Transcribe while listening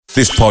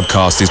This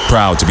podcast is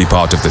proud to be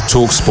part of the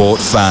TalkSport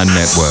Fan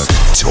Network.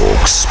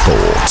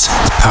 TalkSport.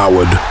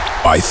 Powered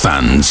by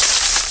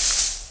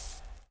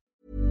fans.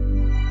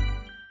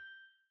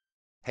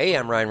 Hey,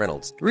 I'm Ryan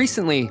Reynolds.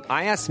 Recently,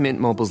 I asked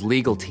Mint Mobile's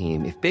legal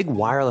team if big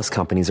wireless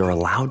companies are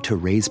allowed to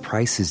raise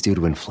prices due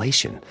to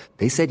inflation.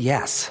 They said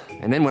yes.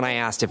 And then when I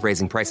asked if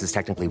raising prices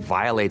technically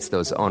violates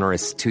those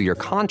onerous two-year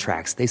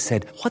contracts, they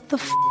said, "What the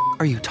f***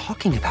 are you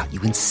talking about,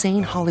 you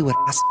insane Hollywood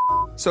ass?"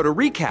 So to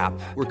recap,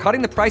 we're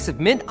cutting the price of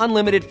Mint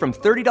Unlimited from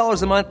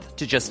 $30 a month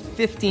to just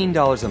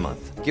 $15 a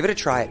month. Give it a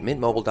try at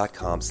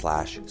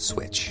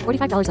mintmobile.com/switch.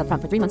 $45 up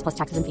front for 3 months plus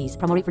taxes and fees.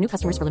 Promo rate for new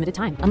customers for limited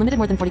time. Unlimited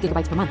more than 40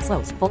 gigabytes per month.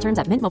 Slows full terms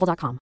at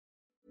mintmobile.com.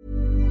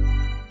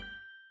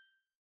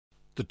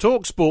 The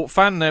TalkSport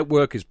Fan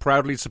Network is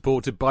proudly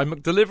supported by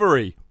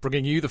McDelivery,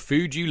 bringing you the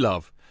food you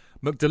love.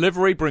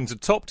 McDelivery brings a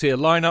top-tier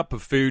lineup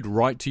of food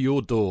right to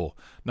your door.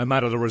 No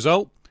matter the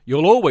result,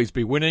 you'll always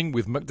be winning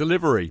with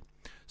McDelivery.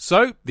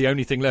 So, the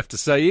only thing left to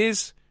say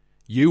is,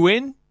 you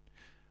win.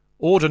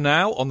 Order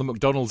now on the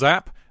McDonald's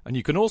app, and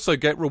you can also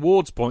get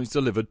rewards points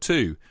delivered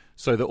too,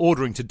 so that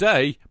ordering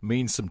today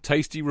means some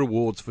tasty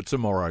rewards for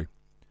tomorrow.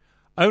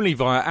 Only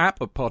via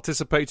app at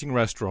participating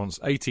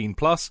restaurants. 18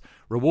 plus.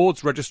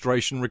 Rewards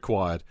registration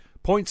required.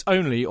 Points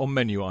only on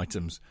menu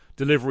items.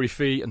 Delivery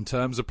fee and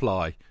terms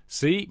apply.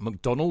 See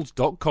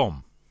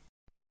mcdonalds.com.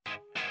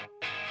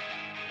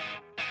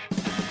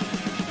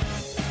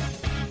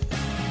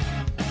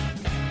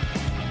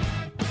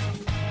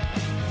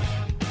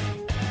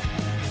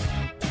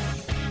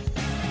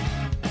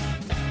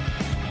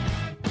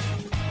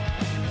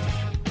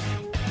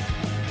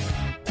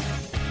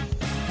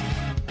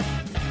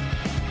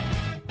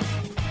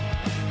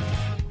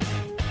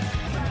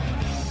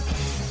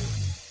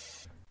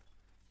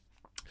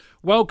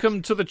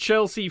 Welcome to the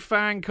Chelsea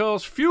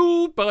Fancast,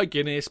 fueled by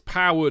Guinness,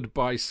 powered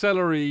by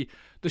celery,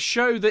 the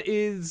show that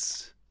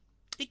is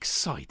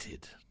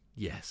excited.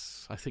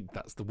 Yes, I think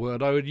that's the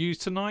word I would use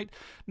tonight.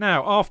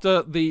 Now,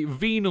 after the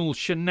venal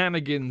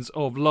shenanigans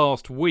of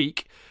last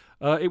week,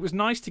 it was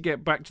nice to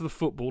get back to the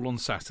football on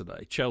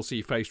Saturday.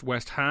 Chelsea faced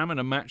West Ham in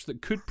a match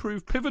that could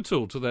prove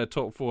pivotal to their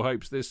top four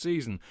hopes this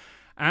season.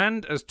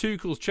 And as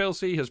Tuchel's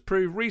Chelsea has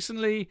proved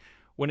recently,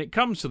 when it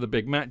comes to the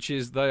big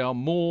matches, they are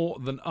more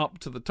than up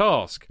to the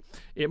task.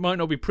 It might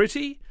not be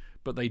pretty,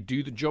 but they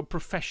do the job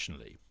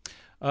professionally.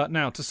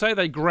 Now, to say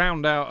they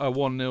ground out a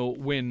 1-0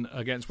 win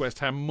against West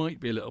Ham might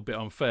be a little bit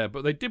unfair,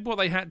 but they did what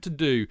they had to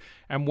do,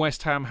 and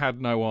West Ham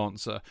had no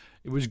answer.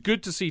 It was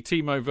good to see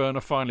Timo Werner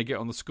finally get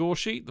on the score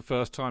sheet, the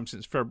first time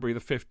since February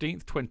the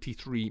 15th,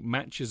 23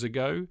 matches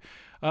ago.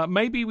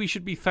 Maybe we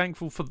should be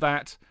thankful for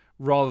that,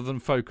 rather than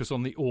focus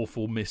on the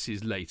awful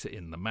misses later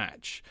in the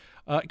match.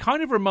 It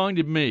kind of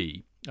reminded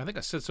me, I think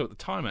I said so at the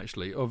time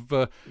actually, of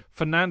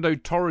Fernando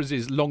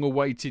Torres'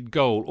 long-awaited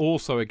goal,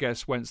 also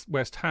against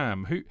West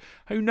Ham.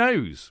 Who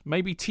knows?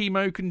 Maybe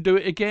Timo can do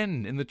it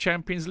again in the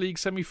Champions League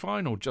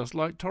semi-final, just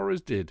like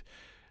Torres did.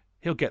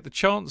 He'll get the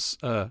chance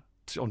on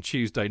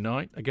Tuesday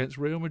night against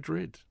Real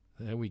Madrid.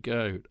 There we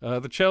go.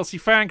 The Chelsea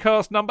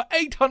Fancast number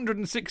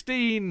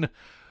 816,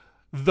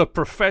 The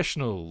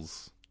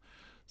Professionals.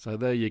 So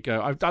there you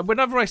go.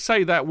 Whenever I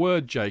say that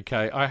word,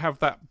 JK, I have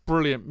that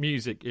brilliant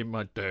music in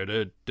my...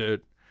 They're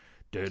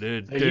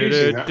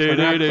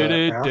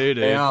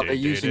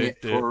using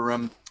it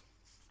for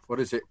what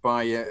is it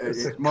by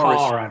it's a Morris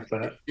car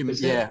advert. It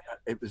was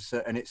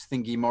and it's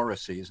Thingy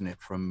Morrissey, isn't it,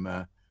 from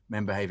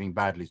Men Behaving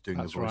Badly is doing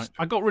That's the voice. Right.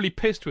 I got really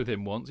pissed with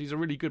him once. He's a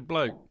really good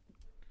bloke.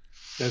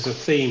 There's a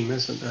theme,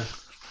 isn't there?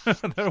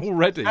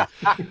 Already.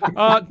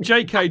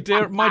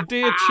 JK, my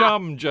dear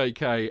chum,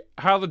 JK,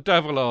 how the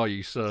devil are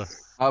you, sir?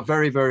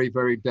 Very, very,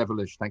 very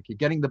devilish, thank you.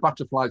 Getting the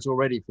butterflies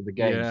already for the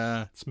game.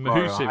 Yeah, it's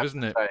mahoosive,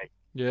 isn't it?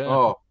 Yeah.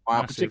 Oh,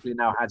 particularly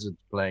now Hazard's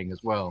playing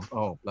as well.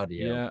 Oh,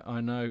 bloody hell. Yeah, I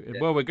know. Yeah,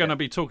 well, we're going to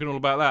be talking all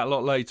about that a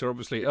lot later,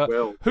 obviously.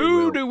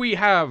 Whom do we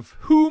have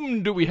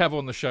on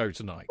the show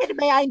tonight?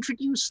 May I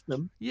introduce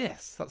them?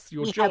 Yes, that's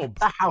your we job. Have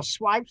the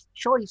Housewife's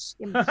Choice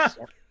himself.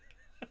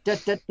 The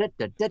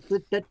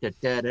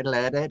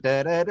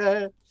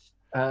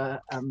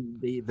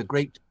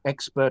great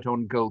expert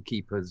on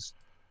goalkeepers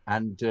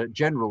and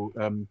general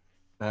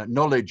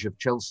knowledge of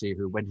Chelsea,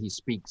 who, when he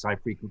speaks, I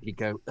frequently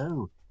go,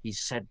 "Oh, he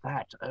said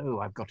that. Oh,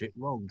 I've got it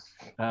wrong."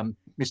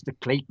 Mr.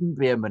 Clayton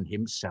Veerman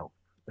himself,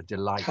 a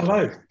delight.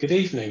 Hello, good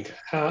evening.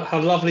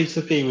 How lovely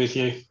to be with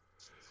you.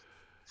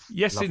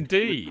 Yes, Lovely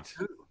indeed.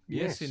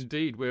 Yes,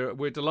 indeed.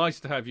 We're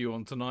delighted to have you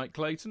on tonight,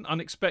 Clayton.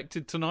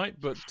 Unexpected tonight,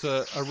 but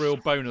a real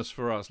bonus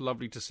for us.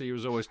 Lovely to see you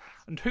as always.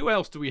 And who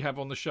else do we have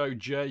on the show,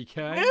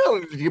 JK?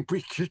 Well,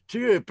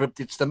 but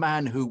it's the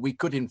man who we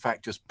could, in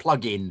fact, just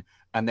plug in,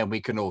 and then we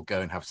can all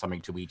go and have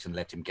something to eat and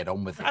let him get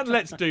on with it. And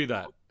let's do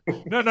that.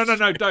 No,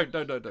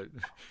 don't.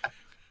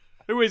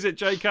 Who is it,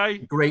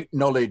 JK? Great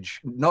knowledge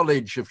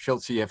of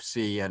Chelsea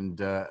FC and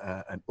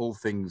all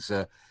things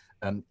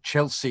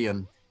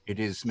Chelsean. It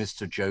is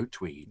Mr. Joe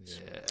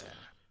Tweeds.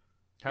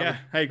 Yeah.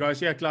 Hey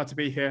guys. Yeah, glad to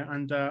be here.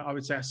 And I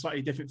would say a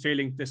slightly different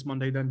feeling this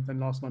Monday than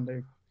last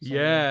Monday.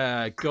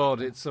 Yeah,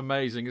 God, it's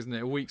amazing, isn't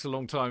it? A week's a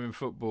long time in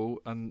football,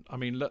 and I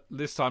mean,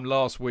 this time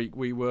last week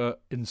we were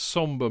in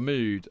somber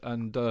mood,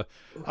 and I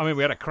mean,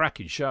 we had a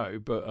cracking show,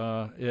 but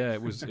yeah,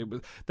 it was.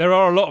 There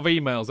are a lot of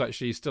emails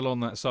actually still on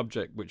that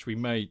subject, which we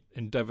may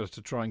endeavour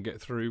to try and get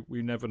through.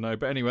 We never know,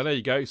 but anyway, there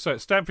you go. So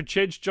it's Stanford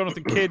Chidge,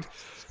 Jonathan Kidd,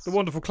 the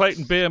wonderful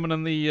Clayton Bierman,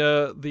 and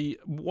the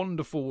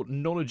wonderful,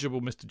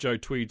 knowledgeable Mr. Joe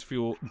Tweeds for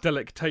your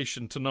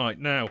delectation tonight.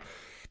 Now,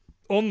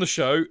 on the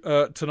show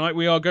tonight,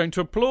 we are going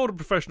to applaud a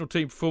professional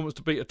team performance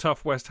to beat a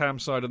tough West Ham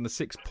side on the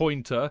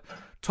 6-pointer,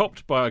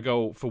 topped by a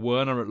goal for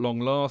Werner at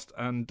long last.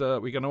 And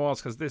we're going to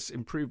ask, has this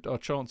improved our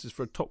chances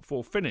for a top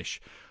 4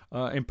 finish?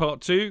 In part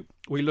 2,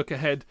 we look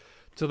ahead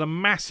to the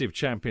massive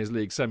Champions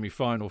League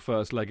semi-final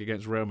first leg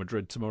against Real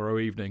Madrid tomorrow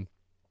evening.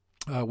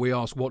 We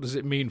ask, what does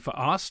it mean for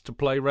us to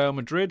play Real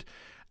Madrid?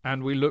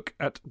 And we look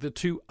at the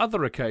 2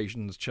 other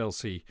occasions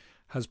Chelsea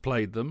has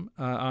played them.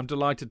 I'm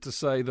delighted to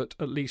say that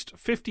at least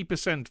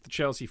 50% of the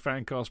Chelsea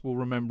fancast will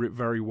remember it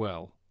very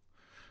well.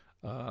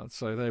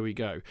 So there we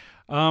go.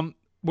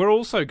 We're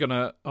also going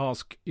to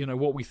ask,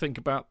 what we think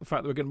about the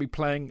fact that we're going to be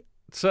playing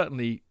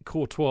certainly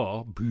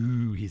Courtois,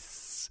 boo,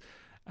 hiss,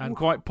 and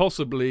quite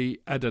possibly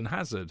Eden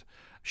Hazard.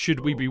 Should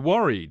we be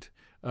worried?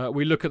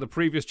 We look at the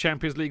previous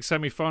Champions League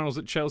semi-finals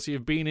that Chelsea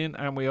have been in,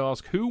 and we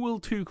ask, who will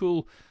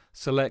Tuchel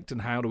select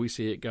and how do we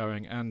see it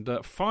going? And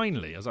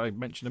finally, as I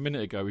mentioned a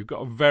minute ago, we've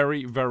got a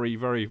very, very,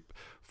 very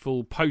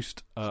full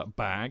post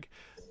bag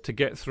to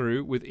get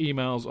through with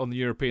emails on the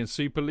European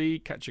Super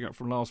League, catching up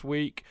from last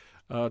week,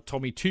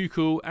 Tommy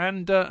Tuchel,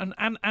 and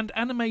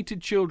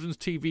animated children's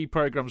TV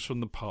programmes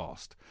from the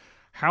past.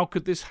 How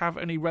could this have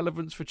any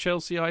relevance for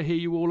Chelsea, I hear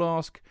you all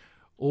ask?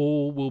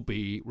 All will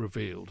be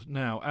revealed.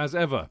 Now, as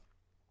ever,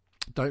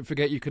 don't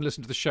forget you can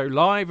listen to the show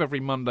live every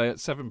Monday at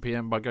 7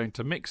 p.m. by going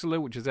to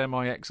Mixlr, which is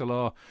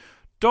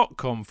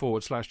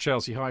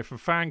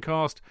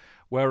mixlr.com/Chelsea-fancast,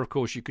 where, of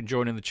course, you can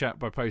join in the chat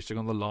by posting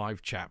on the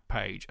live chat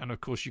page. And,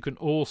 of course, you can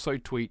also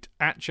tweet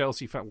at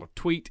Chelsea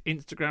tweet,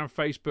 Instagram,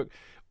 Facebook,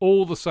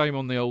 all the same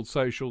on the old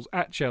socials,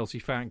 at Chelsea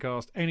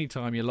Fancast,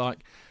 anytime you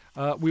like.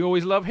 We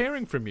always love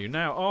hearing from you.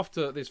 Now,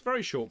 after this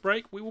very short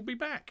break, we will be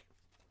back.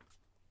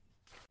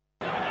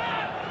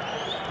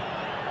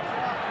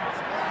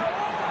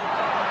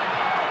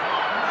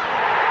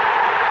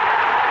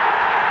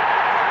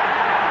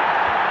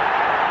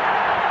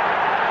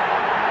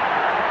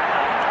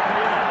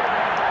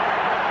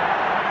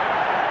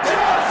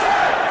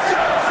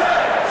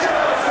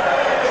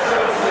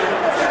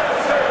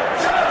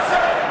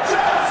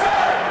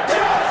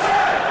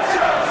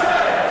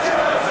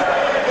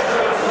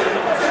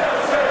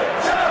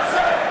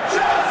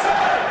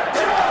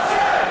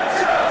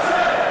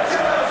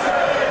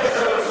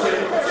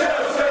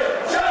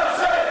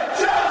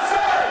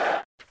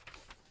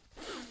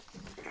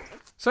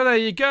 So there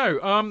you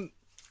go.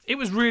 It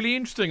was really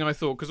interesting, I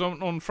thought, because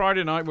on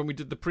Friday night when we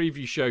did the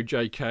preview show,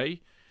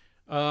 JK,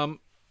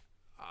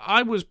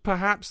 I was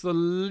perhaps the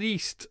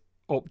least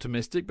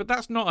optimistic, but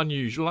that's not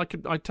unusual. I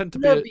tend to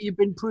be. But you've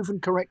been proven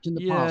correct in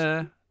the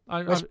past.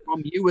 Yeah,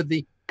 you were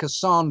the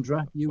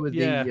Cassandra. You were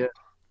the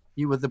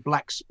you were the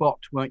black spot,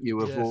 weren't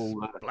you? Of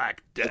all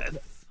Black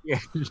Death. Yeah.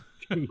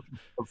 And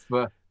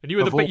you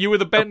were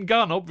the bent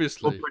gun,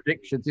 obviously.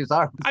 Predictions.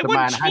 I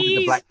want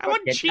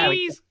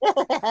cheese.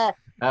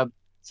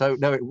 So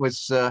no, it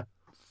was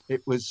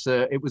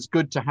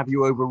good to have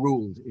you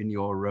overruled in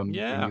your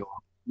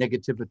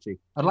negativity.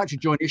 I'd like to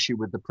join issue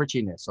with the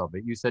prettiness of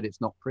it. You said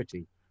it's not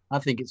pretty. I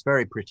think it's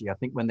very pretty. I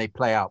think when they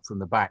play out from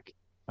the back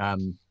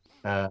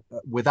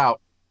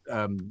without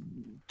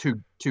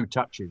two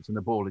touches and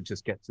the ball it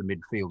just gets to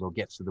midfield or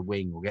gets to the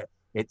wing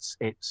it's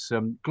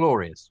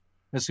glorious.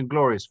 There's some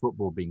glorious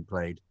football being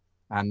played,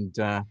 and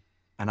I'm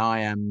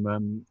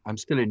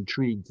still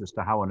intrigued as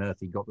to how on earth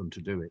he got them to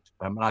do it.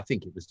 And I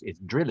think it's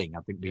drilling.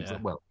 I think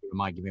well,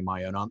 am I giving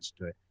my own answer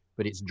to it?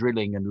 But it's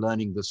drilling and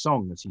learning the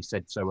song, as he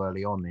said so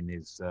early on in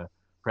his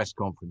press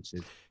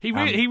conferences. He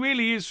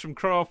really is from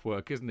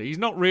Kraftwerk, isn't he? He's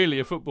not really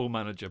a football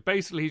manager.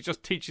 Basically, he's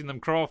just teaching them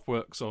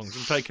Kraftwerk songs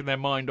and taking their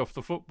mind off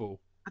the football.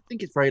 I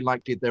think it's very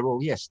likely they're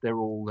all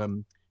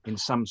in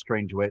some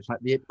strange way. It's like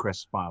the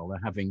Ipcress file.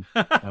 They're having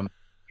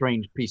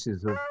strange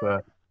pieces of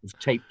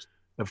taped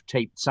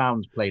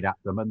sounds played at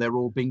them, and they're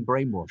all being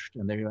brainwashed.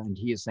 And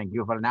he is saying,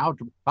 "You've now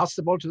to pass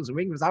the ball to the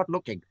wing without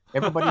looking.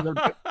 Everybody will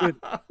do it."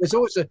 There's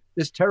always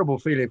this terrible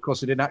feeling, of course,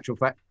 that in actual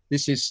fact,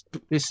 this is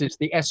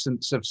the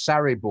essence of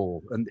Sarri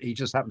ball, and he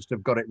just happens to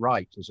have got it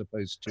right, as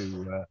opposed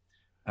to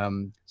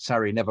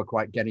Sarri never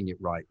quite getting it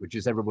right, which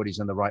is everybody's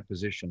in the right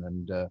position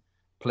and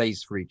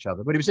plays for each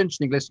other. But it was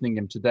interesting listening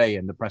to him today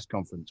in the press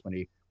conference when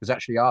he was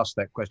actually asked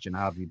that question,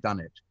 "How have you done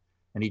it?"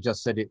 And he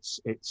just said it's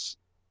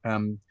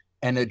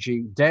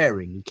energy,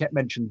 daring. He kept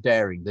mentioning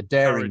daring, the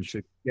daring courage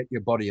to get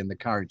your body and the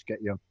courage,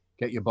 get your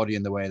body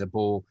in the way of the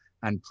ball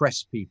and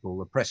press people.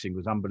 The pressing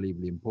was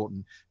unbelievably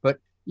important.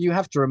 But you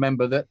have to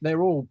remember that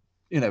they're all,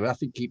 I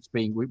think keeps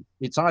being,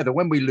 it's either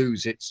when we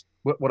lose, it's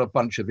what a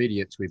bunch of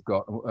idiots we've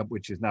got,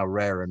 which is now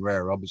rarer and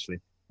rarer, obviously.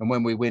 And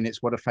when we win,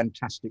 it's what a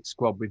fantastic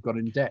squad we've got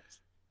in depth.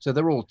 So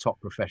they're all top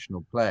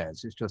professional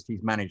players. It's just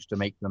he's managed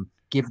to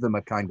give them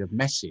a kind of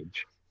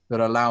message that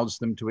allows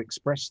them to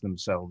express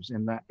themselves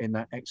in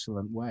that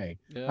excellent way.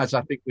 Yeah. As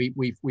I think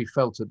we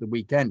felt at the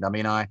weekend. I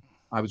mean, I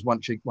was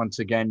once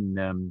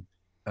again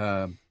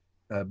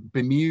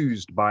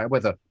bemused by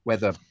whether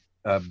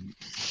what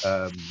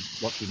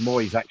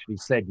Moyes actually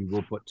said, you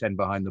will put 10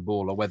 behind the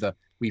ball, or whether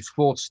we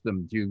forced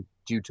them due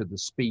to the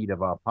speed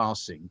of our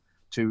passing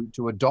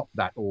to adopt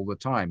that all the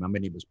time. I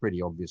mean, it was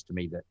pretty obvious to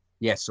me that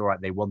yes, all right,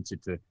 they were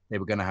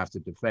going to have to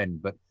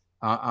defend, but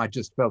I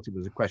just felt it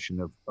was a question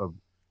of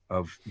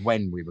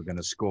when we were going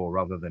to score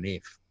rather than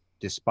if,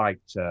 despite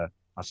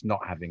us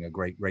not having a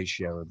great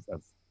ratio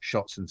of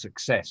shots and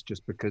success,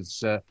 just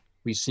because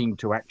we seemed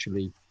to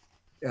actually,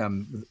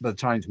 the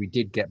times we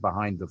did get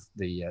behind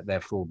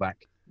their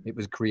fullback, it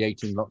was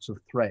creating lots of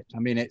threat. I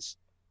mean,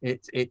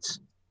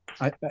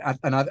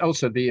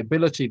 also the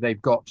ability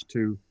they've got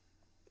to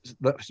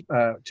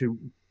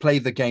play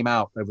the game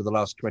out over the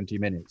last 20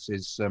 minutes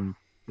is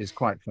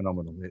quite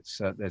phenomenal.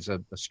 There's a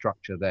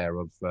structure there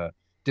of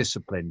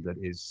discipline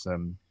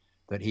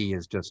that he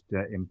has just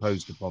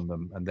imposed upon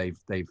them, and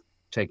they've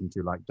taken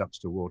to like ducks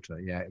to water.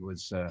 Yeah, it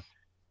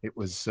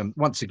was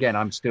once again,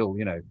 I'm still,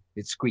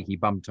 it's squeaky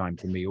bum time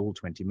for me, all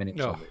 20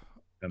 minutes of it.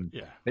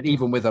 But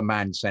even with a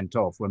man sent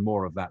off, we're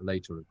more of that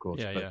later, of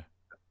course.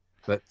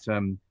 But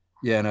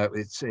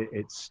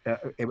it's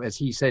as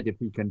he said, if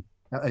he can,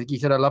 he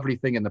said a lovely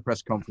thing in the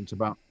press conference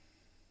about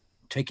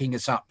taking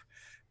us up.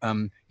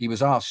 He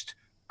was asked,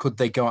 could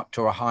they go up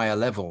to a higher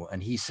level?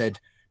 And he said,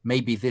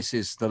 maybe this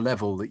is the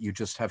level that you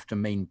just have to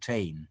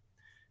maintain.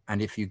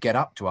 And if you get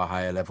up to a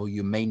higher level,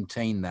 you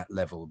maintain that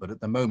level. But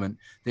at the moment,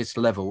 this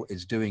level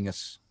is doing a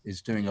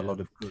lot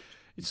of good.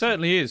 It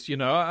certainly is.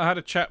 I had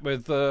a chat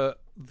with the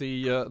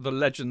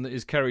legend that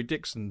is Kerry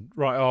Dixon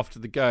right after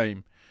the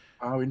game.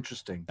 Oh,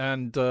 interesting.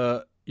 And,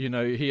 he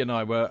and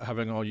I were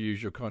having our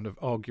usual kind of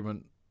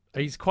argument.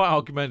 He's quite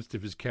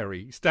argumentative, as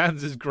Kerry. He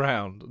stands his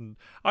ground, and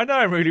I know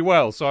him really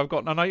well. So I've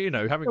got, and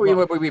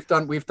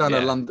we've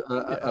done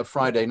a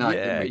Friday night.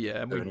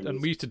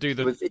 And we used to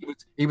do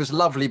he was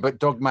lovely but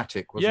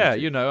dogmatic, wasn't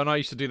he? And I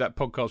used to do that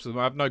podcast with him.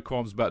 I have no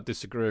qualms about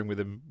disagreeing with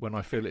him when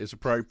I feel it is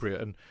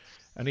appropriate,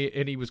 and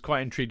he was quite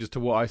intrigued as to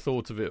what I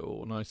thought of it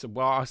all. And I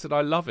said,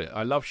 I love it.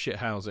 I love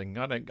shithousing.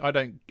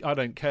 I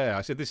don't care.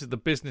 I said, this is the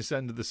business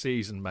end of the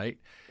season, mate.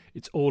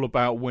 It's all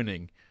about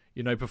winning.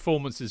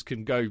 Performances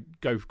can go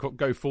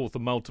forth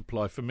and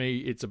multiply. For me,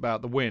 it's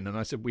about the win. And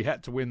I said we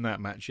had to win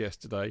that match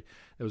yesterday.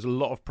 There was a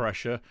lot of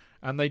pressure,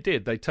 and they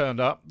did. They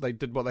turned up. They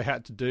did what they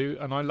had to do,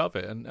 and I love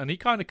it. And he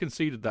kind of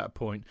conceded that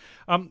point.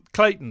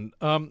 Clayton,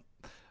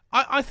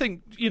 I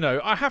think,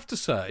 I have to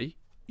say,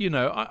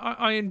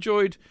 I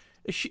enjoyed.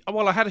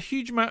 I had a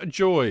huge amount of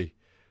joy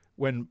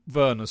when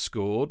Werner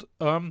scored.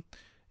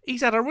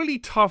 He's had a really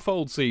tough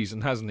old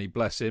season, hasn't he?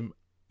 Bless him.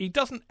 He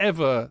doesn't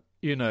ever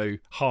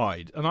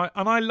hide, and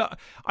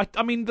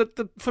I mean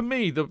for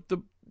me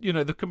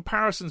the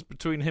comparisons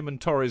between him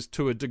and Torres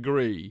to a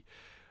degree,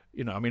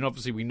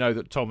 obviously we know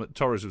that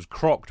Torres was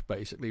crocked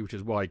basically, which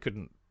is why he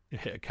couldn't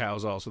hit a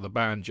cow's arse with a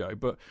banjo,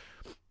 but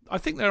I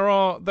think there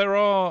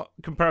are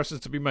comparisons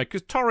to be made,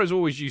 because Torres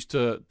always used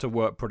to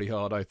work pretty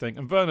hard, I think,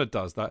 and Werner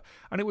does that,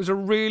 and it was a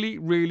really,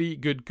 really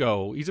good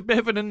goal. He's a bit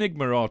of an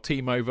enigma, our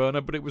Timo Werner,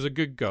 but it was a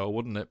good goal,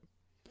 wasn't it?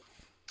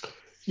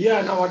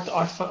 Yeah, no,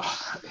 I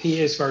he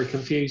is very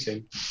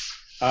confusing,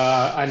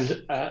 and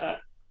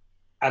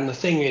the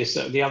thing is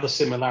that the other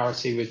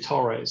similarity with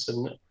Torres,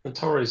 and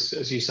Torres,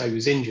 as you say,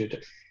 was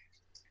injured,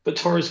 but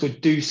Torres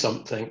would do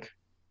something,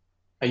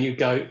 and you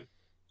go,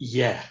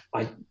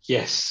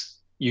 yes,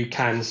 you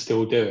can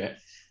still do it,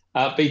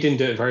 but he didn't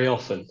do it very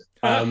often.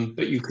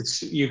 But you could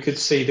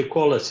see the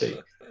quality.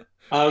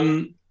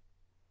 Timo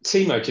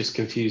just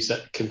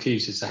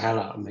confuses the hell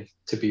out of me,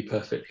 to be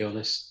perfectly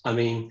honest. I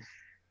mean,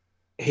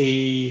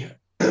 he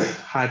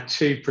had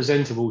two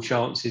presentable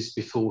chances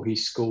before he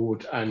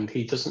scored, and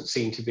he doesn't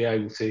seem to be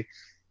able to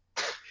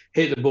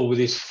hit the ball with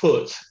his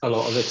foot a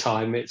lot of the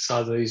time. It's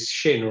either his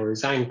shin or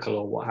his ankle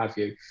or what have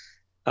you.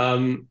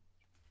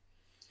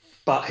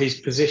 But his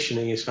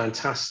positioning is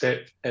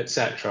fantastic,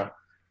 etc.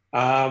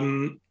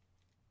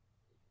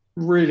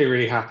 Really,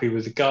 really happy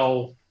with the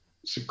goal.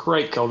 It's a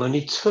great goal, and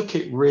he took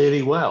it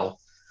really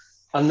well.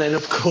 And then,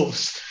 of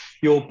course,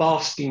 you're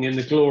basking in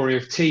the glory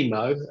of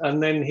Timo,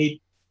 and then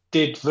he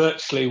did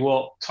virtually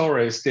what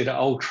Torres did at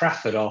Old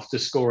Trafford after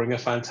scoring a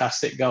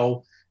fantastic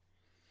goal.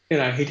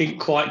 He didn't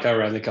quite go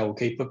around the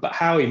goalkeeper, but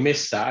how he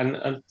missed that.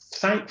 And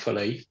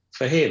thankfully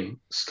for him,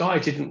 Sky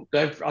didn't,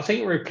 I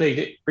think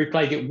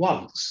replayed it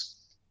once.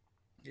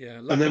 Yeah.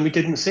 And then we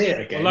didn't see it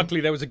again. Well,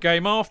 luckily there was a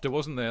game after,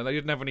 wasn't there? They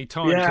didn't have any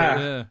time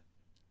to.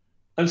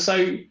 And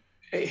so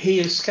he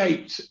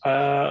escaped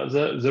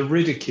the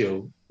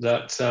ridicule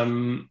that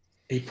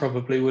he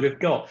probably would have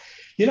got.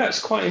 It's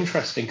quite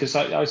interesting, because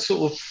I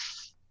sort of,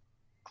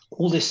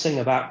 all this thing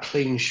about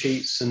clean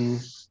sheets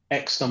and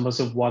X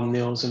numbers of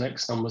 1-0s and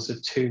X numbers of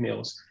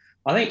 2-0s.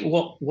 I think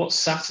what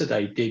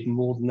Saturday did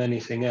more than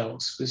anything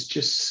else was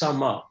just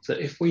sum up that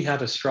if we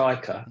had a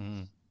striker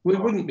We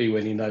wouldn't be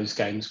winning those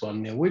games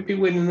 1-0. We'd be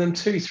winning them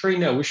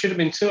 2-3-0. We should have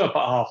been 2 up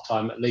at half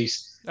time at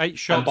least. 8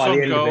 shots and by on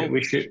the end goal. of it,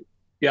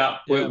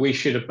 we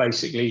should have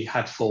basically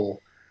had 4.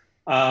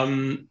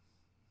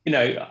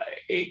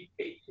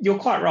 You're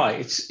quite right.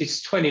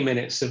 It's 20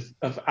 minutes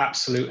of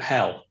absolute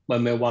hell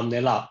when we're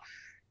 1-0 up.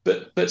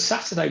 But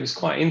Saturday was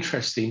quite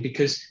interesting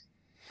because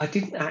I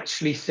didn't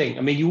actually think.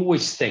 I mean, you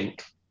always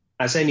think,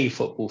 as any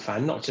football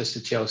fan, not just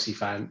a Chelsea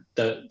fan,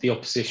 that the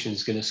opposition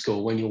is going to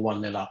score when you're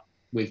 1-0 up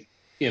with,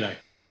 you're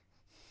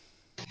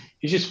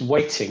just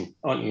waiting,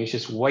 aren't you? You're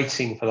just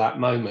waiting for that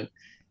moment.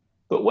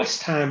 But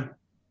West Ham,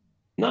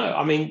 no,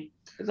 I mean,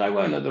 they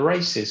weren't at the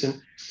races.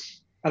 And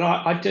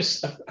I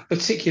just, a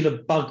particular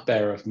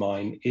bugbear of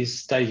mine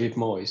is David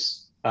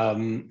Moyes.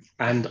 And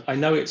I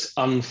know it's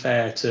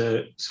unfair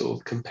to sort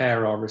of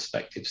compare our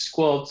respective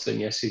squads. And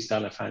yes, he's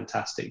done a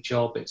fantastic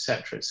job, et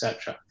cetera, et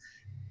cetera.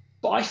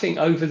 But I think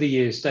over the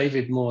years,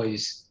 David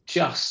Moyes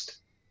just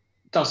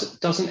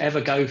doesn't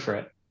ever go for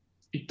it.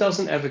 He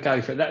doesn't ever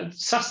go for it. That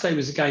Saturday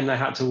was a game they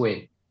had to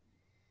win.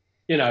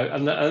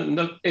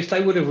 If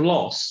they would have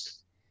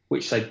lost,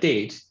 which they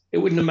did, it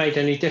wouldn't have made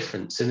any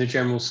difference in the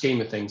general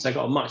scheme of things. They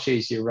got a much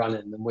easier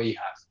run-in than we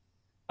have.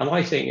 And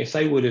I think if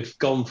they would have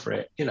gone for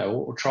it,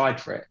 or tried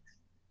for it,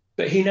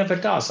 but he never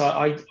does.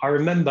 I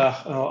remember,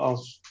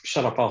 I'll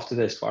shut up after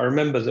this, but I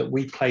remember that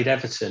we played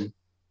Everton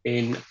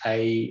in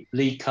a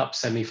League Cup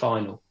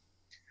semi-final.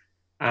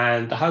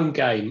 And the home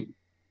game,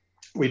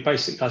 we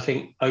basically, I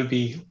think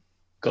Obi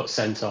got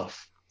sent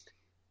off.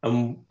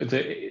 And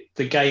the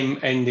game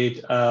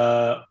ended,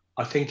 I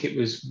think it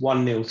was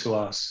 1-0 to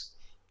us.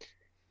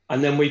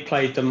 And then we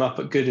played them up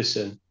at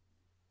Goodison. And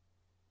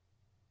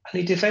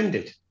he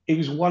defended. He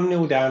was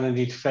 1-0 down and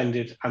he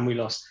defended and we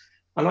lost.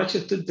 And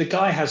the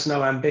guy has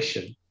no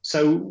ambition.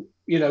 So,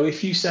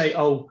 if you say,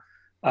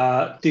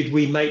 did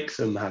we make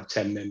them have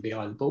 10 men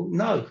behind the ball?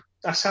 No,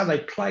 that's how they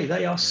play.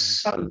 They are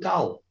so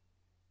dull.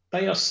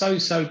 They are so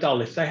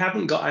dull. If they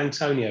haven't got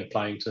Antonio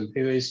playing to them,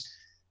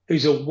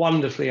 who's a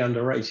wonderfully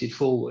underrated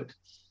forward,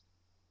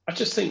 I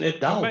just think they're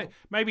dull. Well,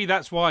 maybe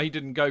that's why he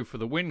didn't go for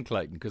the win,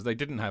 Clayton, because they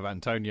didn't have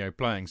Antonio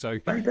playing. So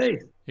maybe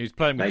he was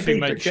playing with two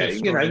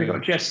makeshifts. They've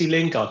got Jesse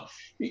Lingard.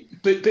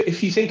 But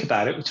if you think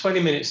about it, with 20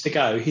 minutes to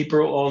go, he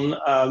brought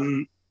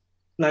on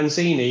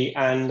Lanzini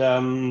and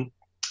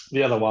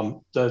the other one,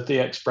 the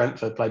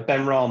ex-Brentford player,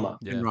 Ben Rama.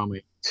 Yeah. Ben Rama.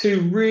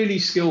 2 really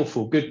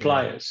skillful, good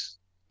players.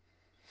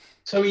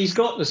 So he's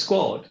got the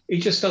squad. He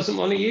just doesn't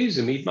want to use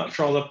them. He'd much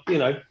rather,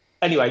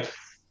 Anyway,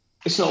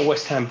 it's not a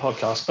West Ham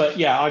podcast, but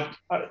yeah,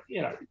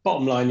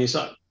 bottom line is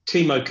that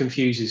Timo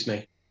confuses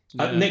me.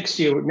 Yeah. Next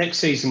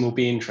season will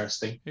be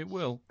interesting. It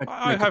will.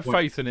 I have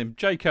faith in him.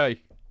 JK.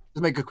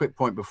 Let's make a quick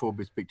point before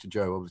we speak to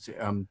Joe, obviously.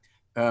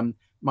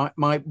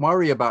 My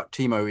worry about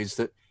Timo is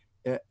that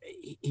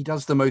he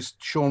does the most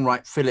Sean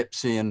Wright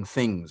Phillipsian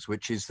things,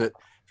 which is that,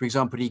 for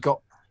example, he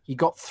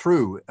got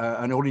through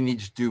and all he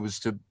needed to do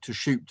was to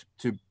shoot,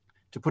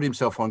 to put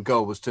himself on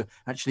goal, was to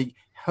actually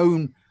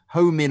home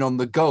in on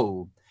the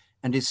goal.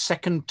 And his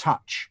second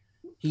touch,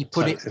 he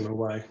put it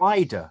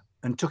wider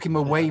and took him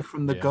away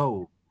from the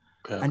goal.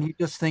 Yeah. And you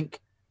just think,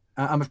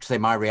 I have to say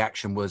my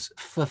reaction was,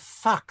 for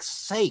fuck's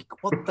sake,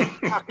 what the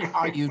fuck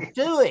are you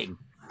doing?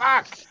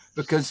 Fuck!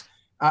 Because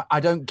I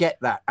don't get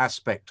that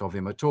aspect of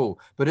him at all.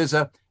 But as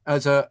a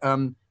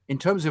in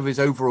terms of his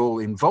overall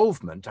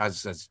involvement,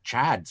 as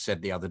Chad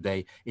said the other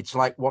day, it's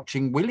like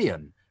watching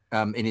Willian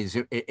in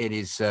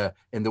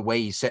the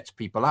way he sets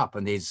people up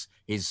and his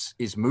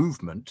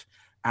movement.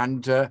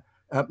 And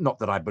not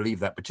that I believe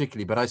that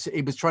particularly, but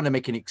he was trying to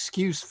make an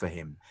excuse for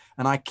him.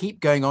 And I keep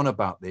going on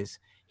about this.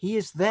 He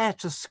is there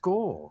to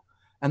score.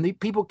 And the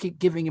people keep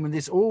giving him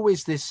this,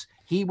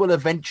 he will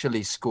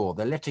eventually score.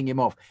 They're letting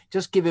him off.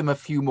 Just give him a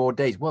few more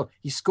days. Well,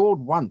 he scored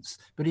once,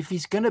 but if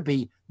he's going to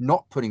be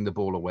not putting the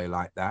ball away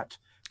like that,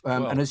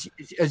 and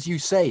as you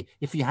say,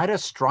 if you had a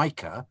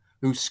striker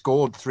who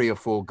scored 3 or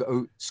 4,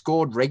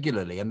 scored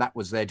regularly, and that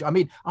was their job. I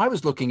mean, I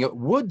was looking at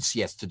Woods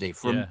yesterday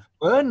from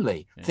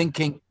Burnley,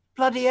 thinking,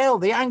 bloody hell,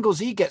 the angles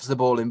he gets the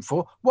ball in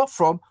for, what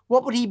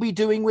would he be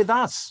doing with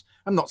us?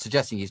 I'm not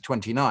suggesting he's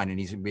 29 and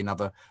he's going to be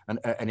another,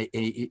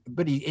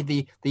 but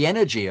the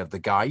energy of the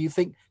guy, you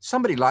think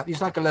somebody like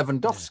he's like a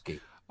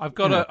Lewandowski.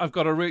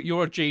 Yeah.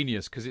 You're a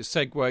genius because it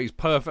segues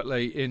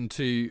perfectly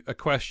into a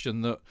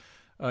question that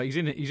he's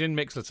in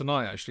Mixler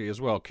tonight actually as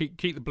well.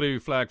 Keep the blue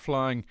flag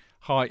flying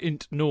high.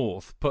 Int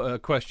North put a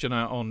question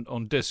out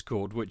on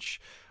Discord, which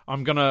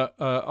I'm going to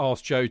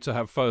ask Joe to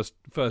have first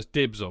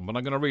dibs on, but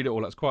I'm going to read it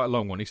all. That's quite a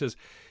long one. He says,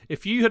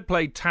 if you had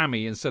played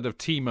Tammy instead of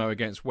Timo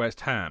against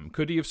West Ham,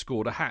 could he have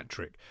scored a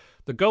hat-trick?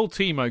 The goal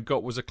Timo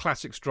got was a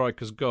classic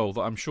striker's goal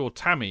that I'm sure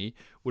Tammy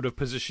would have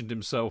positioned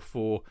himself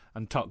for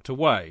and tucked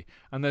away.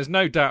 And there's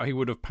no doubt he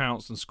would have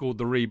pounced and scored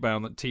the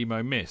rebound that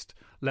Timo missed.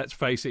 Let's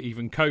face it,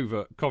 even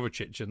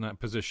Kovacic in that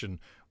position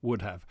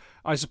would have.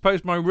 I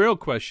suppose my real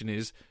question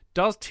is,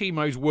 does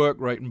Timo's work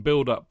rate and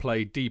build-up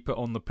play deeper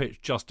on the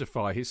pitch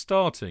justify his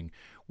starting,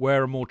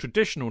 where a more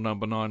traditional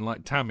number 9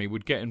 like Tammy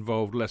would get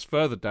involved less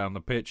further down the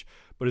pitch,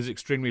 but is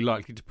extremely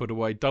likely to put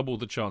away double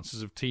the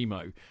chances of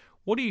Timo?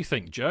 What do you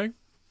think, Joe?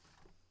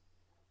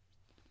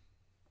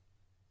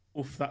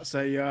 Oof, that's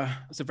a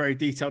very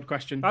detailed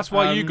question. That's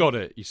why you got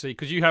it, you see,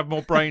 because you have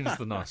more brains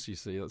than us, you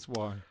see. That's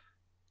why.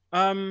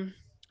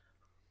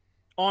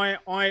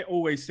 I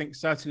always think,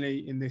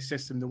 certainly in this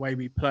system, the way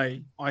we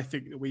play, I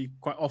think that we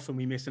quite often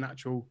miss an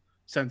actual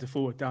centre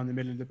forward down the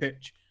middle of the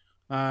pitch.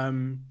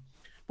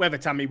 Whether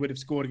Tammy would have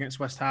scored against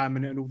West Ham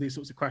and all these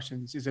sorts of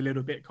questions is a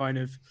little bit kind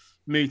of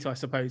moot, I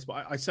suppose.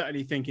 But I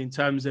certainly think in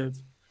terms of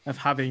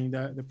having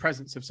the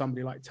presence of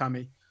somebody like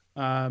Tammy,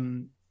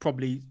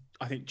 probably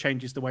I think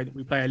changes the way that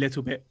we play a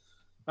little bit.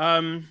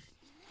 I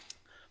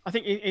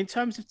think in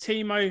terms of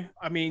Timo,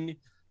 I mean,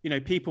 you know,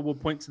 people will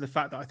point to the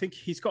fact that I think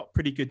he's got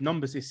pretty good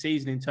numbers this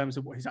season in terms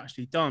of what he's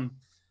actually done.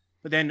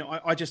 But then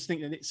I just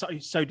think that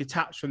it's so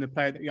detached from the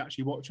player that you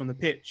actually watch on the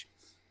pitch.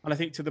 And I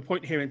think to the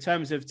point here, in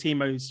terms of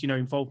Timo's, you know,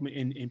 involvement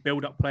in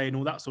build-up play and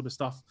all that sort of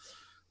stuff,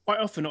 quite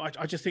often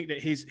I just think that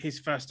his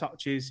first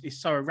touch is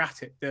so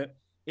erratic that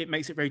it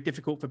makes it very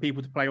difficult for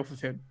people to play off of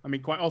him. I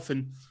mean, quite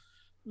often,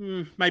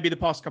 maybe the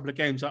past couple of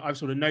games, I've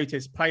sort of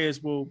noticed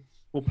players will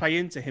play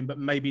into him, but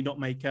maybe not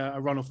make a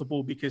run off the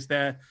ball because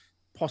they're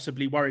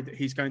possibly worried that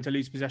he's going to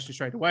lose possession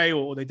straight away,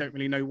 or they don't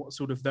really know what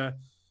sort of the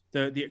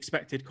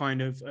expected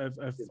kind of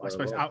I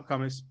suppose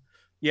outcome is.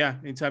 Yeah,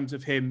 in terms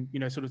of him, you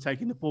know, sort of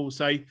taking the ball.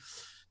 So,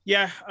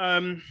 yeah,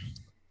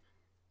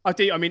 I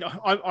do. I mean,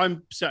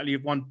 I'm certainly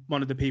one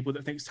of the people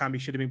that thinks Tammy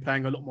should have been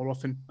playing a lot more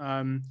often.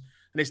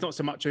 And it's not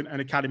so much an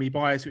academy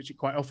bias, which it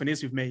quite often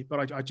is with me,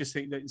 but I just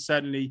think that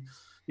certainly,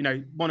 you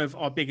know, one of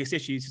our biggest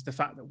issues is the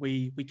fact that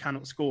we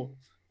cannot score.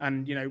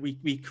 And, you know,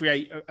 we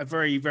create a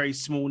very, very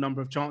small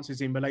number of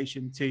chances in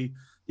relation to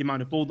the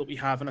amount of ball that we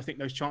have. And I think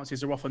those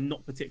chances are often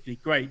not particularly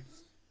great.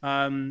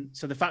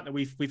 So the fact that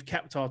we've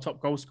kept our top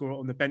goal scorer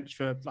on the bench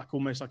for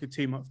almost a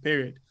 2-month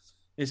period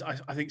is,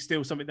 I think,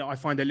 still something that I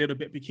find a little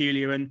bit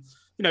peculiar. And,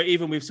 you know,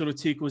 even with sort of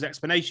Tuchel's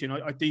explanation,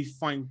 I do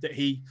find that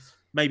he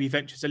maybe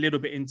ventures a little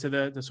bit into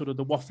the sort of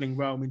the waffling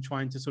realm in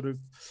trying to sort of,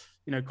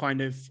 you know,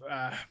 kind of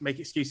make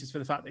excuses for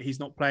the fact that he's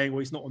not playing or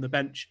he's not on the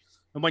bench.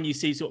 And when you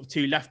see sort of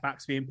 2 left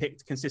backs being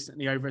picked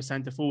consistently over a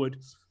centre forward,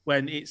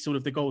 when it's sort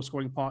of the goal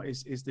scoring part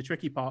is the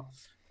tricky part,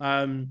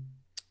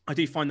 I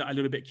do find that a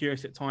little bit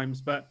curious at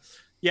times. But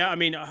yeah, I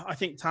mean, I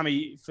think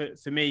Tammy,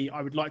 for me,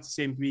 I would like to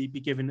see him be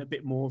given a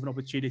bit more of an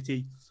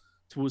opportunity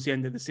towards the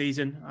end of the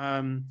season.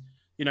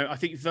 You know, I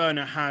think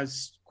Werner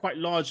has quite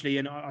largely,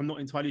 and I'm not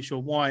entirely sure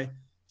why,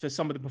 for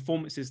some of the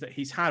performances that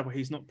he's had where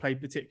he's not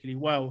played particularly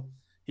well,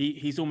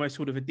 he's almost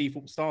sort of a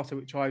default starter,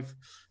 which I've,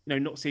 you know,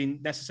 not seen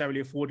necessarily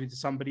afforded to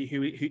somebody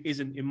who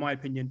isn't, in my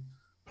opinion,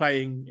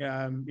 playing,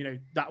 you know,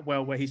 that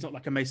well, where he's not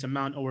like a Mason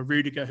Mount or a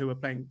Rudiger who are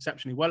playing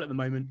exceptionally well at the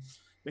moment,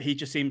 but he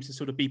just seems to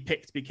sort of be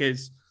picked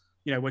because,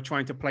 you know, we're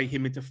trying to play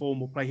him into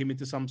form or play him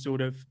into some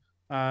sort of,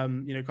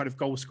 you know, kind of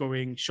goal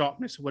scoring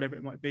sharpness or whatever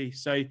it might be.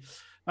 So,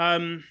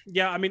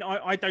 yeah, I mean,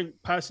 I don't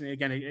personally,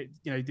 again,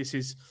 you know, this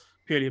is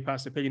purely a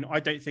personal opinion. I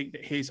don't think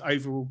that his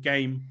overall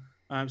game,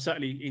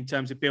 certainly in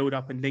terms of build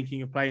up and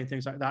linking of play and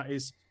things like that,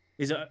 is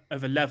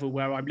of a level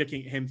where I'm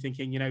looking at him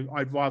thinking, you know,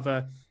 I'd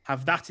rather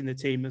have that in the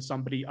team than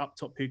somebody up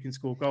top who can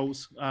score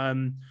goals.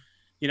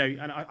 You know,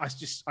 and I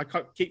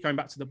keep going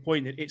back to the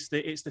point that it's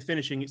the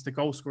finishing, it's the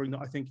goal scoring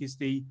that I think is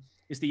the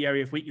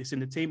area of weakness in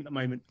the team at the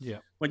moment. Yeah.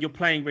 When you're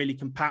playing really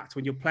compact,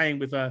 when you're playing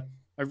with a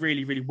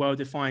really, really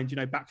well-defined, you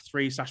know, back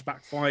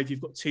 3/back 5,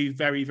 you've got 2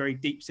 very, very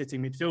deep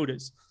sitting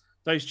midfielders.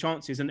 Those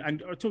chances,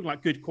 and talking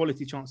like good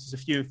quality chances, are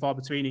few and far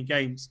between in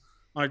games.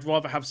 I'd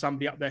rather have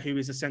somebody up there who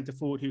is a centre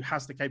forward who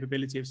has the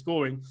capability of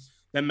scoring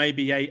than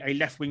maybe a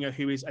left winger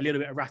who is a little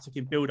bit erratic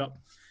in build-up.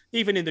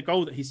 Even in the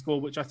goal that he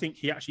scored, which I think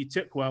he actually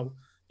took well,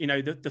 you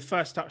know, the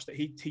first touch that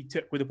he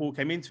took where the ball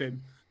came into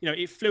him, you know,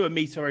 it flew a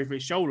metre over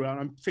his shoulder, and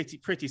I'm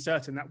pretty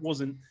certain that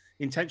wasn't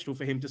intentional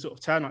for him to sort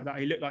of turn like that.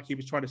 He looked like he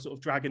was trying to sort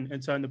of drag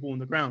and turn the ball on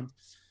the ground.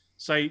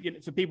 So, you know,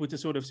 for people to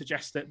sort of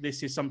suggest that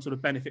this is some sort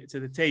of benefit to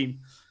the team,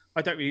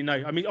 I don't really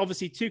know. I mean,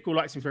 obviously Tuchel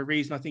likes him for a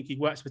reason. I think he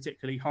works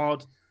particularly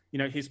hard. You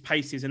know, his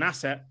pace is an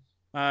asset.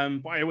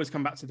 But I always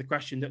come back to the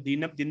question that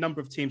the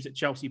number of teams that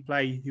Chelsea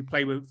play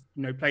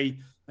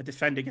a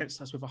defend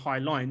against us with a high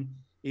line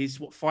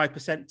is what,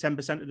 5%,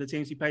 10% of the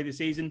teams we play this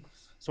season.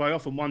 So I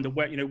often wonder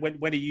when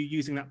are you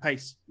using that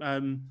pace?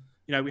 You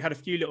know, we had a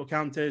few little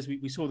counters.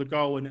 We saw the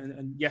goal,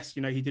 and yes,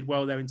 you know, he did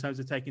well there in terms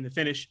of taking the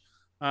finish.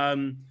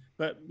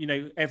 But you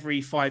know, every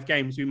 5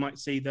 games we might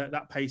see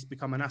that pace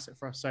become an asset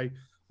for us. So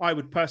I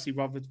would personally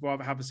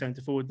rather have a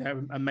centre forward there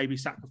and maybe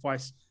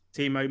sacrifice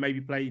Timo, maybe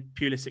play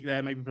Pulisic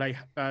there, maybe play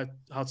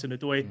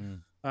Hudson-Odoi,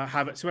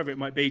 Havertz, whoever it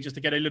might be, just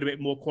to get a little bit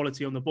more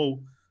quality on the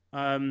ball.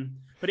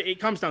 But it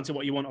comes down to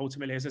what you want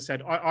ultimately. As I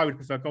said, I would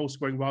prefer goal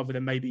scoring rather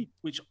than maybe,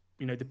 which,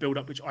 you know, the build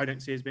up, which I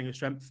don't see as being a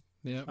strength.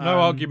 Yeah, no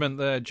argument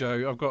there,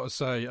 Joe. I've got to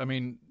say, I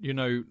mean, you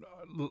know,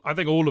 I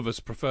think all of us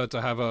prefer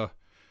to have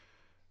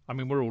I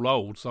mean, we're all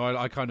old, so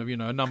I kind of, you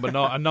know, a number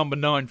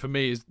 9 for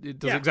me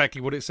does exactly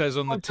what it says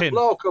on the tin.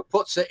 Bloke who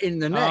puts it in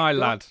the net. Aye,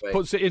 lad,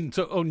 puts it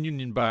into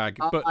onion bag.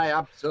 But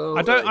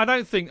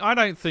absolutely.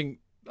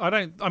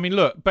 I mean,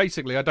 look,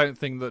 basically, I don't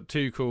think that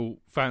Tuchel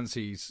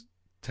fancies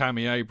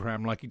Tammy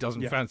Abraham like he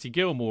doesn't Yeah. fancy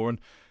Gilmore. And,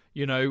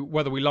 you know,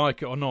 whether we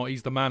like it or not,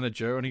 he's the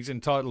manager and he's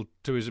entitled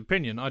to his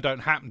opinion. I don't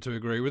happen to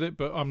agree with it,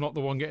 but I'm not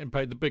the one getting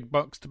paid the big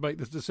bucks to make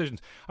the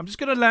decisions. I'm just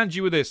going to land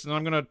you with this, and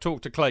I'm going to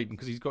talk to Clayton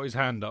because he's got his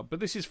hand up. But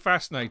this is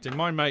fascinating.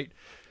 My mate,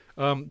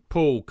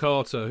 Paul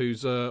Carter,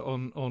 who's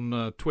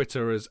on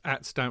Twitter as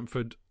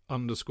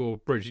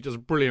 @Stamford_Bridge, he does a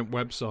brilliant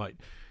website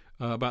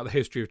about the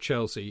history of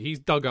Chelsea. He's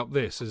dug up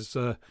this as...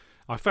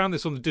 I found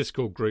this on the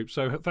Discord group,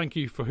 so thank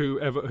you for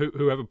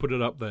whoever put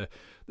it up there.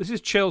 This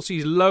is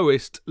Chelsea's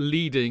lowest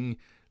leading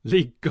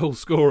league goal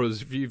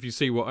scorers, if you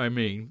see what I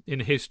mean,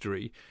 in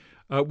history.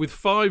 With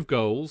 5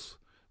 goals,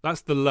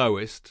 that's the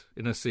lowest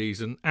in a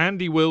season.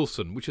 Andy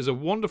Wilson, which is a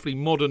wonderfully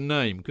modern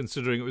name,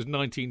 considering it was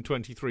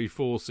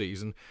 1923-4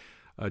 season.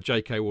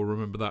 JK will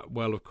remember that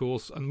well, of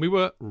course. And we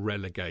were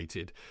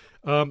relegated.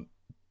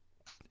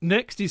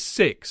 Next is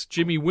 6,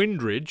 Jimmy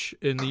Windridge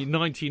in the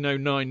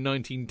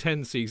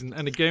 1909-1910 season,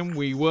 and again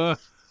we were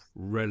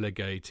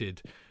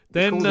relegated.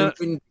 Then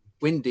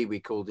Windy, we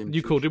called him.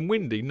 You called him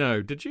Windy?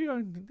 No, did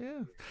you?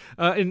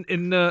 Yeah.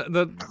 In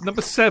the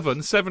number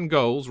 7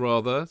 goals,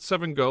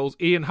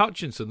 Ian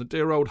Hutchinson, the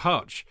dear old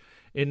Hutch,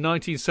 in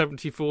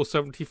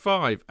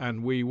 1974-75,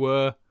 and we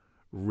were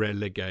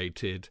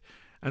relegated.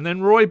 And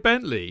then Roy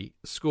Bentley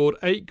scored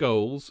 8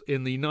 goals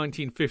in the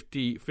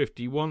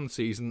 1950-51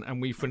 season,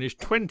 and we finished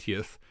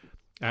 20th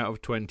out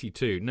of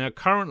 22. Now,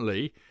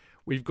 currently,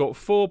 we've got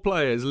 4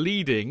 players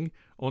leading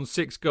on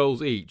 6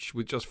 goals each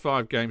with just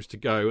 5 games to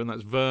go, and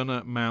that's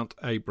Werner, Mount,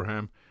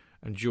 Abraham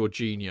and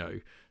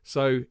Jorginho.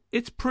 So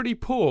it's pretty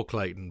poor,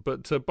 Clayton,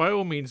 but by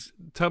all means,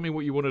 tell me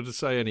what you wanted to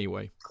say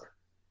anyway.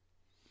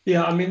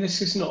 Yeah, I mean,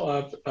 this is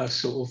not a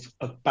sort of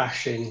a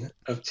bashing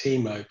of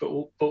Timo,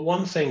 but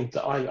one thing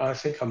that I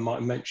think I might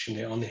have mentioned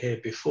it on here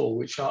before,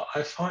 which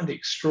I find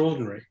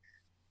extraordinary,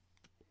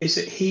 is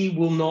that he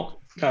will not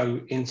go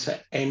into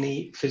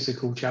any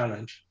physical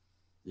challenge.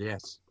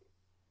 Yes.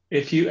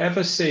 If you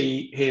ever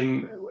see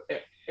him,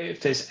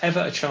 if there's ever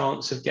a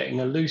chance of getting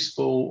a loose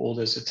ball or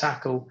there's a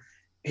tackle,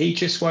 he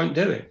just won't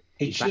do it.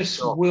 He just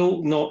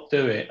will not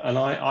do it. And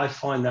I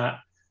find that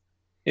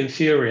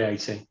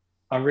infuriating.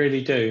 I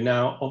really do.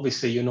 Now,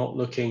 obviously, you're not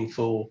looking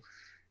for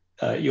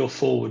your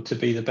forward to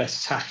be the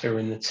best tackler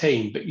in the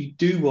team, but you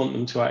do want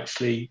them to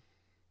actually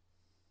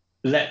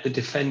let the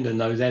defender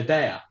know they're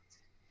there.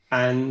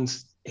 And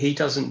he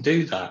doesn't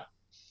do that.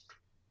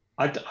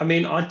 I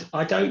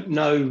don't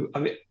know. I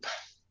mean,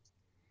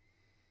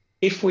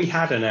 if we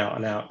had an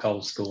out-and-out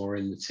goal scorer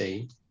in the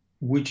team,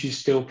 would you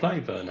still play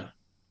Werner?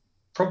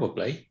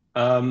 Probably.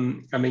 I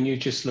mean, you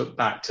just look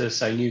back to,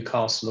 say,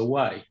 Newcastle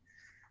away.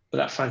 But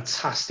that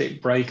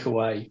fantastic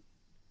breakaway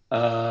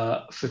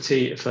for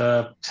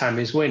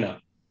Tammy's winner,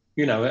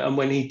 you know, and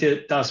when he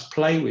does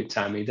play with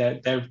Tammy,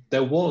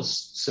 there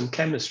was some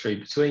chemistry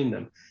between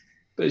them.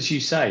 But as you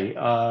say,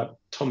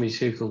 Tommy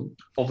Tuchel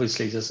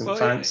obviously doesn't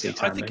fancy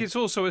Tammy. I think it's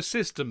also a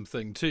system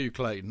thing too,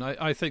 Clayton.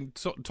 I think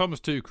Thomas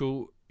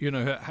Tuchel, you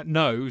know,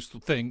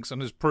 thinks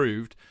and has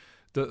proved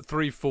that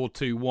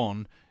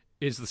 3-4-2-1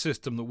 is the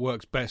system that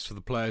works best for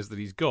the players that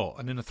he's got.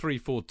 And in a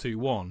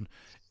 3-4-2-1,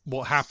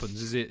 what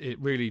happens is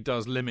it really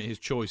does limit his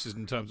choices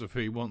in terms of who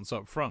he wants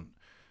up front.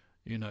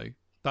 You know,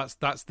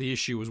 that's the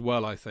issue as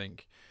well, I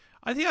think.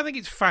 I think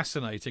it's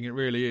fascinating, it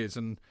really is.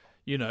 And,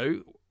 you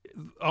know,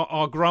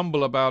 our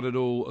grumble about it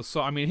all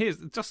aside, I mean, here's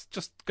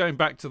just going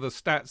back to the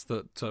stats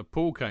that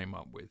Paul came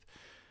up with.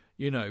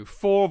 You know,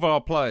 4 of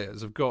our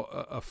players have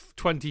got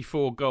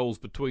 24 goals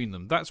between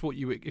them. That's what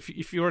you,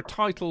 if you're a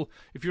title,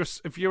 if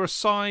you're a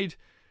side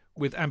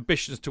with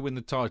ambitions to win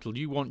the title,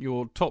 you want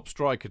your top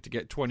striker to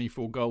get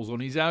 24 goals on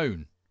his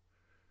own.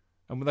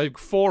 And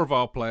 4 of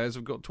our players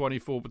have got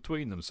 24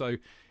 between them. So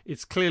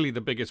it's clearly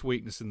the biggest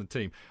weakness in the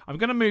team. I'm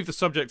going to move the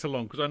subject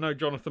along because I know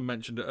Jonathan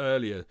mentioned it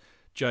earlier,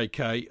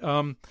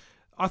 JK.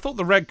 I thought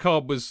the red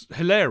card was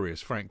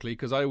hilarious, frankly,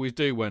 because I always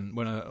do when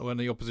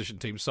the opposition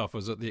team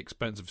suffers at the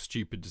expense of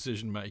stupid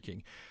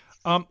decision-making.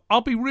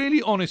 I'll be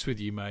really honest with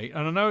you, mate,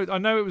 and I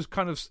know it was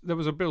kind of, there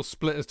was a real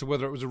split as to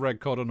whether it was a red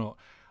card or not.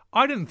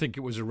 I didn't think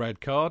it was a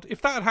red card.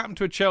 If that had happened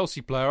to a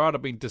Chelsea player, I'd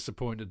have been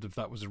disappointed if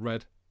that was a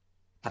red.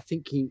 I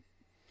think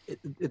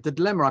the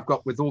dilemma I've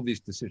got with all these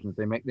decisions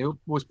they make, they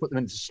always put them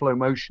into slow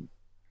motion.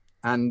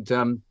 And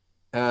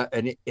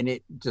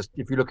it just,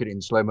 if you look at it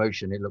in slow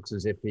motion, it looks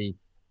as if he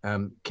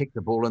kicked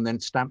the ball and then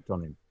stamped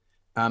on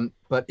him.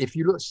 But if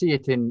you see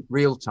it in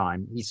real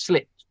time, he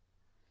slipped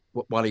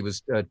while he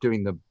was while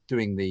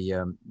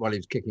he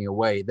was kicking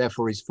away.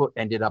 Therefore, his foot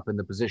ended up in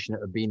the position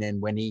it had been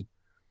in when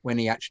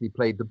he actually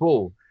played the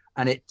ball.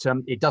 And it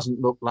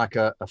doesn't look like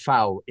a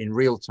foul in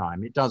real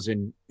time. It does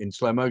in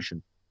slow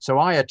motion. So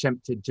I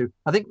attempted to.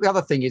 I think the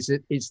other thing is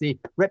the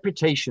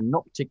reputation,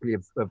 not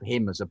particularly of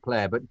him as a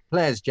player, but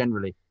players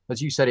generally,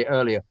 as you said it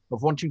earlier,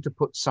 of wanting to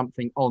put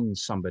something on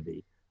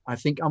somebody. I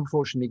think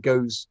unfortunately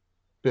goes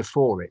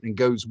before it and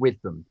goes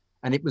with them.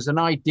 And it was an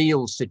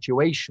ideal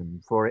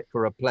situation for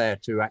a player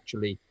to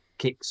actually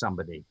kick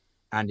somebody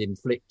and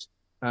inflict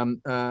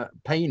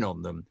pain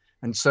on them.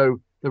 And so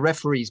the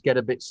referees get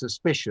a bit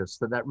suspicious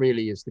that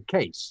really is the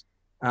case.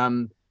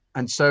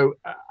 And so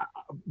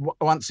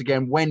once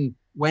again, when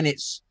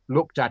it's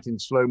looked at in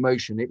slow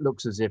motion, it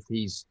looks as if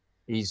he's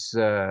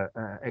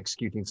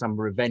executing some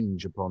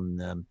revenge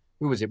upon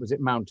who was it? Was it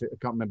Mount? I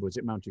can't remember. Was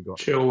it Mount who got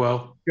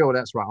Chilwell? Chilwell,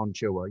 that's right, on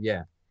Chilwell.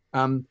 Yeah.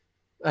 And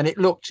it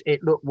looked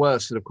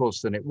worse, of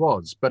course, than it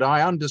was. But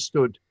I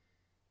understood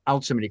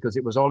ultimately, because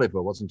it was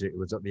Oliver, wasn't it? It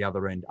was at the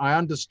other end. I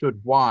understood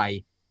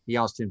why he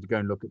asked him to go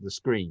and look at the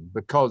screen,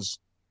 because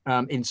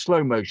in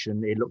slow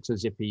motion, it looks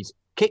as if he's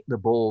kicked the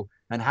ball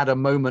and had a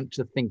moment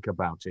to think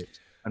about it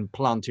and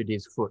planted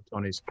his foot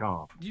on his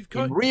calf.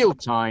 In real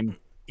time,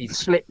 he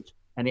slipped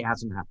and it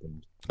hasn't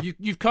happened.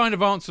 You've kind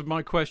of answered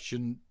my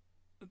question,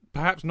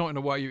 perhaps not in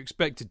a way you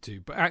expected to,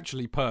 but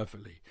actually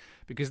perfectly,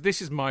 because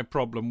this is my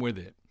problem with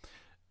it.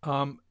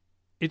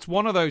 It's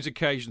one of those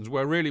occasions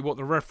where really what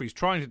the referee's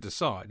trying to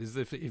decide is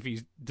if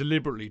he's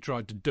deliberately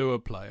tried to do a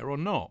player or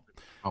not.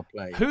 I'll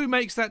play. Who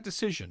makes that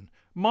decision?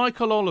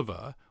 Michael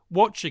Oliver,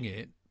 watching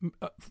it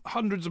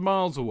hundreds of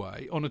miles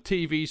away on a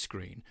TV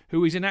screen,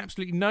 who is in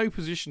absolutely no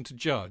position to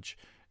judge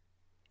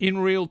in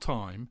real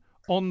time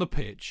on the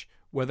pitch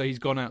whether he's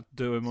gone out to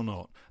do him or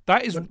not.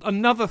 That is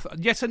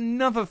yet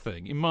another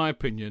thing, in my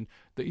opinion,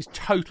 that is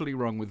totally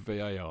wrong with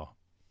VAR.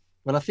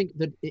 Well, I think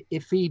that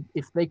if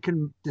they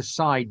can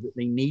decide that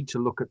they need to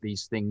look at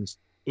these things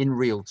in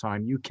real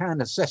time, you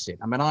can assess it.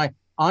 I mean,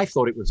 I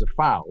thought it was a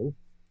foul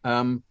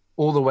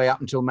all the way up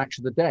until Match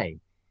of the Day.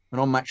 And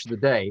on Match of the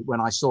Day,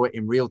 when I saw it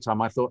in real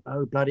time, I thought,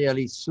 oh, bloody hell,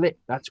 he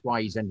slipped. That's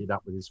why he's ended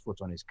up with his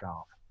foot on his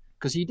calf.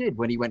 Because he did,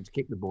 when he went to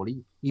kick the ball,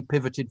 he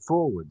pivoted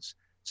forwards.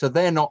 So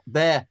they're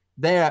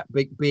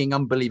being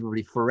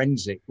unbelievably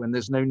forensic when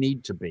there's no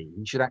need to be.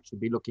 He should actually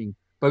be looking,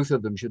 both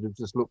of them should have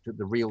just looked at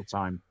the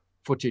real-time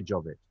footage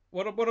of it.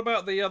 What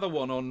about the other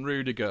one on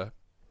Rudiger?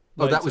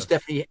 Oh, that was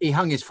definitely, he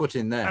hung his foot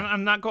in there.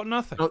 And that got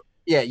nothing.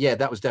 Yeah,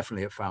 that was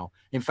definitely a foul.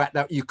 In fact,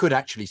 that you could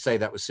actually say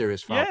that was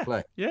serious foul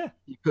play. Yeah,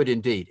 you could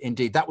indeed.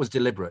 That was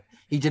deliberate.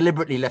 He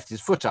deliberately left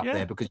his foot up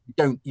there because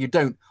you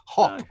don't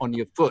hop on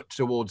your foot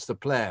towards the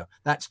player.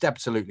 That's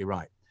absolutely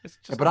right.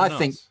 But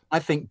nuts. I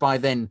think by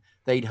then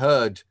they'd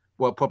heard.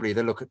 Well, probably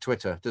they look at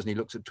Twitter. Doesn't he?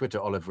 Looks at Twitter,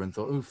 Oliver, and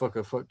thought, "Oh, fuck,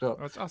 I fucked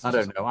up." I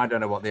don't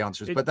know what the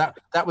answer is, but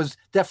that was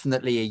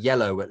definitely a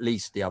yellow, at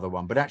least the other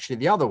one. But actually,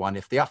 the other one,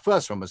 if the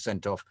first one was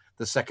sent off,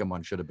 the second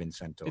one should have been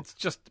sent off. It's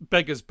just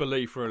beggars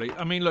belief, really.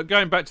 I mean, look,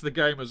 going back to the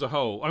game as a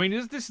whole. I mean,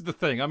 this is the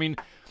thing. I mean,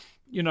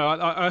 you know,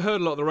 I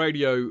heard a lot of the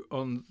radio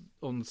on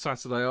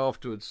Saturday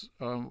afterwards.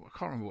 I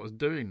can't remember what I was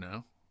doing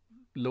now.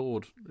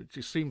 Lord, it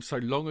just seems so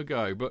long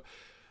ago. But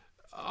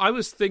I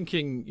was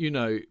thinking, you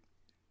know,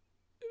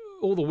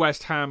 all the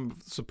West Ham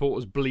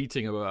supporters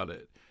bleating about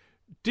it.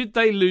 Did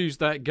they lose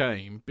that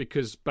game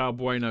because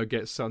Balbuena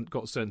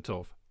got sent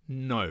off?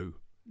 No,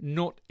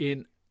 not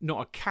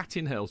a cat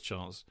in hell's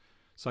chance.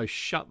 So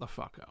shut the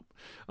fuck up.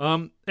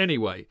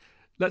 Anyway,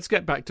 let's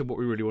get back to what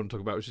we really want to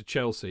talk about, which is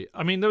Chelsea.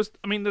 I mean,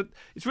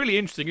 it's really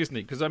interesting, isn't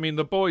it? Because I mean,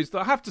 the boys.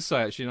 I have to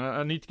say, actually,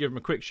 I need to give them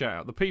a quick shout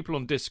out. The people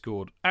on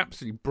Discord,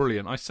 absolutely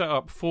brilliant. I set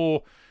up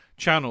 4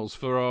 channels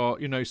for our,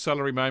 you know,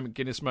 Celery Moment,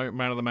 Guinness Moment,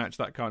 Man of the Match,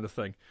 that kind of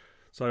thing.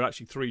 So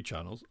actually 3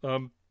 channels.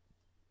 And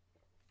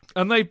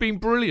they've been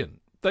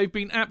brilliant. They've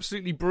been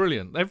absolutely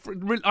brilliant.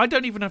 I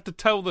don't even have to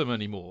tell them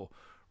anymore.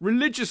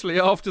 Religiously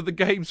after the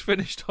game's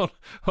finished on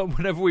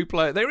whenever we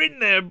play it, they're in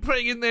there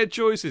putting in their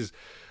choices.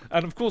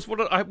 And of course,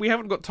 we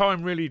haven't got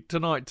time really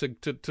tonight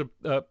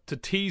to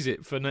tease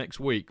it for next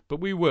week, but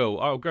we will.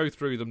 I'll go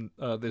through them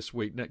this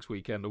week, next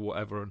weekend or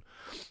whatever, and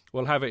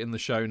we'll have it in the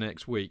show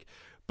next week.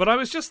 But I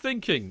was just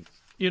thinking,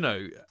 you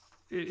know,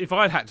 if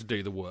I'd had to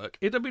do the work,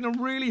 it'd have been a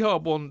really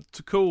hard one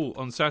to call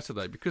on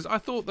Saturday because I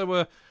thought there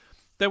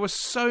were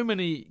so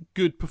many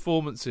good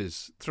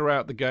performances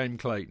throughout the game,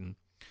 Clayton.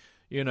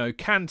 You know,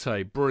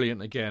 Kante,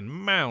 brilliant again.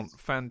 Mount,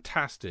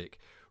 fantastic.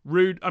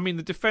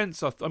 The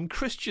defence,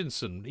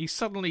 Christensen, he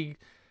suddenly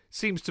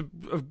seems to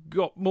have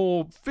got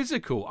more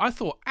physical. I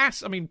thought,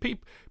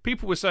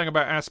 people were saying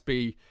about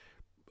Aspie,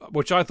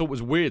 which I thought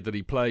was weird that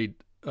he played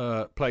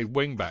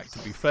wing-back, to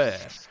be fair.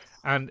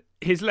 And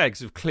his legs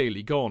have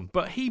clearly gone.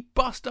 But he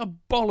bust a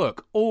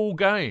bollock all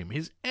game.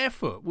 His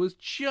effort was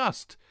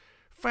just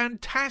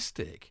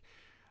fantastic.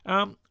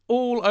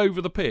 All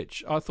over the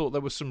pitch. I thought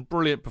there were some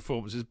brilliant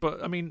performances.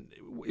 But, I mean,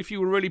 if you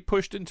were really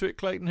pushed into it,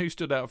 Clayton, who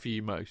stood out for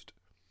you most?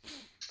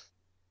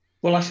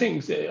 Well, I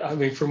think,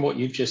 from what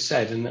you've just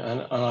said, and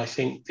I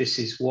think this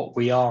is what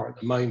we are at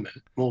the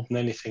moment, more than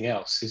anything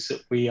else, is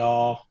that we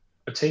are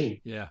a team.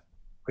 Yeah.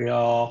 We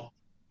are,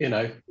 you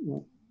know,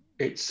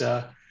 it's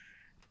a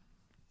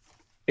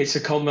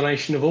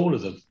combination of all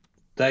of them.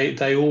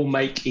 They all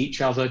make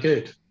each other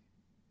good.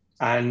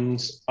 And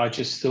I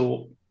just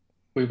thought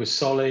we were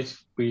solid.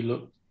 We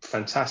looked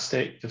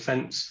fantastic.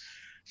 Defence.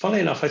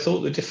 Funnily enough, I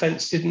thought the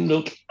defence didn't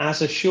look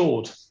as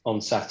assured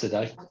on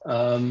Saturday.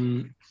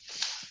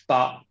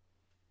 But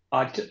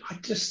I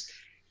just,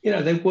 you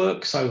know, they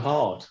work so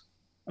hard.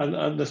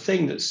 And the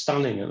thing that's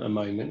stunning at the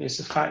moment is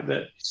the fact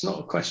that it's not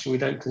a question we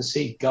don't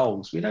concede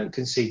goals. We don't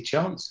concede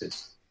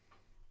chances.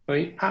 I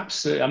mean,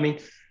 absolutely. I mean,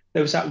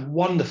 there was that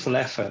wonderful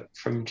effort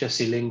from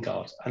Jesse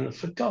Lingard. And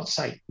for God's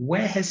sake,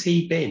 where has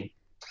he been?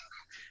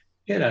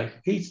 You know,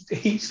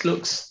 he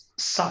looks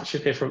such a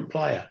different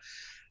player.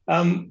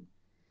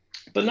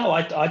 But no,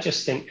 I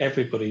just think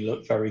everybody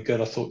looked very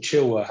good. I thought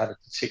Chilwell had a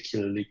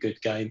particularly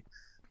good game.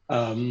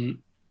 And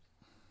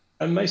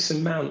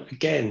Mason Mount,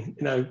 again,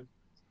 you know,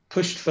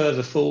 pushed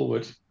further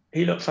forward.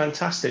 He looked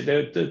fantastic.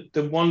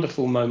 The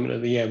wonderful moment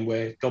at the end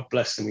where, God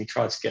bless him, he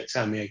tried to get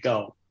Tammy a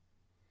goal.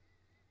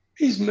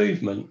 His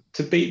movement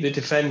to beat the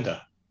defender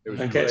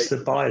and gets the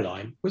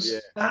byline was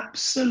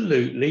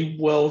absolutely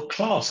world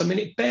class. I mean,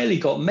 it barely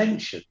got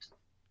mentioned.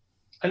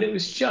 And it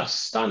was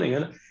just stunning.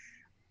 And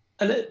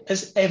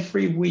as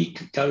every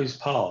week goes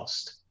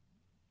past,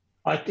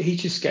 he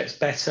just gets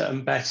better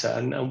and better.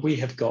 And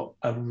we've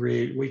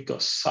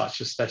got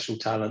such a special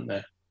talent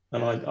there.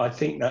 And I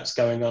think that's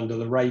going under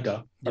the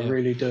radar. Yeah. I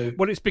really do.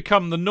 Well, it's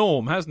become the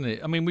norm, hasn't it?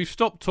 I mean, we've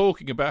stopped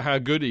talking about how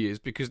good he is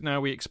because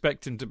now we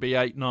expect him to be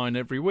 8-9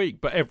 every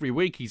week. But every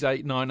week he's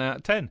 8-9 out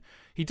of 10.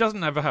 He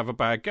doesn't ever have a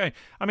bad game.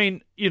 I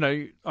mean, you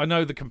know, I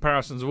know the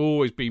comparisons have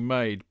always been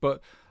made, but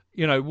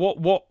you know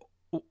what?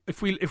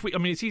 If we, I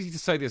mean, it's easy to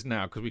say this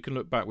now because we can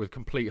look back with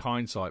complete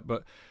hindsight.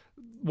 But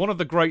one of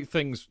the great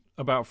things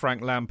about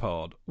Frank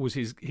Lampard was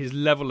his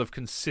level of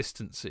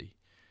consistency.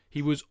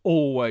 He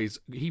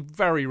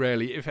very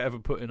rarely, if ever,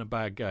 put in a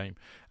bad game.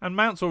 And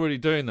Mount's already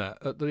doing that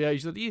at the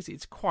age that he is.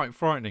 It's quite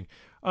frightening.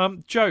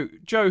 Joe,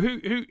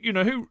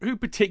 who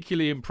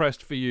particularly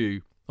impressed for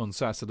you on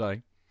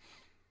Saturday?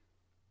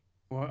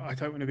 Well, I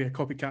don't want to be a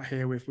copycat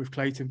here with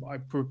Clayton, but I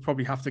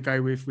probably have to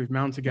go with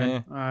Mount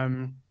again.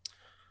 Yeah.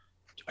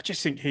 I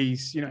just think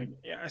he's, you know,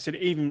 I said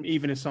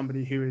even as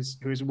somebody who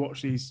has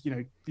watched these, you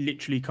know,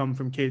 literally come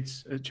from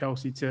kids at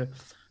Chelsea to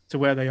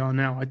where they are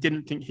now, I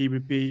didn't think he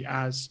would be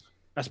as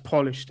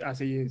polished as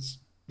he is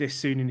this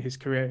soon in his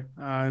career.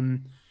 Now,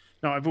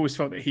 I've always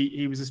felt that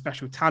he was a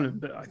special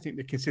talent, but I think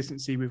the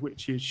consistency with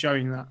which he is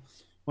showing that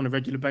on a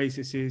regular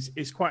basis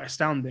is quite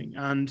astounding.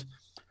 And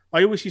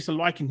I always used to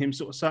liken him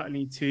sort of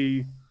certainly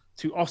to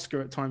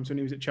Oscar at times when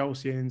he was at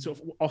Chelsea, and sort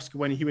of Oscar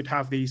when he would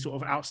have these sort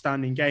of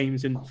outstanding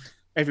games and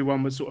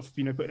everyone was sort of,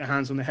 you know, putting their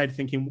hands on their head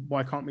thinking,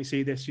 why can't we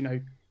see this, you know,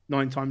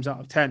 9 times out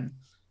of 10?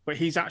 But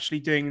he's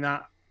actually doing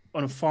that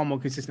on a far more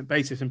consistent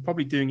basis and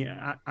probably doing it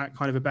at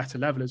kind of a better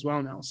level as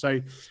well now. So,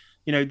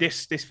 you know,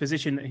 this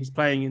position that he's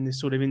playing in this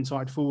sort of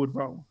inside forward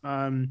role,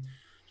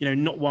 you know,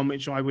 not one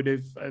which I would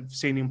have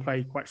seen him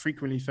play quite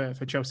frequently for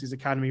Chelsea's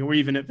academy or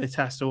even at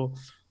Vitesse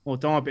or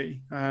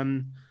Derby.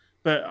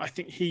 But I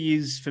think he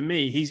is, for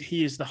me,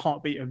 he is the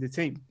heartbeat of the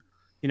team.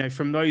 You know,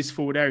 from those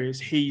forward areas,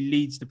 he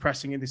leads the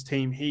pressing of this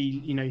team.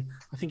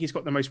 I think he's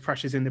got the most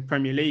pressures in the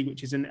Premier League,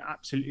 which is an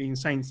absolutely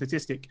insane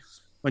statistic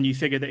when you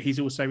figure that he's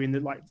also in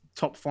the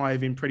top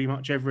 5 in pretty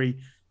much every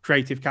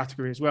creative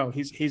category as well.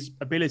 His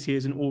ability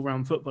as an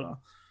all-round footballer,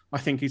 I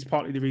think, is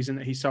partly the reason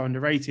that he's so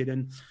underrated.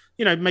 And,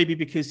 you know, maybe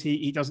because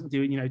he doesn't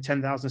do, you know,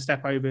 10,000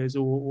 step overs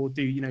or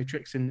do, you know,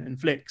 tricks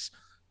and flicks.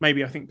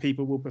 Maybe I think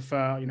people will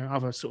prefer, you know,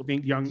 other sort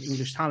of young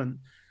English talent.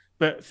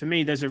 But for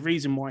me, there's a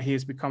reason why he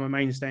has become a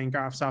mainstay in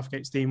Gareth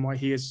Southgate's team, why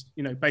he has,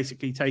 you know,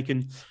 basically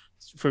taken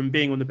from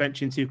being on the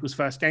bench in Tuchel's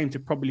first game to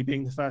probably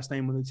being the first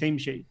name on the team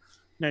sheet.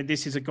 You know,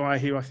 this is a guy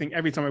who I think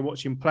every time I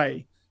watch him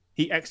play,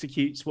 he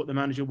executes what the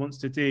manager wants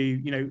to do,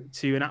 you know,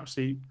 to an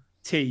absolute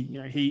T.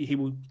 You know, he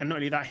will, and not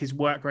only that, his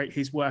work rate,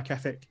 his work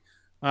ethic.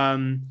 You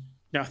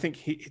know, I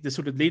think the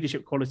sort of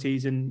leadership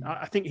qualities, and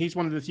I think he's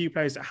one of the few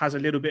players that has a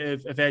little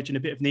bit of edge and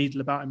a bit of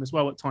needle about him as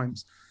well at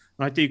times.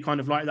 And I do kind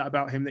of like that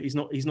about him, that he's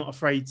not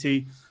afraid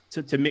to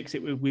mix it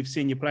with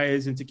senior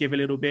players and to give a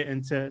little bit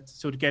and to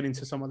sort of get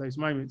into some of those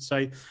moments.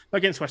 So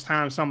against West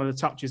Ham, some of the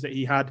touches that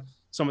he had,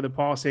 some of the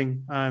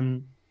passing,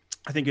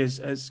 I think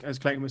as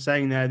Clayton was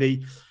saying there,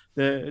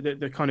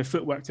 the kind of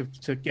footwork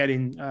to get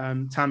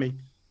in Tammy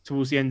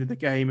towards the end of the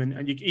game,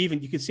 and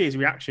you could see his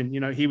reaction.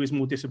 You know, he was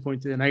more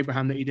disappointed than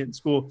Abraham that he didn't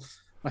score.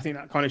 I think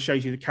that kind of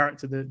shows you the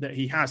character that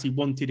he has. He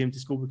wanted him to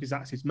score because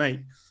that's his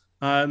mate.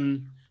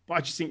 But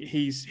I just think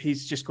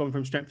he's just gone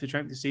from strength to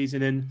strength this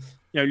season, and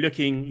you know,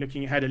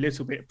 looking ahead a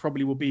little bit,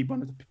 probably will be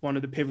one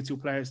of the pivotal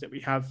players that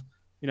we have.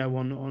 You know,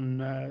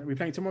 we're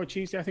playing tomorrow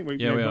Tuesday. I think one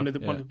of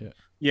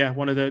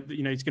the he's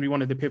going to be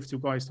one of the pivotal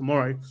guys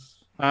tomorrow.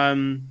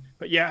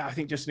 But yeah, I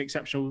think just an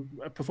exceptional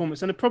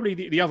performance, and probably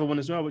the other one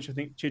as well, which I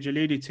think Chidge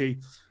alluded to,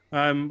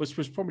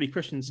 was probably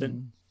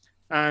Christensen.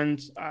 And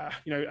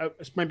you know,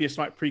 it's maybe a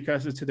slight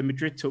precursor to the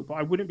Madrid talk, but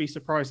I wouldn't be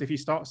surprised if he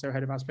starts there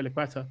ahead of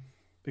Azpilicueta,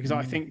 because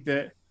I think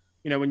that,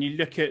 you know, when you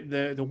look at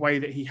the way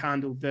that he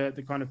handled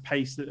the kind of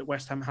pace that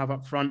West Ham have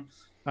up front,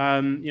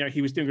 you know,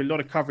 he was doing a lot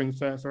of covering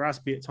for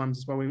Azpi at times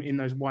as well in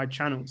those wide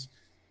channels.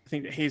 I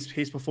think that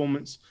his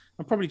performance,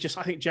 and probably just,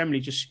 I think generally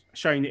just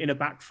showing that in a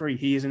back three,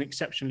 he is an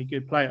exceptionally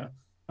good player.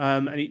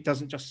 And it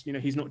doesn't just, you know,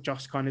 he's not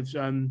just kind of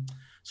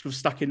sort of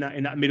stuck in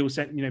that middle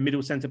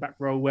centre back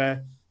role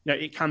where, you know,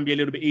 it can be a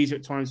little bit easier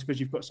at times because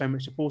you've got so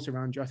much support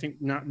around you. I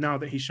think now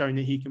that he's shown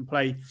that he can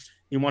play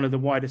in one of the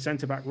wider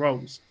centre back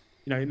roles,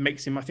 you know, it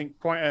makes him, I think,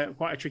 quite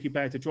a tricky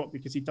player to drop,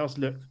 because he does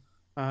look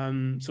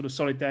sort of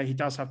solid there. He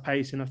does have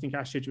pace, and I think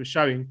Ashid was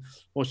saying,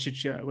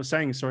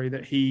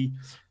 that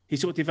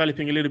he's sort of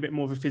developing a little bit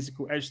more of a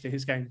physical edge to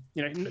his game.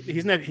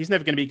 He's never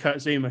going to be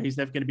Kurt Zuma. He's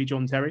never going to be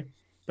John Terry.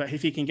 But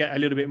if he can get a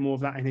little bit more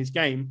of that in his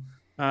game,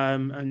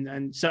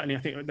 and certainly I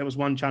think there was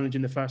one challenge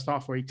in the first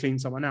half where he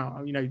cleaned someone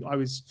out. I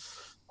was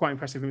quite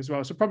impressed with him as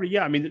well. So probably,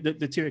 I mean,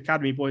 the two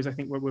academy boys, I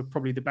think were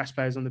probably the best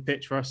players on the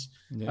pitch for us.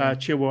 Yeah.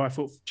 Chilwell, I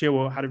thought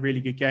Chilwell had a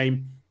really good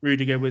game.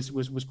 Rudiger was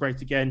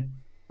great again.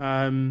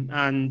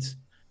 And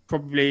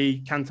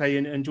probably Kante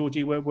and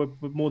Georgie were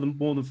more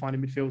than fine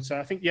in midfield. So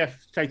I think,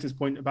 Clayton's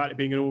point about it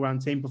being an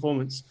all-round team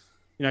performance,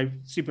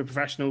 super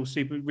professional,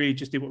 really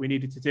just did what we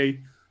needed to do.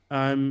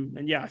 I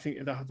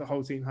think the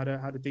whole team had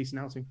a decent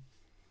outing.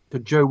 So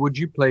Joe, would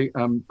you play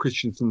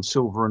Christensen,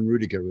 Silva, and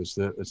Rudiger as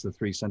the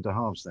three centre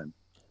halves then?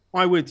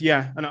 I would,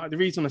 yeah. And the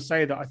reason I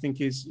say that, I think,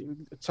 is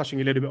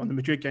touching a little bit on the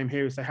Madrid game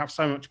here, is they have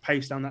so much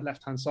pace down that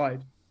left-hand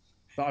side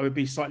that I would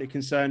be slightly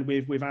concerned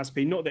with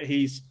Azpi. Not that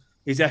his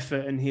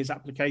effort and his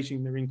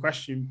application are in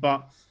question,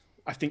 but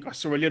I think I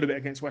saw a little bit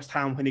against West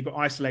Ham when he got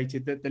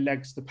isolated, that the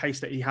legs, the pace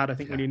that he had, I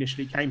think when he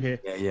initially came here,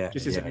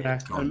 just isn't there.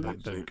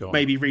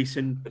 Maybe Reece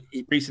and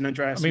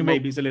Andreas, maybe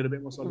he's a little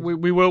bit more solid.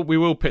 We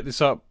will pick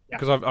this up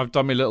because I've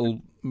done my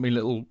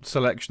little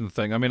selection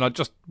thing. I mean,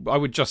 I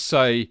would just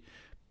say,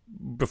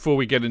 before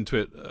we get into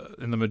it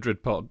in the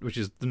Madrid part, which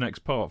is the next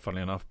part,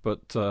 funnily enough,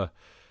 but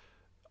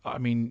I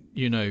mean,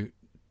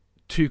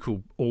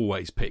 Tuchel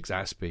always picks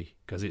Azpi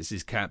because it's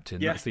his captain.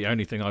 Yeah. That's the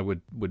only thing I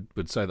would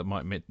say that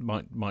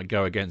might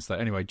go against that.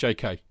 Anyway,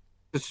 JK.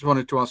 Just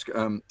wanted to ask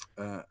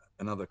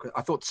another question.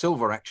 I thought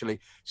Silva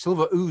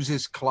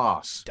oozes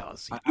class.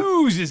 He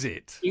oozes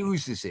it.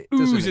 Oozes it.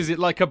 Oozes it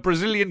like a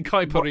Brazilian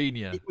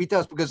caipirinha. He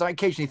does, because I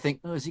occasionally think,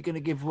 is he going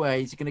to give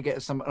way? Is he going to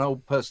get an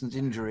old person's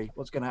injury?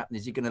 What's going to happen?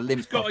 Is he going to limp?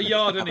 He's got a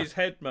yard in his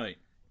head, mate.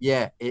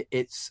 Yeah,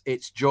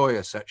 it's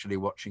joyous actually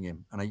watching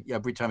him. And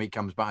every time he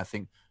comes back, I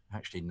think,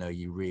 actually, no,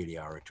 you really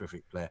are a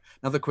terrific player.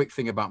 Another quick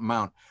thing about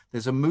Mount.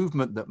 There's a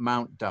movement that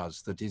Mount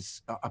does that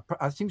is,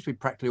 seems to be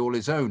practically all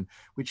his own,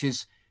 which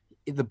is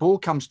the ball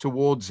comes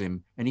towards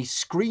him and he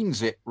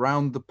screens it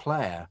round the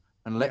player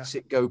and lets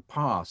it go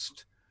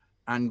past.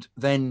 And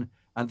then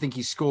I think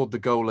he scored the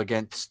goal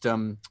against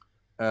Porto,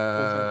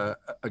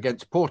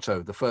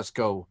 the first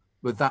goal,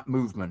 with that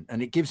movement.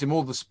 And it gives him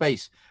all the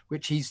space,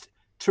 which he's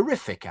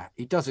terrific at.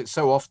 He does it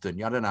so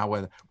often. I don't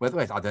know whether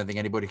I don't think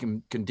anybody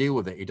can deal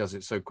with it. He does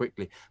it so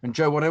quickly. And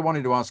Joe, what I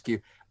wanted to ask you,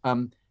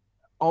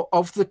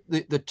 of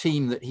the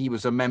team that he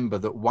was a member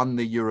that won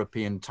the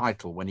European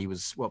title when he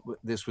was,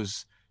 this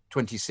was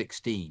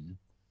 2016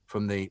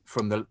 from the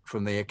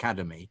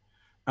academy.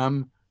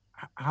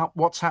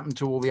 What's happened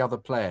to all the other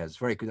players?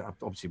 Very good.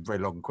 Obviously, very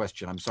long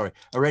question. I'm sorry.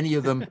 Were any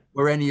of them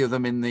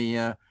in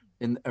the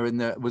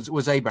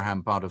was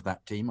Abraham part of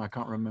that team? I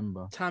can't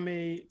remember.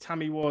 Tammy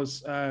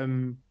was.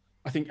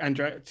 I think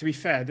Andrea. To be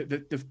fair,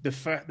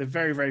 the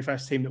very, very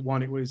first team that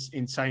won it was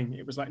insane.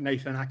 It was like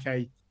Nathan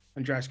Ake,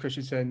 Andreas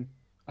Christensen.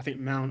 I think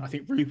Mount. I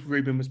think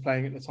Ruben was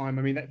playing at the time.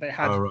 I mean, they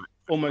had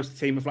almost a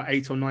team of like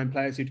 8 or 9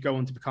 players who'd go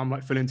on to become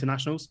like full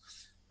internationals.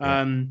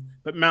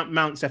 But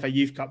Mount's FA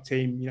Youth Cup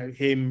team,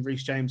 him,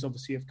 Reece James,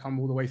 obviously have come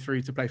all the way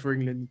through to play for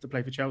England, to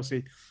play for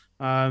Chelsea.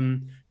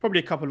 Probably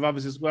a couple of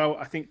others as well.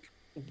 I think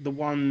the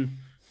one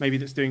maybe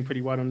that's doing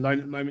pretty well on loan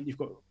at the moment, you've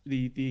got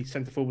the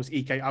centre forward was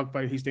Ike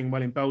Ugbo, who's doing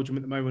well in Belgium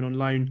at the moment on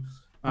loan.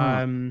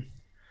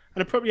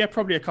 And probably a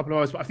couple of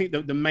others, but I think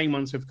the main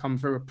ones who have come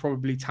through are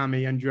probably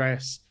Tammy,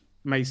 Andreas,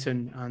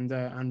 Mason,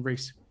 and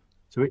Reece.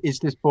 So is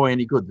this boy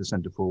any good, the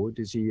centre forward?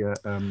 Is he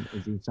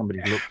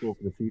somebody to look for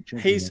the future?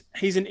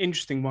 He's an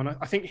interesting one.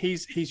 I think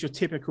he's your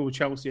typical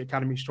Chelsea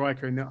academy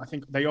striker, and I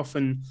think they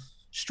often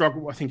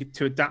struggle,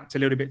 to adapt a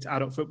little bit to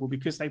adult football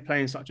because they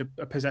play in such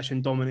a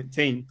possession dominant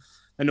team.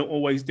 They're not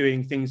always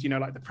doing things,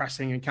 like the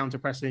pressing and counter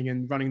pressing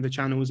and running the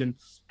channels and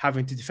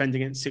having to defend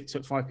against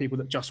 6'5" people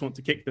that just want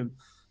to kick them.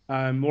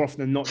 More often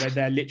than not, they're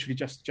there literally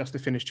just to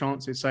finish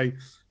chances. So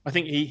I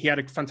think he had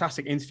a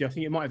fantastic interview. I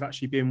think it might have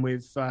actually been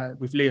with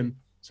Liam.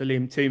 So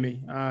Liam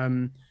Toomey,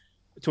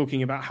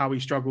 talking about how he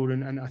struggled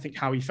and I think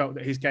how he felt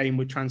that his game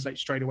would translate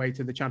straight away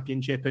to the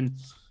Championship. And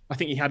I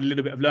think he had a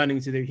little bit of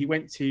learning to do. He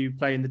went to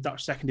play in the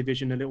Dutch second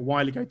division a little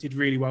while ago, did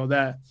really well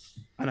there.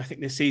 And I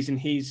think this season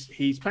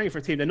he's playing for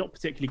a team. They're not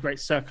particularly great,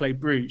 Cercle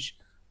Bruges.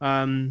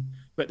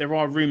 But there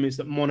are rumours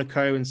that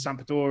Monaco and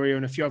Sampdoria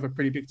and a few other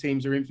pretty big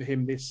teams are in for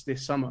him this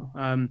summer.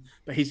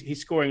 But he's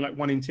scoring like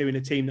 1 and 2 in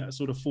a team that are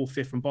sort of 4th,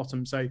 5th from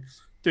bottom. So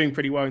doing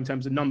pretty well in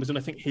terms of numbers. And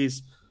I think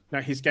his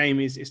game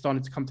is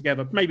starting to come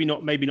together. Maybe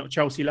not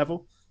Chelsea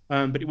level,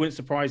 but it wouldn't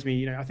surprise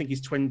me. I think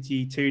he's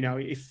 22 now.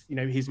 If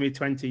his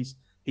mid-20s,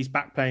 he's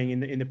back playing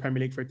in the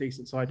Premier League for a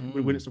decent side.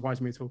 It wouldn't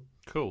surprise me at all.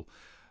 Cool,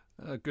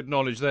 good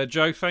knowledge there,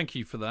 Joe. Thank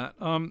you for that.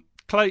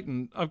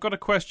 Clayton, I've got a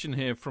question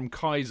here from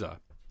Kaiser,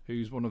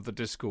 who's one of the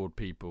Discord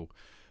people,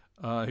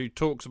 who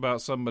talks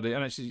about somebody,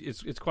 and actually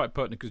it's quite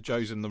pertinent because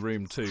Joe's in the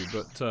room too.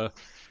 But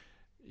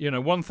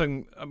one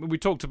thing, we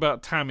talked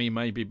about Tammy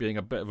maybe being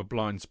a bit of a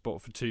blind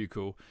spot for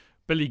Tuchel.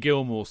 Billy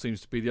Gilmore seems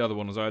to be the other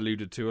one, as I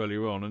alluded to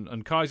earlier on.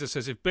 And Kaiser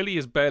says, if Billy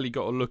has barely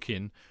got a look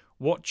in,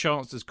 what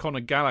chance does Conor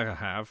Gallagher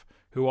have,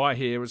 who I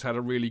hear has had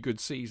a really good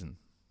season?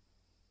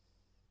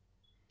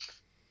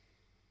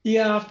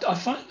 Yeah, I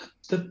find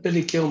the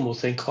Billy Gilmore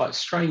thing quite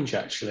strange,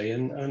 actually.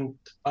 And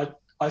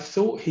I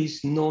thought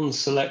his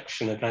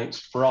non-selection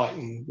against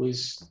Brighton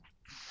was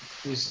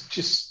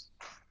just...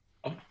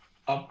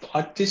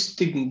 I just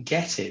didn't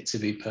get it, to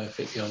be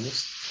perfectly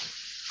honest.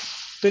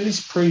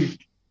 Billy's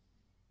proved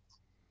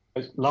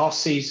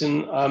last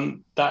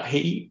season that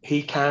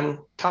he can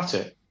cut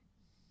it.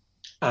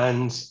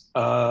 And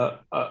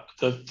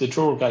the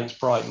draw against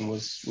Brighton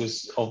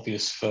was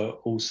obvious for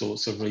all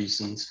sorts of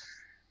reasons.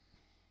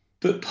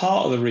 But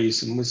part of the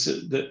reason was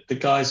that the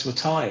guys were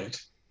tired.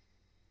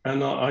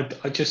 And I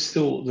just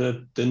thought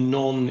the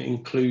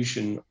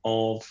non-inclusion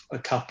of a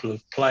couple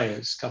of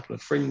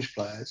fringe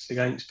players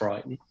against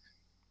Brighton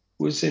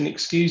was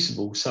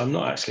inexcusable. So I'm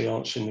not actually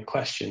answering the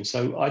question.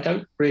 So I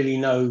don't really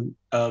know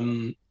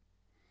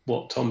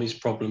what Tommy's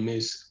problem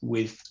is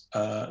with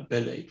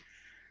Billy.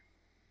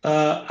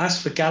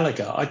 As for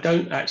Gallagher, I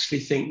don't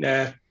actually think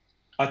they're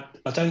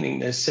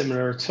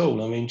similar at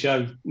all. I mean,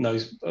 Joe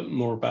knows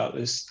more about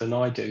this than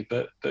I do,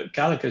 but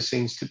Gallagher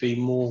seems to be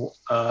more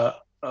of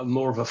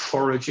a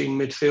foraging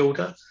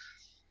midfielder,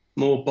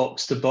 more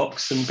box to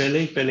box than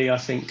Billy. Billy, I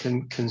think,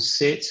 can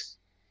sit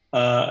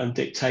and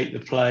dictate the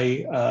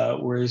play,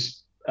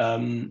 whereas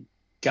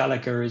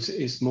Gallagher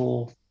is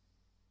more.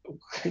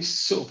 He's the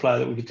sort of player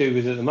that we could do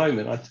with at the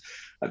moment.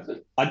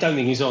 I don't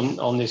think he's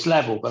on this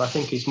level, but I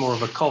think he's more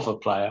of a cover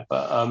player.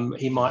 But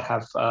he might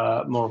have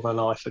more of an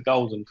eye for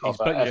goal than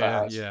cover ever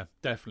has. Yeah,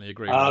 definitely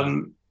agree with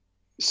that.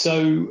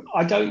 So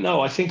I don't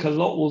know. I think a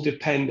lot will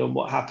depend on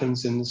what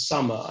happens in the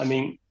summer. I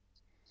mean,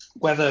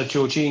 whether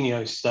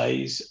Jorginho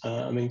stays.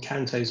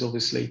 Kante's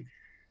obviously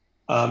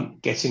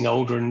getting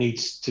older and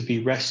needs to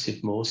be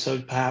rested more. So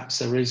perhaps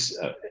there is.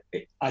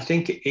 I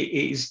think it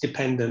is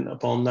dependent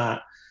upon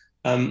that.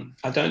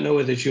 I don't know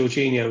whether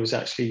Jorginho was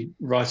actually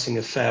writing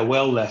a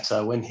farewell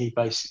letter when he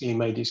basically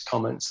made his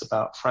comments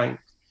about Frank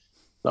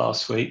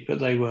last week, but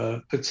they were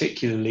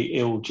particularly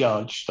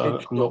ill-judged. I'm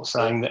not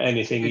saying that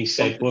anything he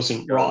said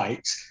wasn't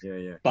right,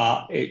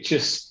 but it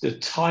just, the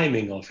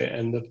timing of it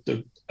and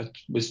the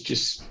was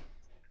just,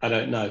 I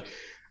don't know.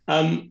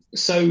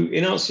 So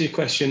in answer to your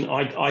question,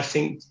 I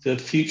think the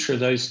future of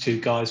those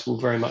two guys will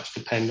very much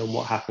depend on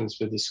what happens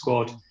with the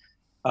squad.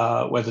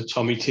 Whether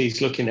Tommy T's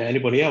looking at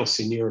anybody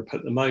else in Europe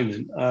at the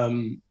moment.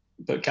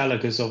 But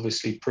Gallagher's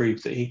obviously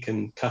proved that he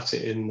can cut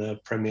it in the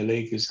Premier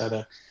League. He's had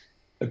a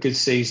good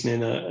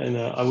season in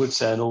a I would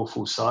say an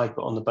awful side,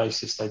 but on the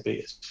basis they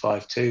beat us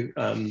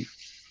 5-2.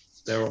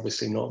 They're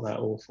obviously not that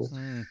awful.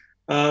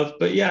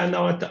 But yeah,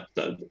 no,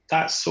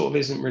 that sort of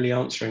isn't really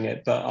answering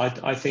it.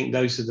 But I think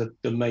those are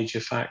the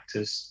major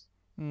factors.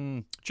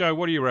 Joe,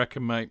 what do you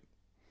reckon, mate?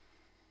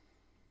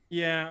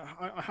 Yeah,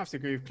 I have to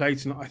agree with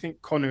Clayton. I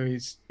think Conor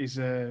is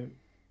a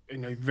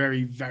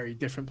very, very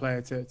different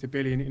player to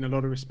Billy in a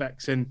lot of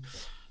respects. And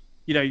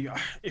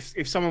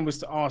if someone was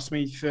to ask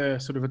me for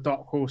sort of a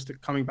dark horse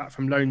that coming back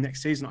from loan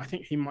next season, I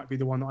think he might be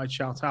the one that I'd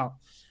shout out.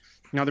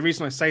 Now, the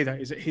reason I say that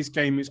is that his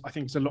game is, I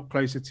think, is a lot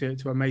closer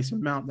to a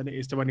Mason Mount than it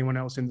is to anyone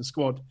else in the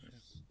squad.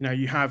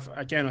 You have,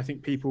 again, I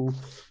think people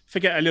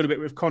forget a little bit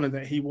with Conor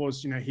that he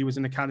was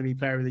an Academy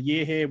Player of the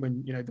Year here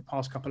when, the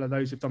past couple of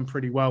those have done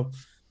pretty well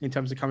in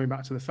terms of coming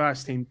back to the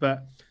first team.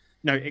 But,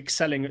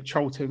 excelling at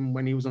Charlton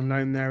when he was on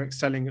loan there,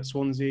 excelling at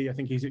Swansea, I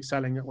think he's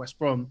excelling at West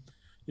Brom.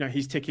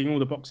 He's ticking all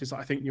the boxes that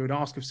I think you would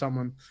ask of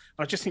someone.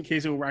 I just think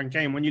his all-round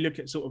game, when you look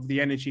at sort of the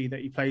energy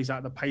that he plays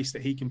at, the pace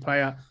that he can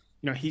play at,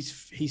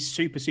 he's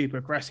super, super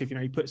aggressive.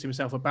 He puts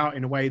himself about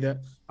in a way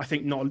that I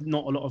think not a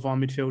lot of our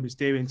midfielders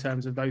do in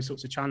terms of those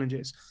sorts of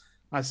challenges.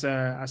 As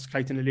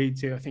Clayton alluded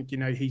to, I think,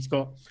 he's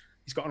got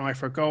an eye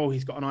for a goal.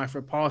 He's got an eye for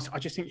a pass. I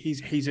just think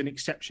he's an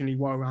exceptionally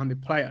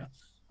well-rounded player.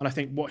 And I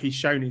think what he's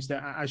shown is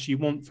that, as you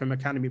want from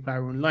Academy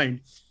Player on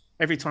loan,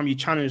 every time you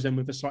challenge them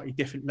with a slightly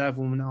different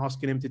level and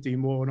asking him to do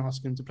more and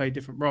asking him to play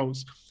different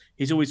roles,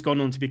 he's always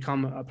gone on to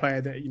become a player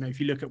that,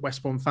 if you look at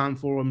West Brom fan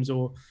forums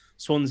or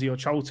Swansea or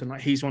Charlton, like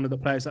he's one of the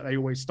players that they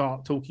always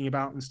start talking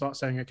about and start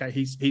saying, okay,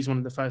 he's one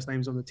of the first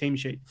names on the team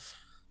sheet.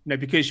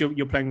 Because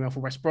you're playing well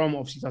for West Brom,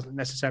 obviously doesn't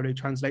necessarily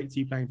translate to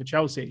you playing for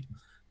Chelsea.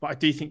 But I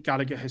do think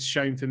Gallagher has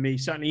shown for me,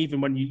 certainly even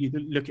when you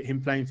look at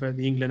him playing for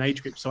the England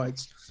age group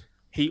sides,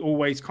 he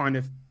always kind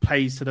of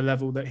plays to the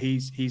level that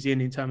he's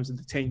in terms of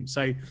the team.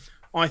 So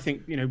I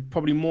think,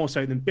 probably more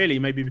so than Billy,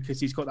 maybe because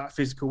he's got that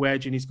physical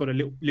edge and he's got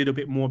a little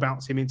bit more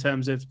about him in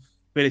terms of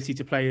ability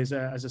to play as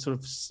a sort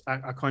of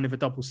a kind of a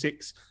double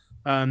six,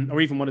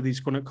 or even one of these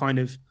kind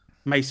of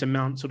Mason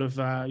Mount sort of,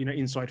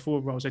 inside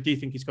forward roles. I do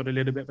think he's got a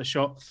little bit of a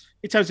shot.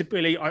 In terms of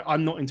Billy,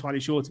 I'm not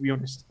entirely sure, to be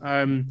honest.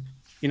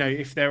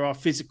 If there are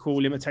physical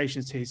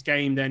limitations to his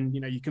game, then,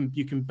 you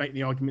can make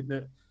the argument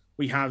that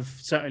we have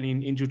certainly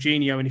in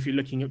Jorginho. And if you're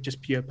looking at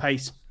just pure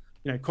pace,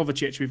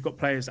 Kovacic, we've got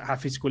players that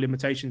have physical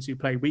limitations who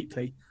play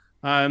weekly.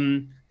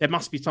 There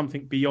must be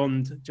something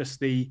beyond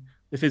just the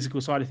physical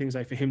side of things,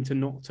 though, for him to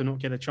not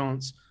get a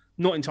chance.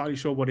 Not entirely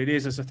sure what it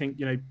is, as I think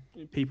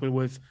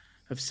people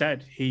have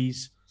said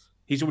he's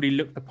already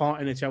looked the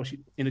part in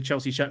a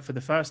Chelsea shirt for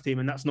the first team,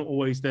 and that's not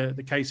always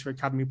the case for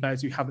academy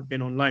players who haven't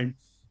been on loan.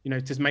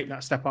 To make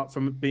that step up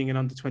from being an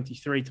under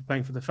 23 to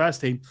playing for the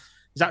first team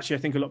is actually, I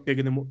think, a lot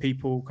bigger than what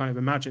people kind of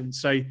imagine.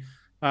 So,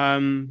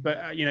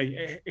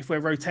 if we're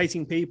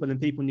rotating people and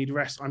people need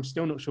rest, I'm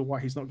still not sure why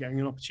he's not getting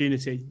an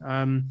opportunity.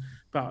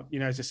 But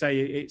as I say,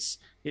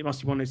 it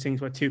must be one of those things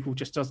where Tuchel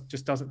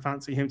just doesn't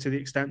fancy him to the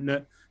extent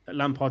that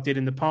Lampard did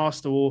in the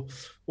past, or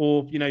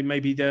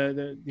maybe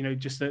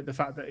the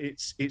fact that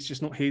it's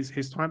just not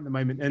his time at the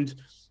moment. And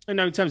I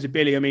know in terms of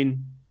Billy, I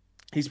mean,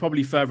 he's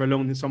probably further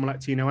along than someone like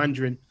Tino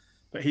Anjorin,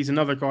 but he's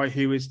another guy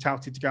who is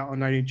touted to go out on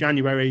loan in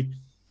January.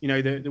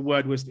 The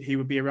word was that he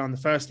would be around the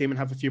first team and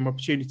have a few more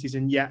opportunities,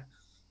 and yet,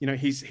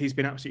 he's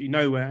been absolutely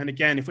nowhere. And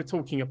again, if we're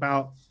talking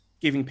about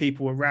giving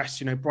people a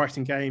rest,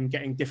 Brighton game,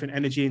 getting different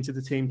energy into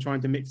the team,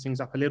 trying to mix things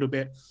up a little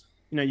bit,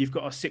 you've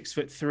got a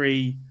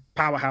 6'3"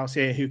 powerhouse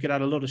here who could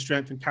add a lot of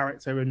strength and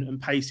character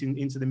and pace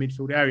into the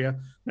midfield area,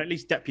 and at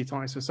least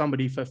deputise for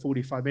somebody for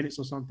 45 minutes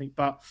or something.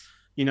 But,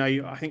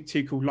 I think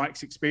Tuchel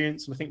likes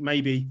experience, and I think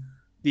maybe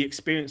the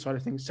experience side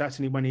of things,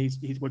 certainly when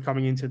we're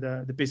coming into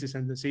the business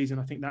end of the season,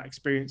 I think that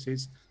experience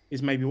is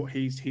maybe what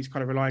he's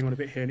kind of relying on a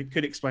bit here. And it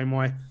could explain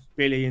why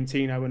Billy and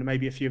Tino and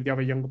maybe a few of the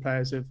other younger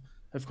players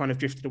have kind of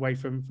drifted away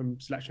from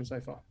selection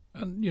so far.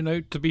 And,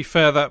 to be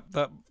fair,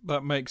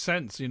 that makes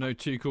sense.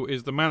 Tuchel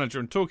is the manager.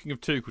 And talking of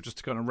Tuchel, just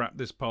to kind of wrap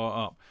this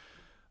part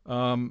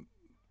up,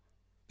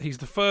 he's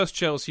the first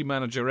Chelsea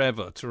manager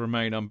ever to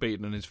remain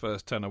unbeaten in his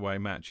first 10 away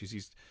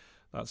matches.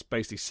 That's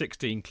basically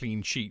 16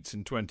 clean sheets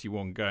in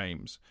 21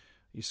 games.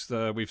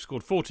 We've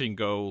scored 14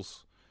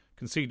 goals,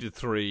 conceded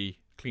 3,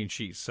 clean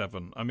sheets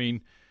 7. I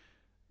mean,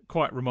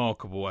 quite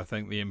remarkable, I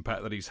think, the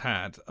impact that he's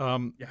had.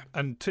 And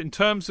in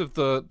terms of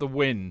the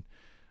win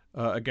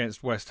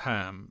against West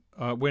Ham,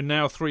 we're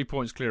now 3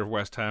 points clear of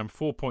West Ham,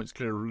 4 points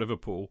clear of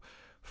Liverpool,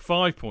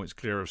 5 points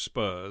clear of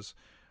Spurs.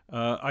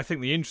 I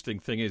think the interesting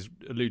thing is,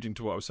 alluding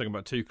to what I was saying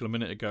about Tuchel a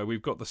minute ago, we're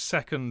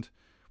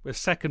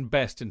second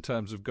best in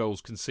terms of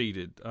goals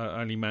conceded.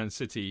 Only Man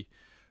City,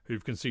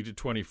 who've conceded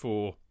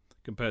 24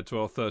 compared to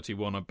our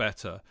 31, are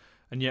better.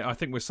 And yet I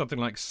think we're something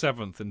like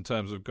 7th in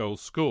terms of goals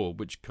scored,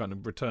 which kind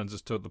of returns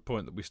us to the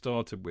point that we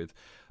started with.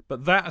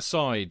 But that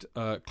aside,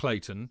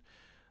 Clayton,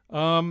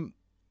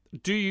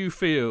 do you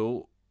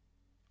feel...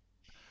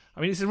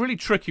 I mean, it's a really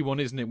tricky one,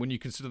 isn't it, when you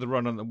consider the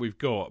run-on that we've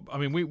got? I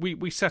mean,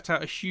 we set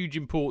out a huge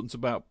importance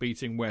about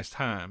beating West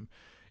Ham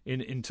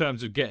in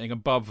terms of getting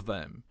above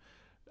them.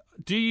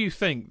 Do you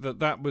think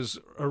that was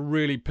a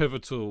really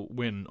pivotal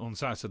win on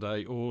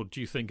Saturday, or do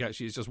you think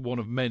actually it's just one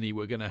of many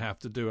we're going to have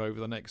to do over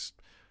the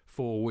next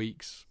 4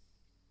 weeks?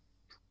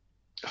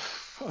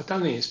 I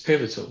don't think it's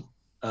pivotal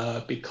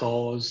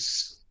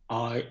because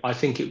I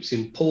think it was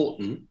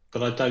important,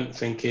 but I don't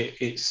think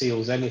it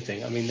seals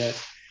anything. I mean,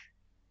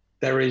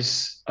 there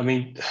is, I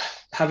mean,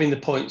 having the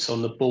points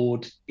on the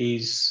board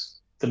is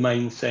the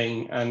main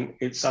thing, and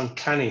it's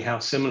uncanny how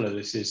similar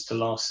this is to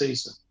last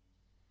season,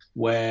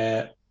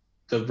 where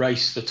the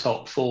race for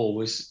top 4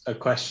 was a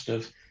question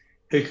of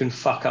who can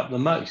fuck up the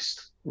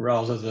most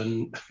rather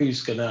than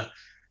who's going to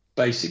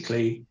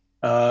basically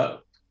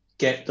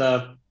get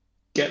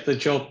the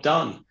job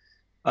done.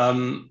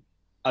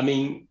 I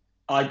mean,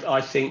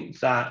 I think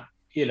that,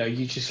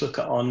 you just look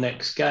at our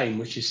next game,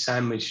 which is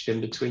sandwiched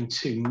in between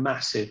 2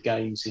 massive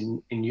games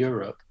in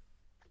Europe,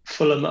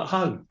 Fulham at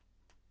home.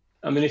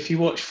 I mean, if you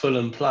watch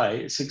Fulham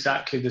play, it's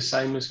exactly the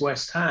same as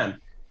West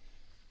Ham.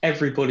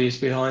 Everybody is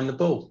behind the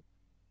ball.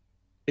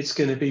 It's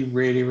going to be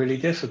really, really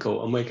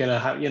difficult. And we're going to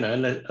have,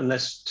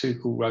 unless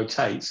Tuchel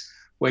rotates,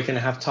 we're going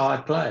to have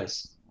tired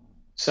players.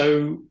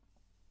 So,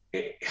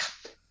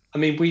 so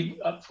we've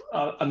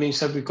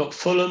got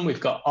Fulham, we've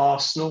got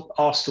Arsenal.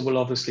 Arsenal will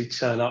obviously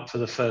turn up for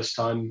the first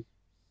time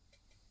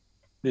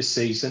this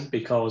season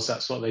because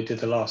that's what they did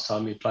the last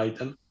time we played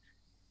them.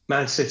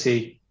 Man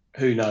City,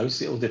 who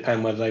knows? It'll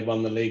depend whether they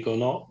won the league or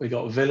not. We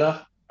got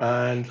Villa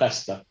and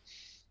Leicester.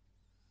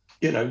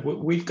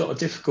 We've got a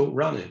difficult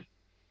run in.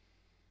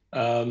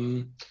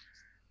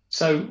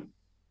 So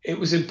it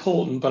was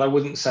important, but I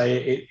wouldn't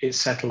say it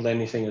settled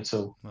anything at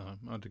all.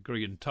 I'd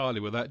agree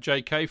entirely with that.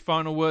 JK,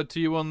 final word to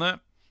you on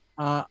that?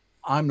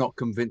 I'm not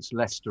convinced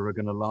Leicester are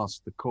going to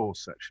last the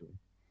course, actually.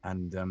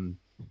 And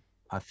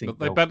I think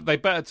they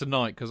better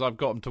tonight, because I've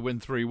got them to win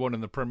 3-1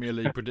 in the Premier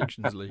League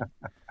Predictions League.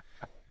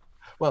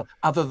 Well,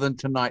 other than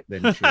tonight,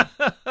 then.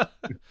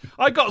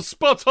 I got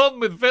spot on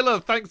with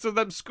Villa thanks to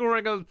them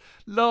scoring a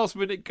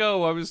last-minute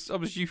goal. I was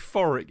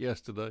euphoric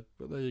yesterday,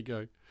 but there you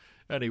go.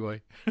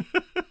 Anyway,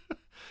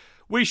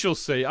 we shall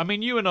see. I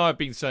mean, you and I have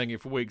been saying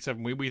it for weeks,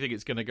 haven't we? We think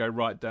it's going to go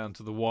right down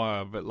to the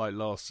wire, a bit like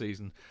last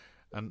season.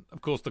 And,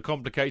 of course, the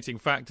complicating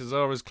factors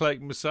are, as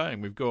Clayton was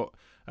saying, we've got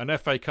an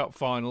FA Cup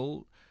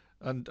final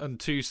and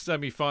 2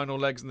 semi-final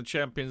legs in the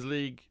Champions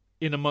League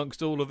in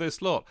amongst all of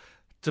this lot.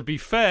 To be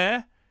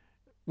fair,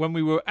 when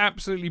we were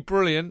absolutely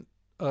brilliant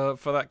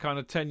for that kind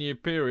of 10-year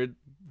period,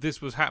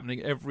 this was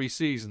happening every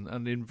season,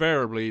 and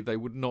invariably they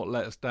would not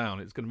let us down.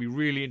 It's going to be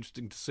really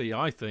interesting to see,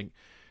 I think,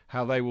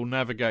 how they will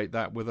navigate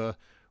that with a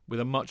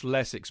much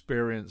less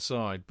experienced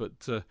side.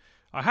 But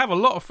I have a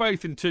lot of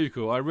faith in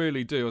Tuchel. I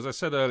really do. As I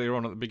said earlier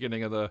on at the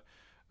beginning of the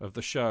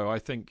show, I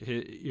think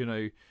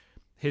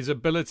his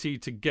ability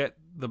to get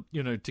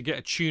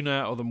a tune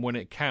out of them when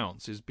it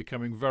counts is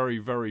becoming very,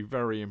 very,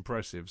 very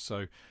impressive.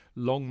 So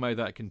long may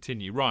that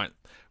continue. Right,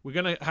 we're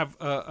going to have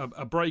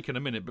a break in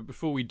a minute, but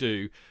before we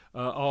do,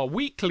 our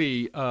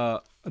weekly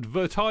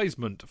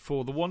advertisement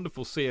for the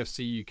wonderful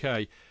CFC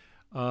UK.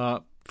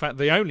 In fact,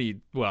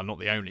 not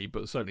the only,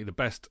 but certainly the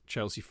best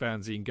Chelsea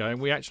fanzine going.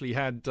 We actually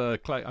had, I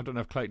don't know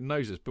if Clayton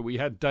knows this, but we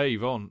had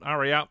Dave on.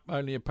 Hurry up,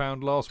 only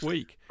 £1 last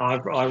week. I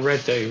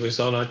read that he was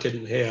on. I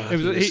didn't hear.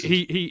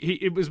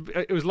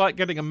 It was like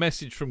getting a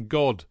message from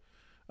God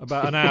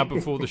about an hour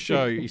before the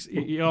show.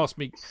 He asked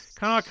me,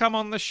 "Can I come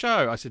on the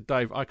show?" I said,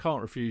 "Dave, I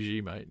can't refuse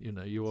you, mate.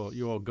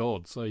 You are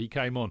God." So he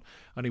came on,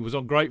 and he was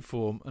on great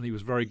form, and he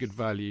was very good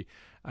value,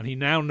 and he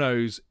now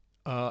knows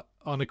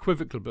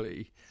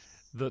unequivocally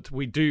that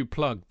we do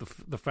plug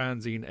the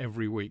fanzine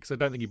every week. So I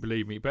don't think you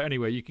believe me, but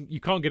anyway, you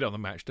can't get it on the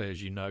match day,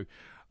 as you know,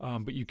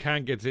 but you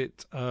can get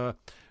it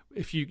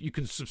if you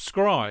can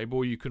subscribe,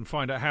 or you can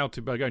find out how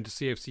to by going to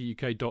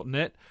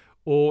cfcuk.net,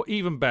 or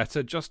even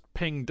better, just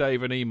ping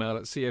Dave an email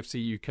at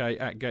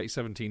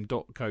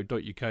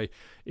cfcuk@gate17.co.uk.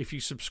 If you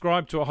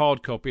subscribe to a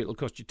hard copy, it'll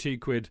cost you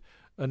 £2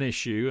 an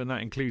issue, and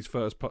that includes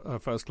first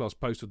class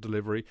postal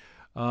delivery.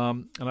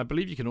 And I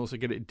believe you can also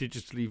get it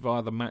digitally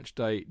via the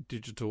Matchday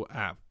digital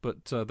app.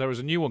 But there is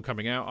a new one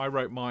coming out. I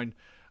wrote mine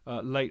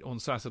late on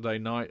Saturday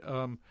night.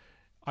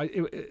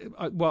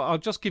 I'll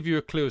just give you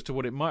a clue as to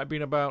what it might have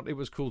been about. It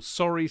was called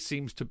 "Sorry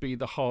Seems to Be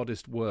the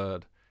Hardest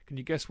Word." Can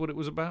you guess what it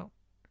was about?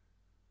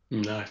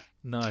 No.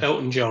 No.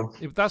 Elton John.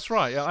 That's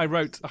right. I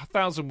wrote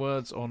 1,000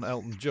 words on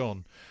Elton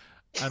John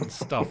and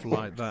stuff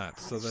like that.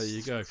 So there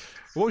you go.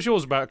 What was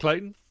yours about,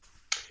 Clayton?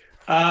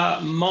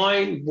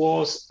 Mine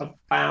was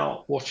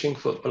about watching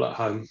football at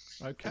home.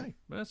 Okay,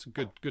 that's a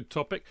good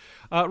topic.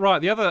 Right,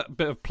 the other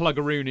bit of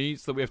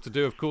pluggeroonies that we have to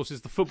do, of course,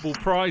 is the football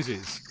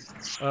prizes,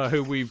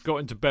 who we've got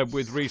into bed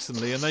with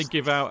recently, and they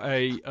give out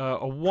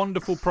a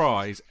wonderful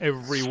prize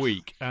every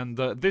week. And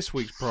this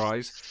week's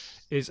prize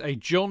is a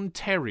John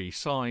Terry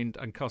signed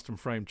and custom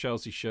framed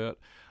Chelsea shirt.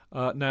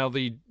 Now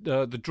the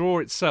draw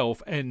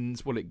itself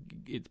ends. Well,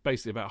 it's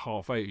basically about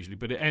 8:30 usually,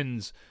 but it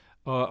ends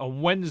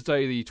on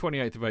Wednesday, the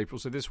 28th of April,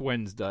 so this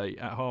Wednesday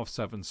at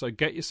 7:30. So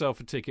get yourself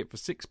a ticket for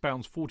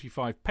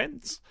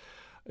 £6.45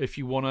 if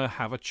you want to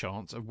have a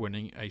chance of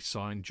winning a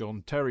signed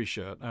John Terry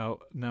shirt. Now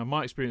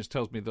my experience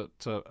tells me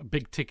that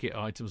big ticket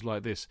items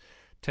like this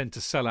tend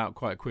to sell out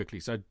quite quickly,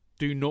 so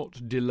do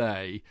not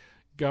delay.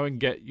 Go and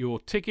get your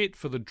ticket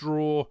for the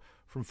draw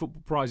from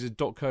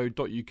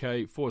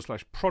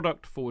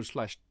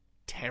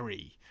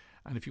footballprizes.co.uk/product/Terry.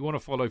 And if you want to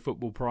follow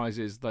Football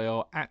Prizes, they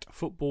are at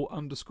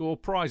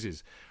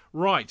 @football_prizes.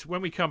 Right,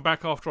 when we come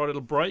back after our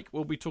little break,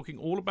 we'll be talking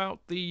all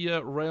about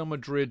the Real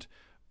Madrid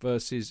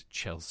versus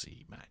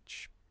Chelsea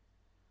match.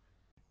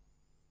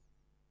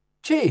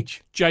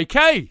 Chidge.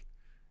 JK,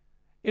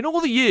 in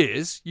all the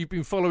years you've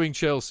been following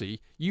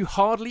Chelsea, you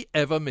hardly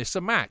ever miss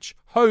a match,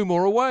 home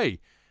or away.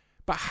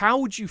 But how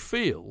would you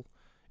feel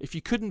if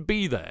you couldn't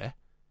be there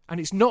and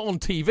it's not on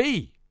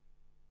TV?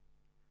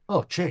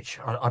 Oh, Chidge,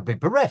 I'd be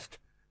bereft.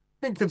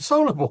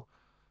 Inconsolable.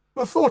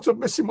 The thought of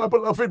missing my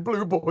beloved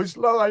Blue Boys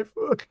live.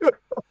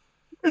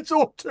 It's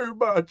all too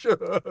much.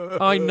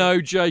 I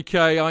know,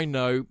 JK, I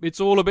know. It's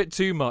all a bit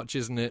too much,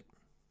 isn't it?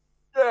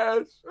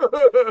 Yes.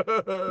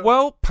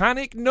 Well,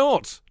 panic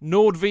not.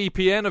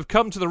 NordVPN have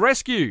come to the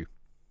rescue.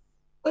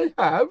 They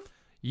have?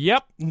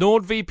 Yep,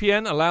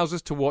 NordVPN allows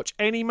us to watch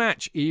any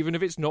match, even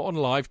if it's not on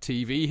live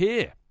TV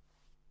here.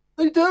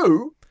 They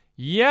do?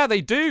 Yeah,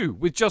 they do.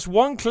 With just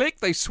one click,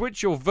 they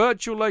switch your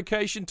virtual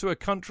location to a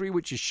country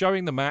which is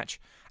showing the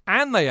match,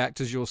 and they act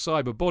as your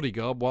cyber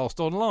bodyguard whilst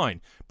online,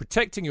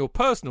 protecting your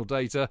personal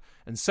data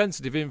and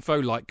sensitive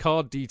info like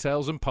card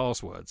details and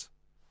passwords.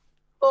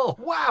 Oh,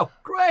 wow,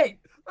 great.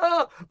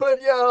 But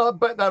yeah, I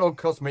bet that'll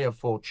cost me a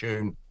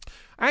fortune.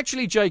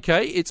 Actually,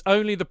 JK, it's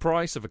only the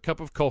price of a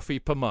cup of coffee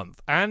per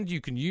month, and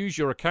you can use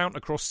your account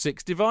across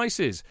 6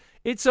 devices.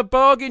 It's a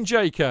bargain,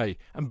 JK,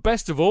 and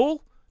best of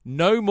all,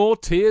 no more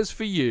tears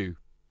for you.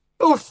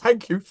 Oh,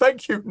 thank you,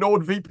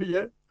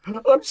 NordVPN.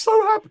 I'm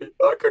so happy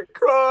I could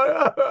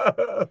cry.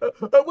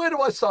 Where do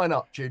I sign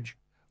up, Chidge?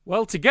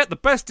 Well, to get the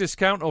best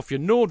discount off your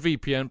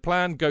NordVPN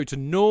plan, go to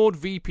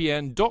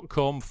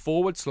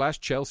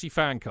nordvpn.com/Chelsea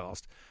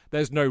Fancast.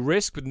 There's no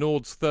risk with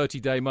Nord's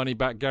 30-day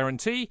money-back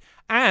guarantee,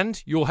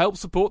 and you'll help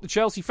support the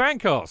Chelsea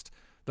Fancast.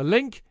 The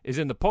link is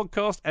in the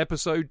podcast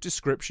episode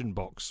description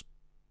box.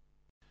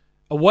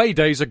 Away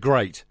days are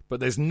great, but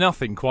there's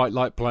nothing quite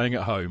like playing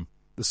at home.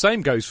 The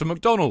same goes for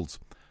McDonald's.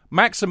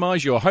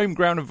 Maximise your home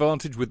ground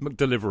advantage with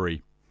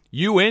McDelivery.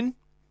 You in?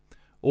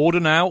 Order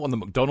now on the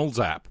McDonald's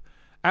app.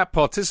 At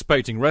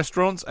participating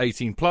restaurants,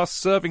 18 plus,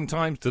 serving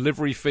times,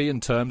 delivery fee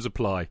and terms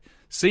apply.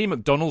 See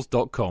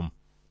mcdonalds.com.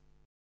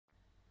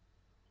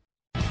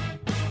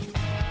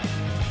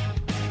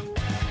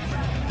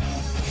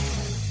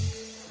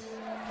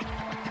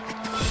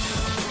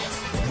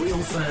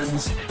 Real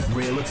fans,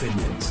 real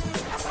opinions.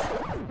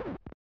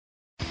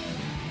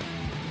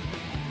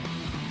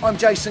 I'm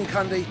Jason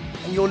Cundy,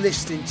 and you're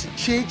listening to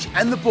Chidge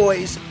and the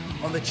boys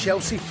on the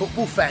Chelsea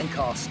Football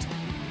Fancast.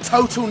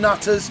 Total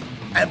nutters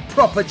and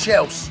proper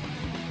Chelsea.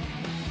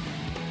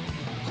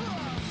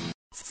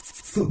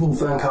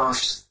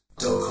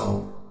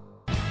 Footballfancast.com.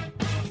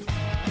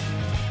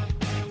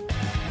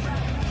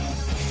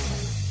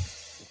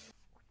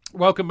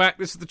 Welcome back.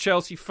 This is the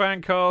Chelsea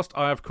Fancast.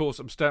 I, of course,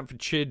 am Stamford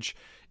Chidge.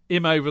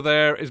 Him over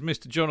there is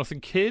Mr. Jonathan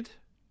Kidd.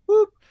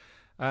 Whoop.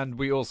 And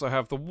we also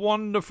have the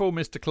wonderful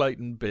Mr.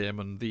 Clayton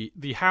Beerman,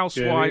 the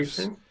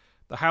housewife's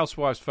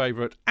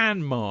favourite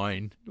and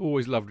mine.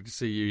 Always lovely to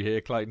see you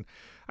here, Clayton.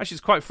 Actually,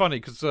 it's quite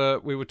funny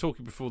because we were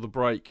talking before the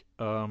break,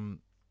 or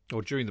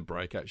during the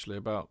break, actually,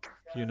 about,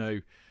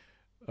 we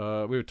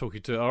were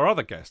talking to our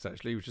other guest,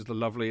 actually, which is the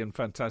lovely and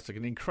fantastic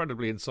and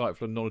incredibly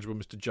insightful and knowledgeable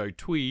Mr. Joe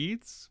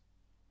Tweeds.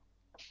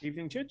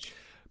 Evening, Chidge.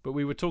 But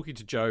we were talking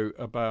to Joe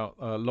about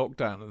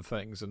lockdown and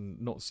things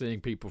and not seeing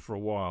people for a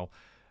while.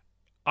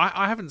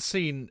 I haven't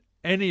seen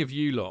any of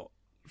you lot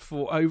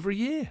for over a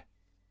year.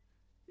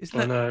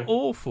 Isn't that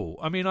awful?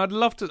 I mean, I'd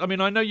love to. I mean,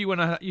 I know you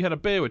you had a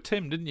beer with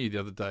Tim, didn't you, the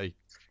other day?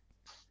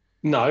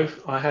 No,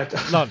 I had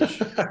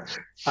lunch.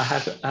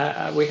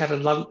 We had a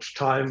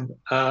lunchtime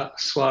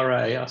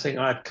soiree. I think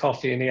I had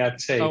coffee and he had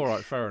tea. All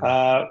right, fair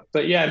enough.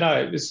 But yeah, no,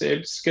 it was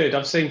good.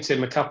 I've seen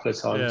Tim a couple of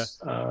times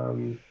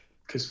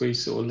because we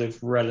sort of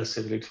live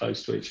relatively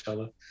close to each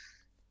other.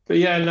 But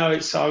yeah, no,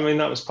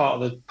 that was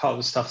part of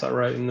the stuff that I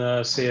wrote in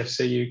the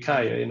CFC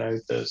UK.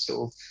 The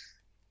sort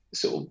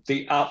of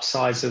the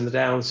upsides and the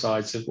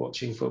downsides of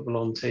watching football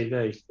on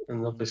TV,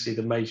 and obviously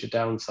the major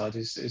downside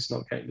is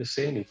not getting to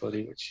see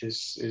anybody, which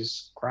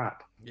is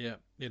crap. Yeah,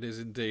 it is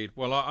indeed.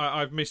 Well,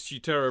 I've missed you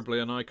terribly,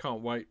 and I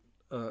can't wait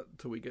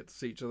till we get to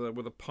see each other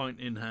with a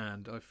pint in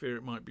hand. I fear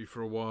it might be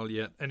for a while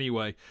yet.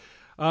 Anyway,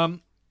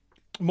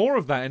 more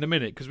of that in a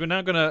minute, because we're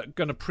now going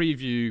to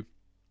preview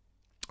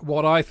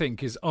what I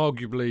think is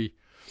arguably,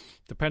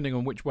 depending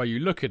on which way you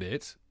look at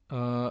it,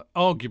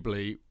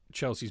 arguably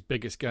Chelsea's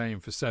biggest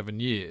game for 7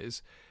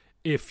 years,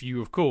 if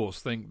you, of course,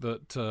 think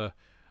that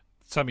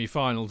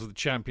semi-finals of the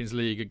Champions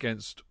League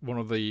against one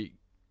of the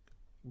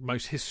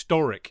most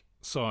historic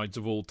sides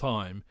of all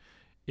time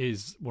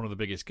is one of the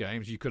biggest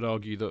games. You could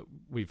argue that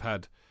we've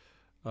had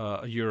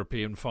a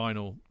European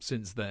final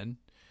since then,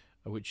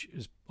 which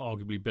is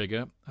arguably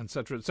bigger,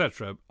 etc.,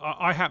 etc.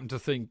 I happen to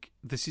think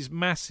this is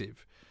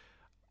massive.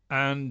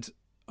 And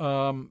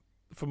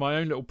for my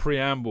own little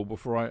preamble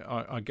before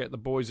I get the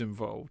boys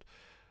involved,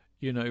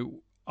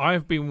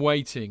 I've been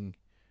waiting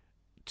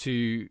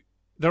to...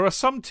 There are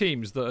some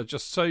teams that are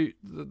just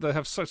they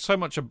have so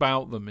much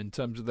about them in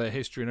terms of their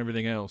history and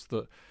everything else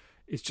that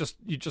it's just,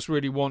 you just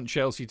really want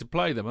Chelsea to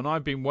play them. And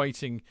I've been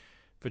waiting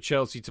for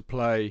Chelsea to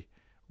play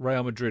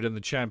Real Madrid in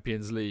the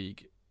Champions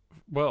League,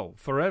 well,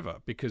 forever,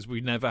 because we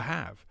never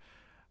have.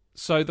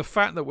 So the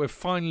fact that we're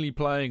finally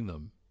playing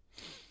them,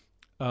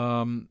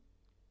 and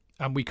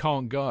we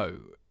can't go,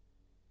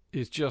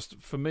 is just,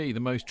 for me, the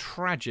most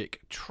tragic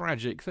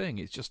thing.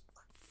 It's just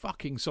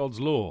fucking sod's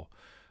law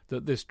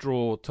that this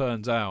draw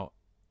turns out,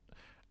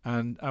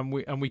 and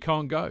we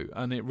can't go,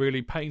 and it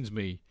really pains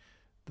me,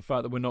 the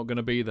fact that we're not going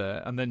to be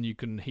there. And then you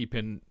can heap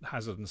in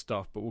Hazard and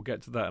stuff, but we'll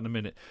get to that in a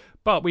minute.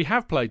 But we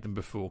have played them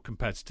before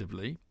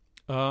competitively,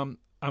 and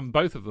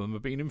both of them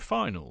have been in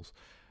finals.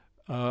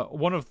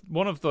 One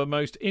of the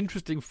most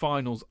interesting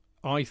finals,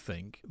 I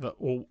think, that,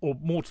 or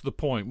more to the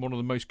point, one of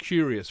the most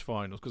curious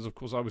finals, because of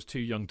course I was too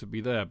young to be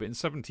there, but in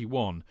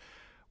 1971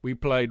 we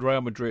played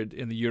Real Madrid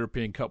in the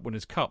European Cup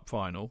Winners' Cup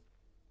final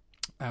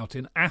out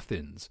in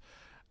Athens,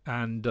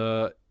 and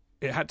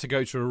it had to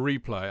go to a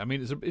replay. I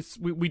mean,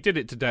 we did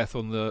it to death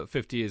on the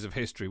 50 Years of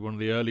History, one of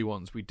the early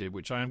ones we did,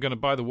 which I am going to,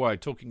 by the way,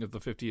 talking of the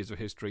 50 Years of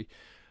History,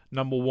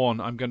 number one,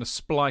 I'm going to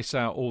splice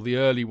out all the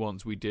early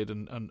ones we did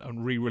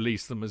and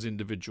re-release them as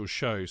individual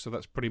shows, so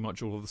that's pretty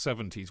much all of the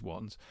 70s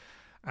ones.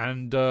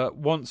 And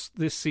once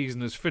this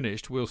season is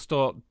finished, we'll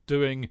start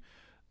doing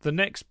the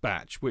next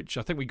batch, which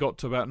I think we got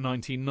to about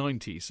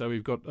 1990. So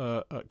we've got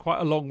quite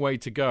a long way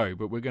to go,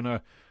 but we're going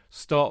to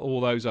start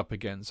all those up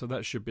again. So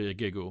that should be a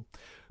giggle.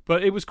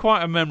 But it was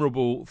quite a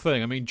memorable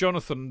thing. I mean,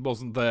 Jonathan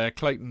wasn't there.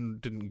 Clayton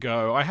didn't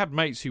go. I had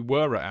mates who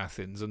were at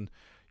Athens, and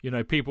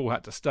people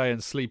had to stay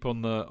and sleep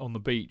on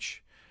the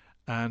beach,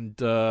 and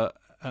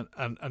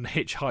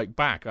hitchhike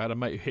back. I had a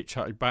mate who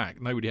hitchhiked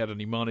back. Nobody had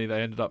any money.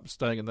 They ended up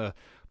staying in the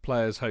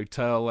players'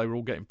 hotel. They were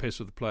all getting pissed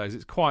with the players.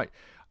 It's quite...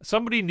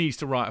 Somebody needs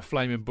to write a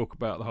flaming book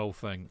about the whole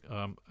thing,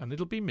 and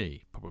it'll be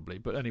me, probably.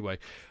 But anyway,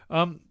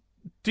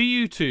 do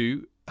you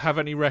two have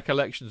any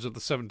recollections of the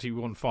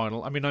 71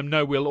 final? I mean, I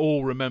know we'll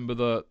all remember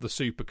the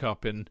Super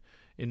Cup in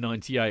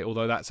 98,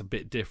 although that's a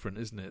bit different,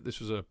 isn't it?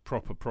 This was a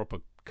proper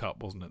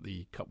cup, wasn't it?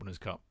 The Cup Winners'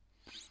 Cup.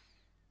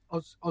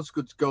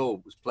 Osgood's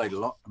goal was played a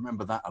lot. I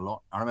remember that a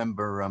lot. I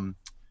remember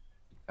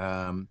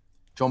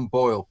John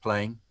Boyle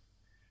playing,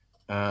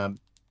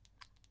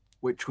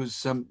 which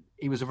was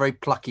he was a very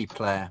plucky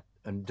player,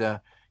 and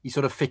he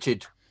sort of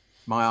fitted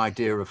my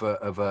idea of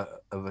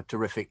a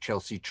terrific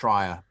Chelsea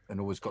trier, and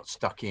always got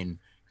stuck in.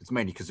 It's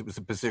mainly because it was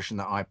a position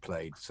that I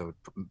played, so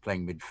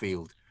playing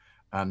midfield,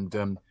 and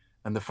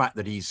the fact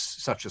that he's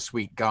such a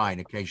sweet guy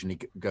and occasionally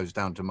goes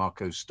down to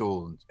Marco's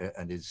stall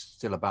and is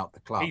still about the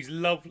club. He's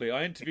lovely.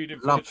 I interviewed him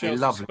for the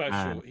Chelsea special.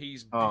 Man.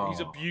 He's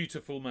a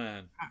beautiful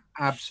man.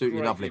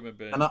 Absolutely lovely.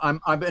 And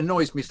it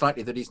annoys me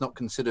slightly that he's not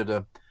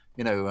considered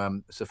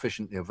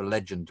sufficiently of a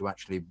legend to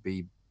actually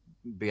be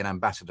an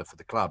ambassador for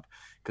the club,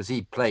 because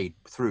he played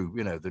through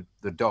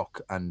the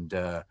Dock and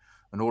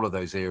all of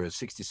those eras.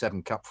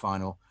 67 Cup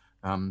final.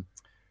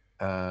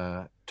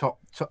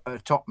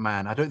 Top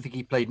man. I don't think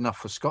he played enough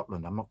for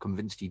Scotland. I'm not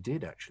convinced he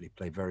did actually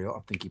play very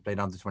often. I think he played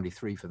under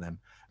 23 for them.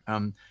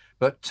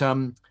 But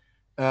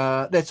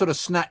they're sort of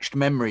snatched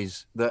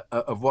memories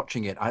of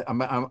watching it.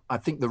 I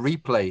think the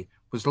replay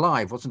was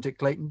live, wasn't it,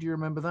 Clayton? Do you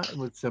remember that? It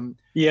was,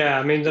 yeah,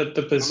 I mean,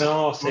 the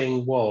bizarre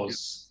thing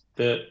was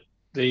that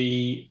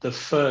the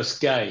first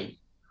game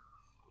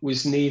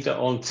was neither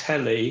on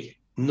telly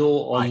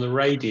nor on the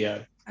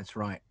radio. That's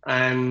right.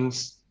 And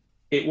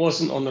it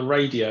wasn't on the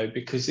radio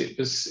because it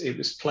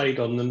was played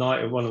on the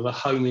night of one of the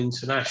home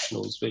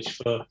internationals, which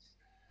for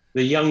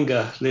the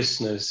younger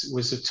listeners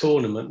was a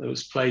tournament that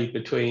was played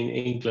between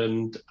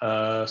England,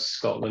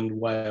 Scotland,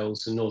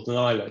 Wales and Northern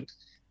Ireland.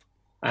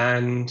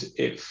 And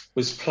it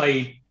was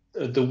played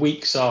the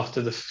weeks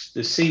after the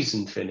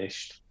season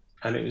finished.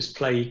 And it was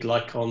played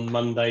like on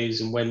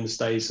Mondays and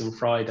Wednesdays and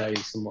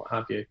Fridays and what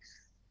have you.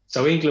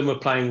 So England were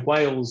playing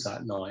Wales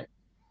that night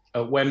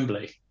at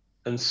Wembley.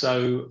 And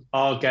so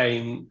our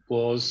game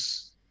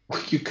was,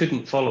 you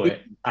couldn't follow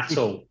it at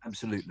all.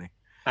 Absolutely.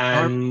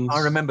 And I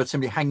remember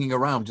somebody hanging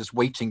around just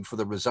waiting for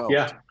the result.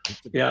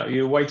 Yeah,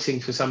 you're waiting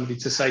for somebody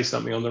to say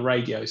something on the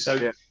radio.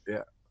 So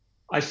yeah.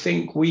 I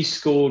think we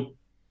scored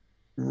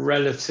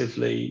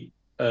relatively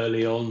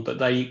early on, but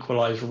they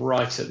equalised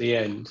right at the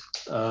end.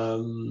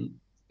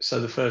 So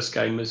the first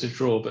game was a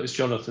draw, but as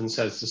Jonathan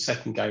says, the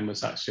second game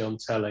was actually on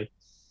telly.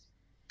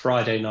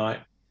 Friday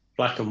night,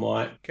 black and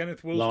white.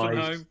 Kenneth Woolston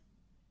home.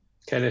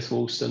 Kenneth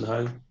Woolston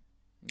home.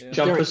 Yeah.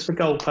 Jumpers for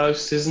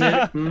goalposts, isn't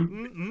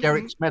it?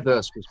 Derek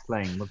Smethurst was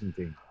playing, wasn't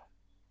he?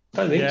 I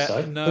don't think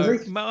so. No,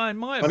 I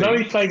know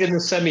he played in the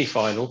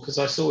semi-final because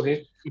I saw him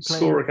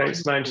score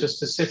against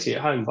Manchester City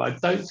at home, but I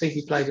don't think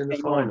he played in the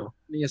final.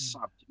 Didn't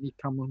he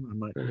come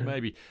on?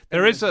 Maybe.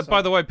 There is,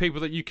 by the way,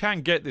 people, that you can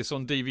get this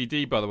on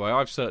DVD, by the way.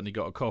 I've certainly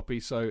got a copy,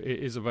 so it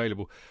is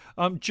available.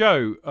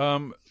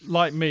 Joe,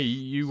 like me,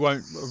 you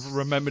won't have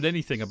remembered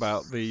anything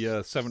about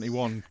the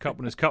 71 Cup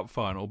Winners' Cup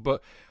final,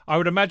 but I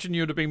would imagine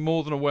you would have been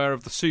more than aware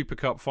of the Super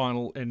Cup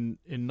final in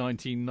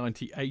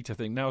 1998, I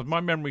think. Now, as my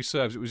memory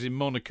serves, it was in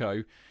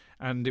Monaco,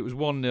 and it was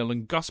 1-0,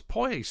 and Gus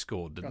Poyet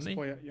scored, didn't he?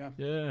 Gus Poyet, yeah.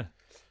 Yeah.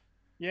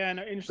 Yeah,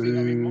 no, interesting.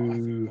 I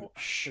mean,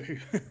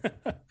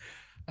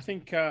 I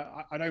think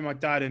I know my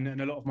dad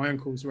and a lot of my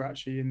uncles were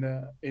actually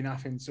in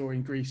Athens, or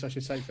in Greece, I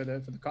should say, for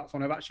the cup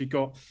final. I've actually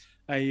got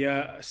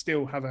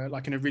still have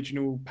an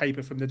original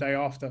paper from the day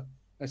after.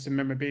 There's some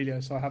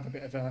memorabilia, so I have a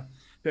bit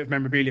of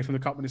memorabilia from the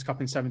Cup Winners' Cup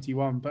in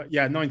 '71. But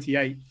yeah,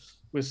 '98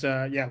 was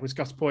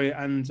Gus Poyet,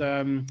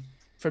 and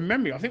from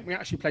memory, I think we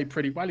actually played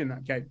pretty well in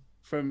that game.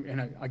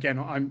 Again,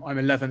 I'm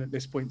 11 at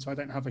this point, so I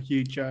don't have a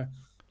hugely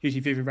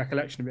vivid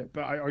recollection of it.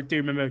 But I do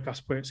remember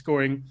Gus Poyet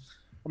scoring.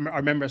 I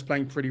remember us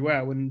playing pretty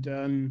well, and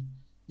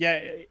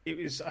it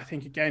was, I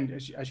think, again,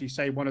 as you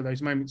say, one of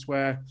those moments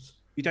where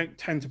you don't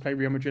tend to play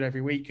Real Madrid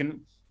every week, and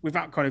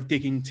without kind of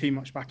digging too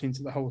much back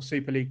into the whole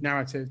Super League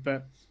narrative.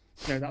 But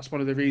that's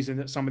one of the reasons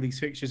that some of these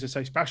fixtures are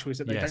so special, is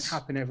that they don't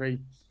happen every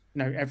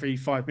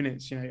 5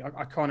 minutes.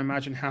 I can't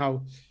imagine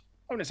how,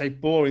 I wouldn't say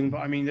boring, but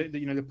I mean,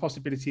 the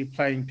possibility of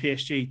playing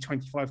PSG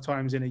 25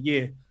 times in a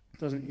year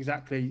doesn't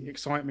exactly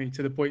excite me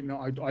to the point that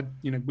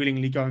I'd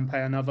willingly go and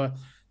pay another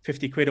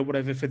 50 quid or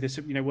whatever for this,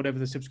 whatever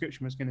the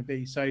subscription was going to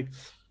be. So,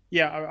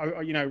 yeah,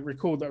 I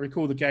recall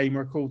the game. I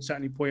recalled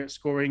certainly Poyet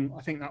scoring.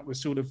 I think that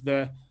was sort of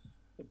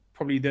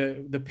probably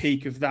the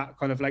peak of that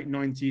kind of late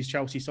 90s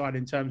Chelsea side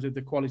in terms of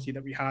the quality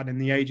that we had and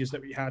the ages that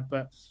we had.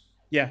 But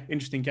yeah,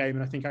 interesting game.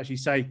 And I think, as you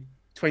say,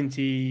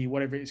 20,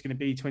 whatever it's going to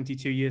be,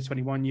 22 years,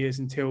 21 years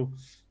until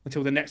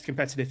the next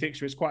competitive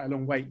fixture. It's quite a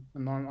long wait,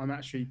 and I'm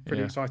actually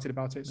pretty excited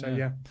about it. So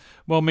yeah.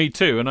 Well, me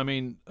too. And I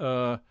mean,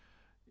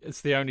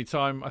 it's the only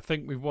time I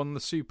think we've won the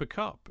Super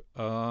Cup.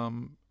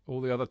 All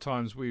the other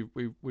times we've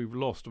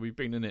lost, or we've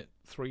been in it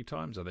 3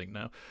 times, I think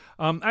now.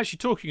 Actually,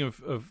 talking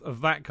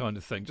of that kind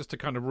of thing, just to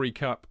kind of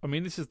recap. I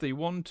mean, this is the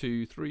 1,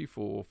 2, 3,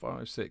 4,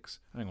 5, 6.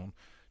 Hang on,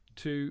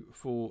 2,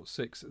 4,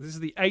 6. This is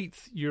the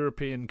 8th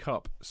European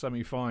Cup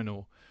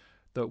semi-final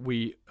that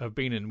we have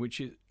been in, which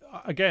is,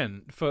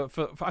 again, for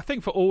I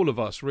think for all of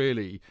us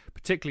really,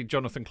 particularly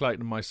Jonathan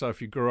Clayton and myself,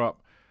 who grew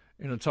up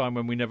in a time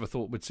when we never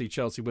thought we'd see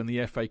Chelsea win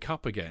the FA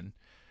Cup again.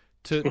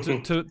 To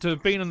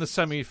have been in the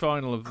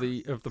semi-final of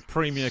the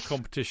premier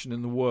competition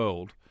in the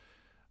world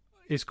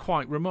is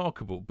quite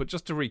remarkable. But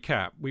just to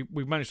recap,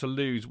 we managed to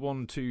lose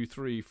 1, 2,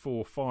 3,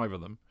 4, 5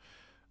 of them.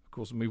 of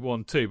course, and we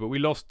won 2. But we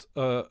lost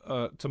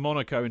to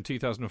Monaco in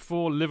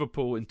 2004,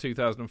 Liverpool in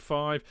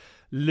 2005,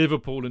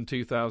 Liverpool in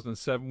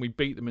 2007. We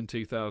beat them in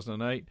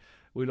 2008.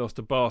 We lost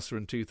to Barca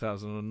in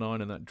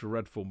 2009 in that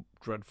dreadful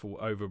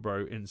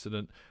Overbro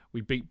incident. We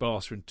beat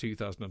Barca in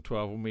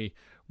 2012, and we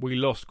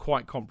lost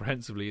quite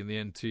comprehensively in the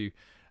end to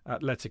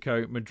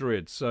Atletico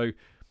Madrid. So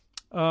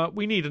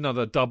we need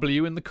another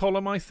W in the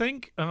column, I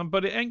think,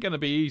 but it ain't going to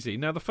be easy.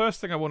 Now, the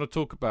first thing I want to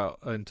talk about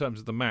in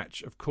terms of the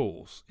match, of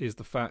course, is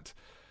the fact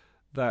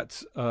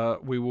that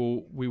we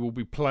will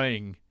be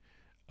playing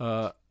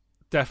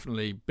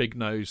definitely big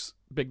nose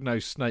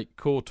snake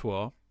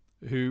Courtois,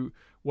 who,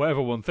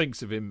 whatever one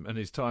thinks of him and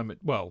his time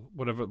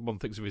whatever one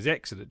thinks of his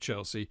exit at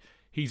Chelsea,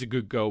 he's a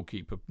good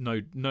goalkeeper,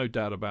 no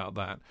doubt about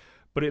that.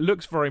 But it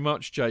looks very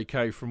much,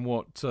 JK, from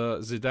what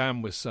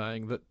Zidane was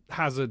saying, that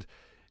Hazard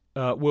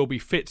will be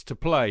fit to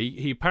play.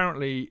 He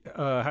apparently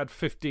had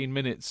 15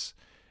 minutes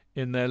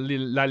in their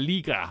La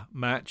Liga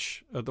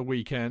match at the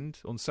weekend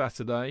on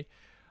Saturday,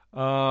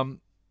 and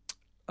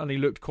he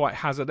looked quite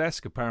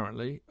Hazard-esque,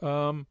 apparently.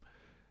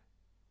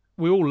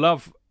 We all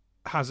love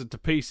Hazard to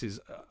pieces.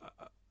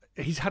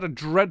 He's had a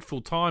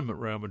dreadful time at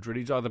Real Madrid.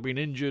 He's either been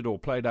injured or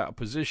played out of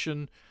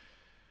position.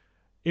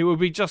 It would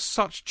be just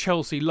such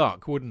Chelsea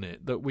luck, wouldn't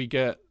it, that we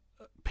get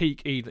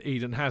peak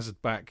Eden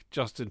Hazard back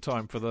just in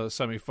time for the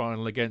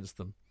semi-final against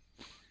them.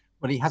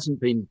 Well, he hasn't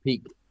been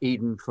peak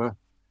Eden for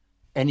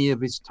any of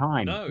his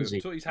time. No, has he?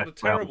 He's had a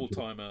terrible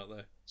time out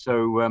there.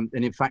 So, and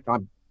in fact,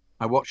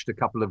 I watched a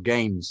couple of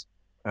games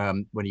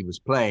when he was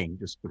playing,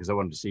 just because I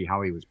wanted to see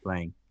how he was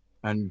playing.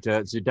 And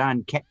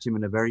Zidane kept him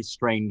in a very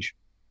strange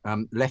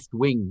left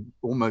wing,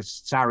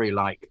 almost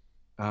Sarri-like,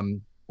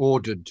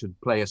 ordered to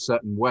play a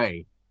certain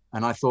way.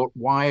 And I thought,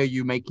 why are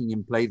you making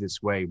him play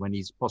this way when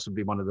he's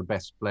possibly one of the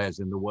best players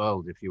in the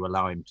world if you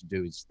allow him to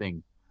do his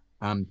thing?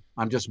 I'm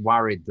just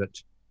worried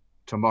that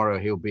tomorrow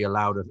he'll be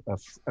allowed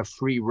a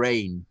free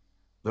rein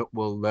that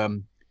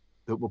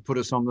will put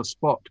us on the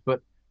spot.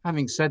 But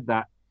having said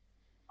that,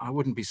 I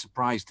wouldn't be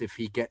surprised if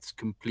he gets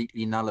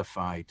completely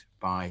nullified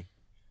by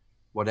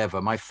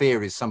whatever. My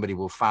fear is somebody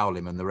will foul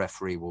him and the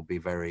referee will be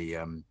very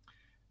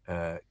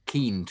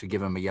keen to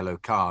give him a yellow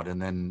card,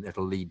 and then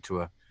it'll lead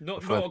to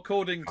not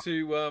according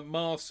to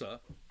Marca.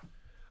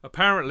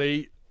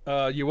 Apparently,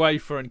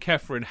 UEFA and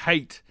Kefren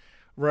hate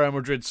Real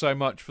Madrid so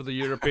much for the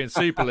European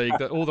Super League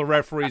that all the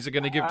referees are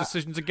going to give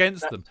decisions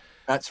against them.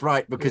 That's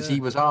right, because he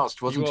was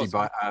asked, wasn't he,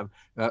 by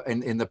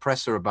in the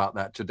presser about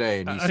that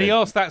today, and he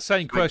asked that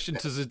same question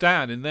to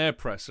Zidane in their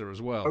presser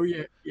as well. Oh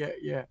yeah.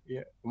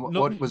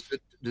 What was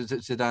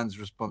Zidane's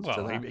response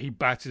to that? He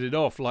batted it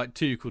off like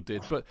Tuchel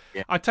did. But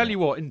I tell you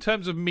what, in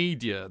terms of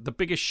media, the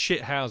biggest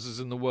shithouses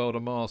in the world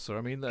are Marca.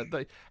 I mean,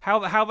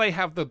 how they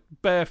have the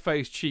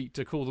barefaced cheek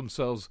to call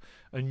themselves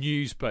a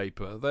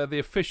newspaper. They're the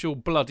official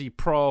bloody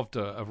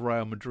Pravda of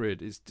Real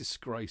Madrid. It's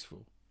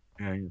disgraceful.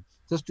 Yeah.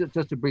 Just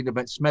to bring the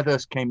back,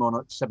 Smethurst came on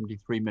at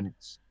 73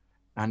 minutes.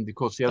 And of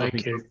course, the other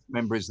thing to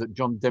remember is that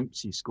John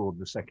Dempsey scored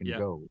the second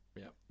goal,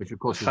 which of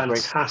course is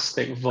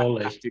fantastic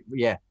volley.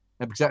 Yeah,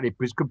 exactly. It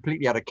was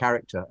completely out of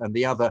character. And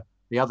the other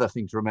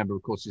thing to remember,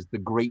 of course, is the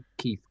great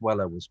Keith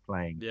Weller was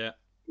playing. Yeah,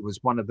 he was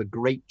one of the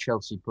great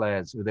Chelsea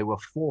players who they were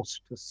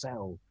forced to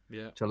sell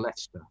to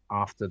Leicester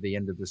after the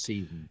end of the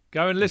season.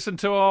 Go and listen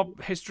to our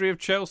history of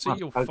Chelsea.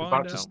 You'll find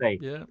out. To say,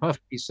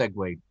 perfectly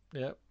segued.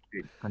 Yeah,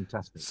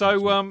 fantastic.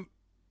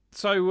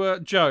 So,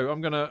 Joe,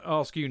 I'm going to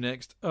ask you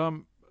next.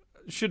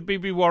 Should we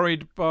be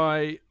worried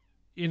by,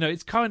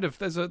 it's kind of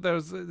there's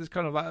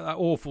kind of that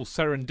awful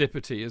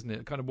serendipity, isn't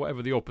it? Kind of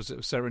whatever the opposite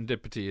of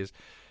serendipity is.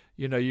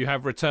 You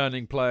have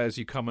returning players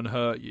who come and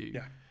hurt you.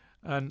 Yeah.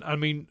 And I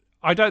mean,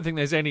 I don't think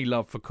there's any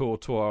love for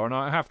Courtois, and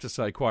I have to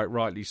say, quite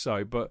rightly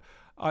so. But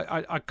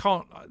I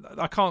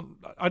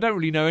don't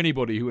really know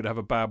anybody who would have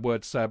a bad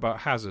word to say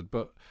about Hazard.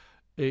 But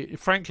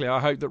frankly, I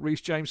hope that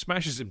Reece James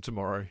smashes him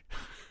tomorrow.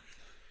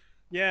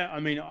 Yeah, I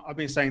mean, I've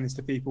been saying this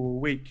to people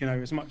all week.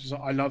 As much as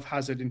I love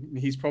Hazard, and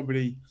he's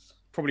probably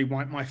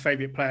my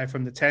favourite player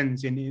from the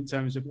tens in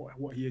terms of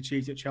what he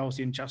achieved at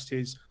Chelsea and just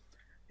his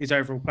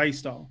overall play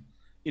style.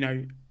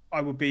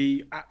 I would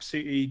be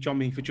absolutely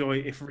jumping for joy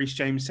if Reece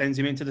James sends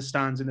him into the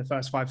stands in the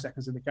first 5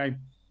 seconds of the game.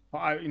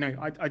 I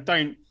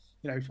don't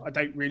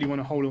really want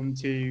to hold on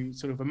to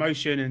sort of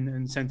emotion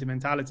and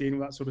sentimentality and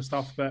all that sort of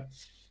stuff, but.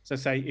 So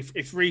say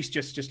if Reece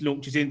just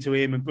launches into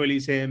him and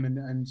bullies him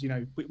and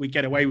we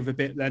get away with a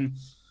bit, then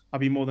I'll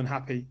be more than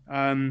happy.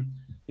 Glad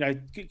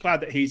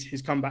that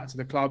he's come back to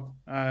the club.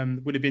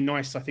 Would have been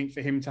nice, I think,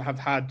 for him to have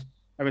had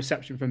a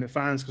reception from the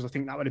fans, because I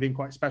think that would have been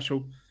quite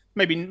special.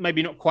 Maybe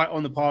not quite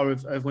on the par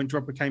of when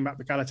Drogba came back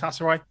to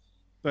Galatasaray,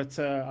 but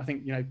I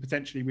think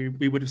potentially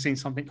we would have seen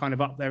something kind of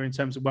up there in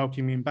terms of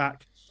welcoming him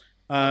back.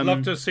 I'd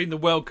love to have seen the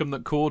welcome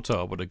that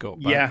Courtois would have got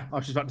back. Yeah, I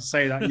was just about to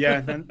say that.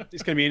 Yeah, and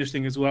it's going to be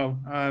interesting as well.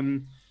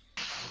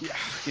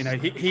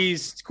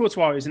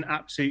 Courtois is an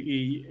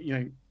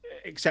absolutely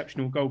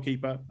exceptional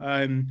goalkeeper.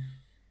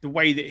 The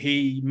way that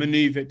he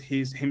manoeuvred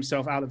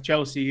himself out of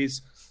Chelsea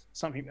is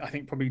something I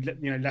think probably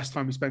less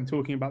time we spend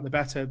talking about, the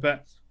better.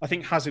 But I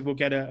think Hazard will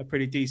get a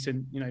pretty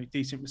decent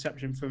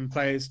reception from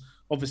players.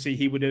 Obviously,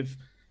 he would have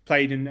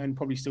played and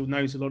probably still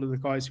knows a lot of the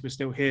guys who are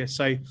still here.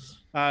 So,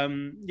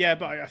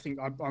 but I think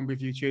I'm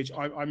with you, Chidge.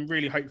 I'm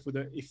really hopeful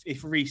that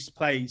if Reece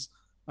plays,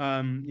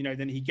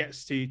 then he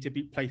gets to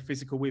play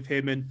physical with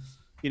him. And,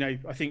 I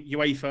think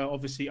UEFA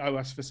obviously owe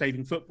us for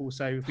saving football.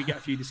 So if we get a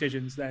few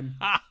decisions, then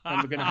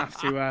we're going to have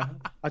to.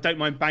 I don't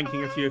mind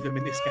banking a few of them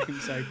in this game.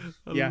 So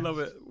yeah, I love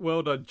it.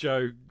 Well done,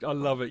 Joe. I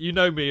love it. You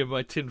know me and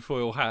my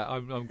tinfoil hat.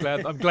 I'm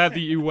glad. I'm glad that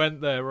you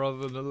went there rather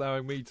than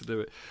allowing me to do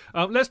it.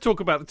 Let's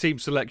talk about the team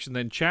selection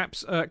then,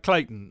 chaps.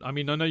 Clayton. I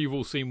mean, I know you've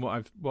all seen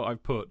what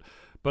I've put,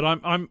 but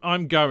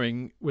I'm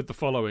going with the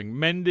following: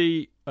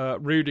 Mendy,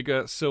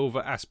 Rudiger,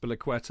 Silva,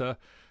 Azpilicueta,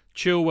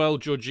 Chilwell,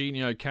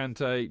 Jorginho,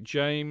 Kante,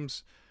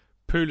 James,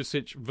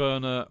 Pulisic,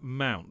 Werner,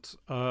 Mount.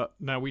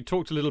 Now, we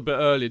talked a little bit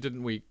earlier,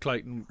 didn't we,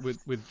 Clayton,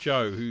 with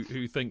Joe,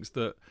 who thinks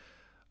that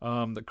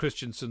that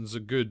Christensen's a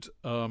good,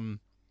 a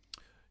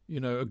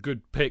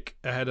good pick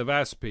ahead of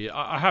Aspi.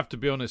 I have to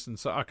be honest and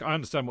say I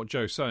understand what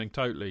Joe's saying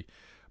totally,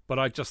 but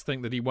I just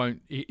think that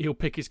he'll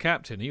pick his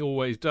captain. He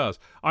always does.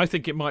 I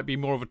think it might be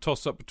more of a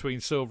toss-up between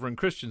Silva and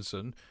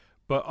Christensen,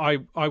 but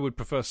I would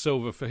prefer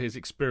Silva for his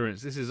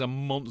experience. This is a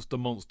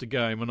monster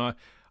game, and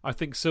I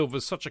think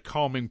Silva's such a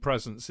calming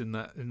presence in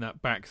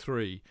that back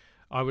three.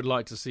 I would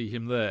like to see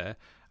him there.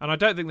 And I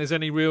don't think there's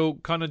any real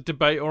kind of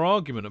debate or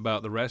argument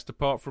about the rest,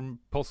 apart from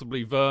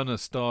possibly Werner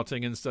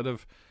starting instead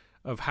of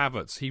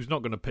Havertz. He's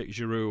not going to pick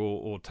Giroud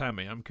or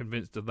Tammy. I'm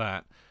convinced of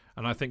that.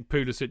 And I think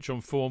Pulisic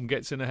on form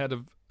gets in ahead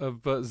of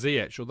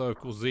Ziyech, although, of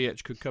course,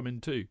 Ziyech could come in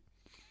too.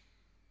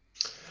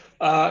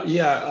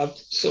 I'm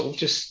sort of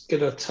just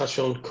going to touch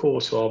on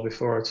Courtois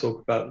before I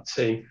talk about the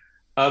team.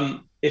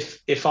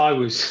 If I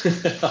was,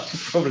 I'd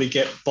probably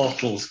get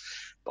bottles,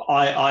 but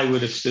I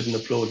would have stood and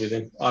applauded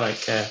him. I don't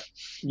care.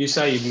 You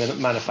say he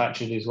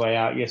manufactured his way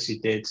out. Yes, he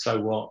did. So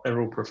what?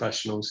 They're all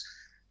professionals.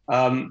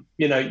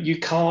 You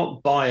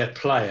can't buy a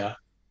player,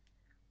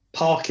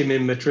 park him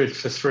in Madrid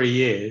for 3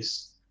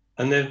 years,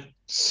 and then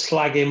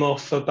slag him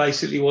off for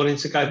basically wanting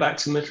to go back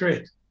to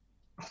Madrid.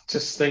 I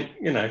just think,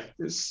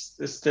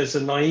 there's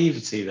a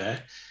naivety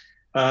there.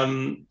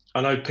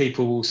 I know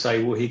people will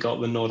say, well, he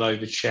got the nod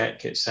over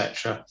Czech,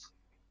 etc.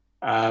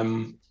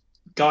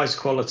 Guy's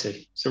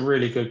quality. It's a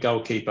really good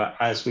goalkeeper,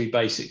 as we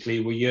basically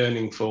were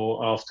yearning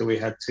for after we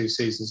had 2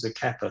 seasons of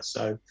Kepa.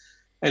 So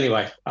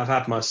anyway, I've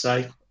had my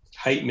say.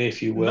 Hate me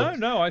if you will.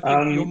 No, I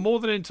think you're more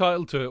than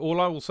entitled to it. All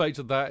I will say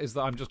to that is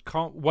that I just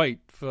can't wait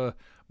for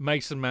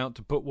Mason Mount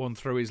to put one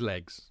through his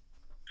legs.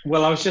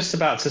 Well, I was just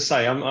about to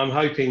say, I'm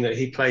hoping that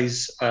he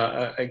plays,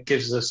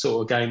 gives the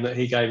sort of game that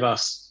he gave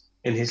us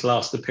in his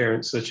last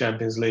appearance of the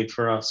Champions League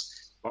for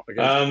us.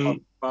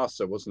 Against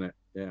Barca, wasn't it?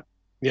 Yeah.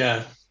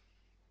 Yeah.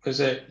 Was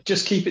it?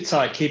 Just keep it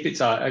tight.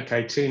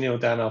 Okay, 2-0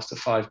 down after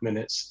 5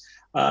 minutes.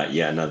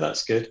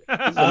 That's good.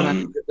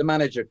 The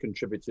manager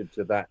contributed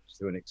to that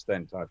to an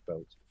extent, I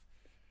felt.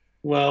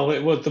 Well,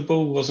 the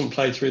ball wasn't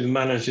played through the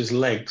manager's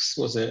legs,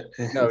 was it?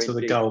 No, into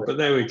the goal, but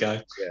there we go.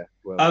 Yeah.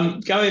 Well,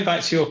 going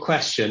back to your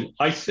question,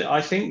 I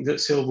think that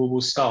Silva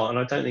will start, and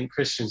I don't think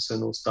Christensen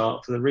will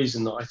start for the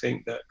reason that I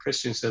think that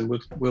Christensen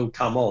will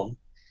come on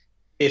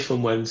if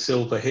and when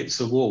Silva hits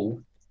the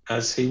wall,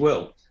 as he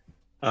will.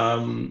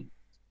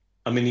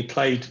 He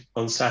played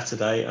on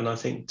Saturday, and I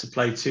think to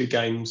play 2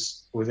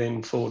 games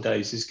within 4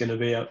 days is going to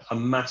be a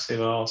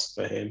massive ask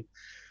for him.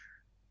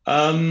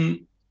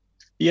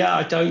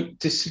 I don't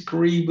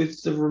disagree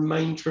with the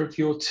remainder of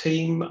your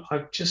team.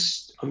 I'm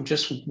just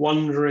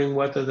wondering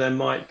whether there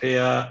might be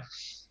a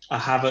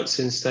Havertz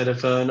instead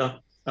of Werner,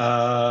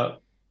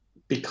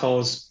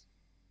 because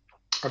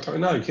I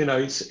don't know.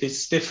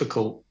 It's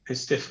difficult.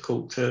 It's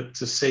difficult to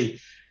see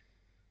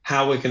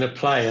how we're going to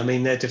play. I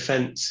mean, their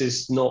defence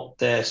is not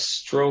their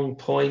strong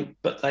point,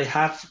 but they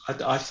have.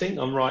 I think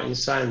I'm right in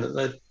saying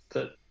that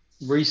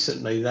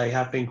recently they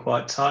have been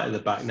quite tight at the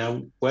back.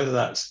 Now, whether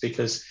that's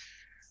because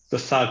the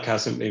thug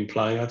hasn't been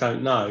playing, I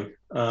don't know.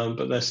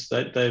 But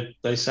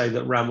they say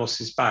that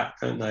Ramos is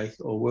back, don't they,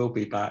 or will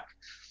be back?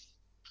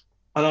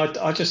 And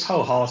I just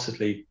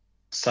wholeheartedly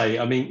say,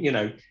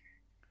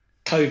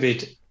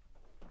 COVID.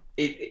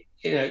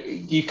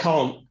 You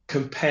can't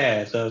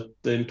compare the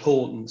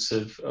importance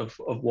of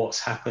what's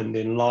happened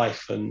in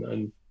life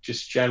and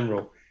just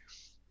general.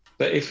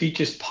 But if you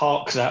just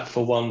park that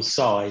for one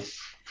side,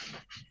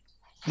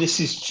 this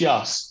is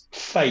just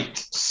fate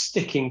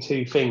sticking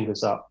 2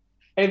 fingers up.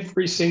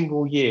 Every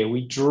single year,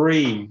 we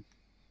dream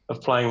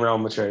of playing Real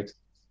Madrid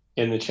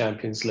in the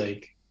Champions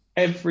League.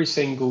 Every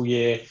single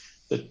year,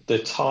 the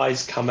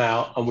ties come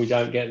out and we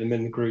don't get them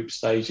in the group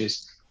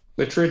stages.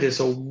 Madrid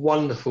is a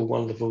wonderful,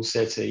 wonderful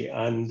city.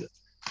 And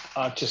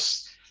I've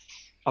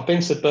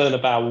been to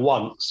Bernabeu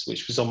once,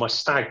 which was on my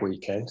stag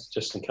weekend,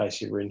 just in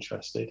case you were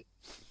interested,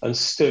 and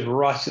stood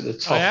right at the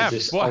top of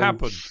this. What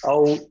happened?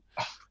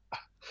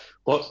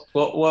 What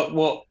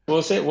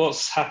was it?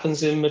 What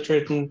happens in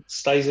Madrid and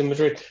stays in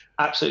Madrid?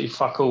 Absolutely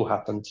fuck all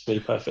happened, to be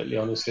perfectly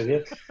honest with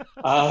you.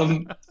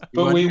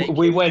 But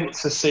we went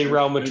to see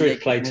Real Madrid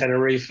play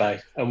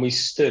Tenerife, and we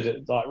stood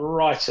at, like,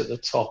 right at the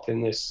top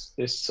in this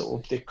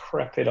sort of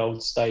decrepit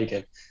old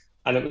stadium,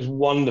 and it was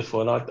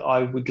wonderful. And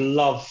I would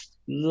love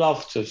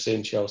to have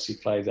seen Chelsea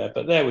play there,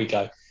 but there we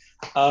go.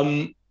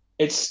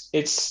 It's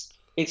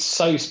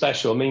so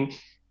special. I mean,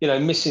 you know,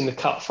 missing the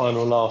cup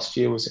final last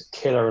year was a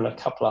killer, and a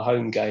couple of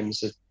home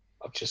games.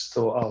 I've just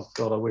thought, oh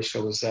God, I wish I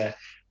was there.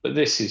 But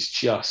this is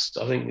just,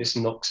 I think this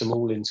knocks them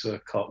all into a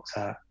cocked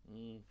hat.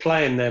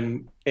 Playing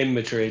them in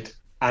Madrid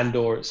and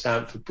or at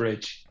Stamford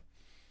Bridge,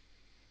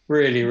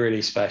 really,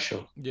 really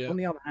special. Yeah. On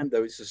the other hand,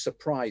 though, it's a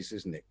surprise,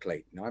 isn't it,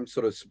 Clayton? I'm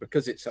sort of,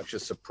 because it's such a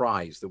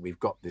surprise that we've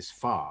got this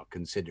far,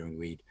 considering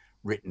we'd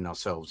written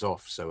ourselves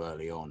off so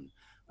early on.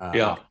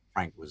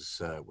 Frank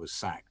was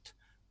sacked.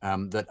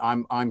 That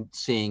I'm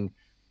seeing.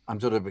 I'm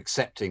sort of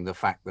accepting the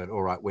fact that,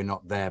 all right, we're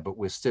not there, but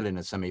we're still in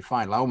a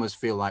semi-final. I almost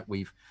feel like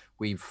we've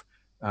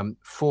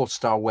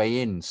forced our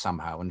way in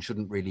somehow and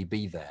shouldn't really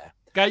be there.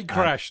 Gate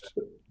crashed.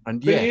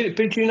 But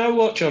you know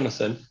what,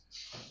 Jonathan?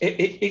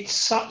 It's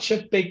such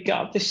a big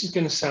gap. This is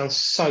going to sound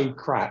so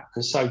crap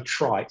and so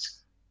trite.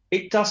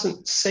 It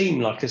doesn't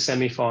seem like a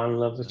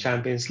semi-final of the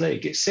Champions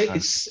League. It's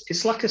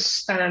like a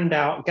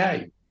standout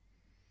game.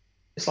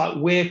 It's like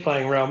we're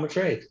playing Real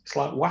Madrid. It's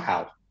like,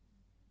 wow.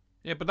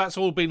 Yeah, but that's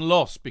all been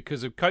lost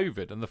because of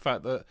COVID and the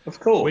fact that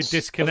we're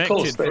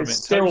disconnected from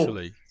it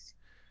totally.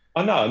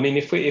 I know. I mean,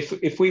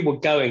 if we were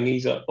going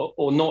either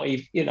or not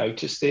even, you know,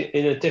 just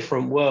in a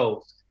different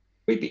world,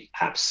 we'd be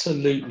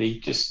absolutely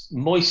just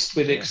moist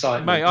with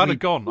excitement. Mate, I'd have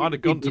gone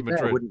to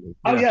Madrid.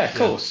 Oh yeah, of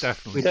course,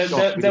 definitely.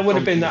 There would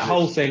have been that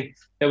whole thing.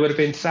 There would have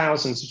been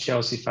thousands of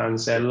Chelsea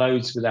fans there,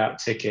 loads without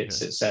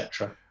tickets,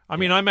 etc. I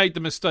mean, I made the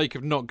mistake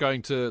of not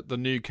going to the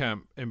Nou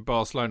Camp in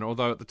Barcelona,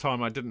 although at the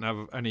time I didn't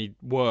have any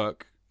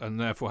work and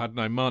therefore had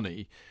no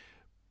money,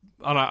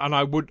 and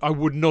I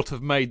would not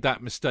have made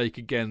that mistake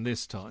again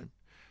this time,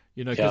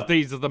 you know, because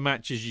these are the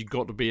matches you've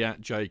got to be at,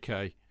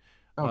 JK.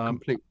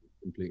 Completely.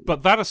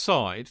 But that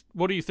aside,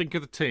 what do you think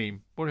of the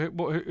team?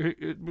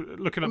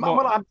 Looking at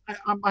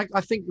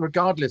I think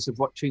regardless of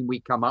what team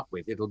we come up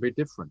with, it'll be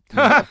different.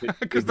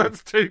 Because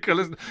that's Tuchel,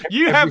 isn't it?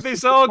 You have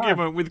this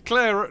argument with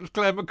Claire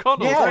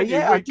McConnell.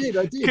 I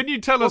did. Can you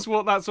tell us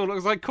what that's all?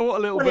 Because I caught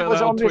a little bit of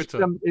that on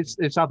Twitter.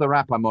 This other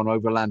app I'm on,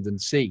 Overland and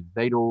Sea.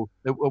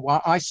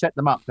 I set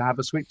them up to have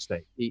a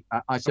sweepstake.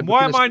 I said,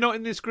 why am I not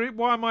in this group?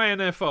 Why am I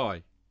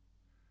NFI?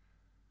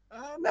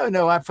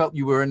 No, I felt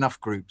you were enough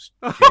groups.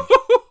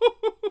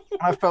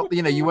 I felt,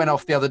 you know, you went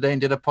off the other day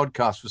and did a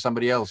podcast for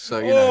somebody else. So,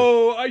 you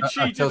know, I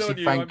cheated on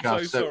you. I'm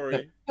so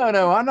sorry.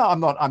 No, I'm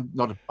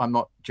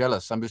not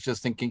jealous. I was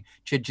just thinking,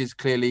 Chidge is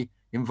clearly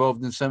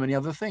involved in so many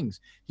other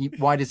things.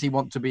 Why does he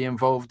want to be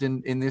involved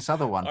in this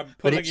other one? I'm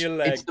pulling your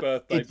leg,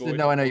 birthday boy.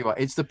 No, I know you are.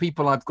 It's the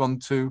people I've gone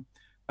to.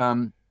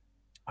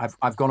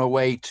 I've gone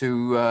away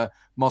to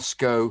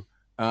Moscow,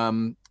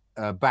 not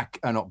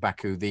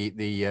Baku,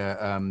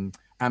 the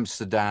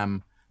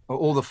Amsterdam.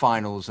 All the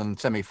finals and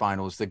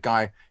semi-finals. The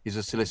guy is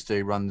a solicitor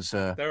who runs.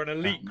 They're an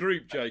elite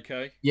group,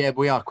 JK. Yeah,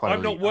 we are quite.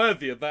 I'm not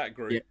worthy of that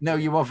group. Yeah, no,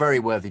 you are very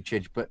worthy,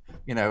 Chidge. But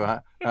you know,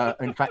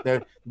 in fact,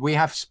 we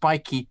have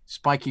spiky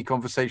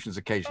conversations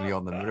occasionally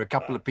on them. There are a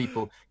couple of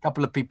people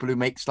who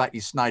make slightly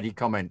snidey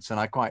comments, and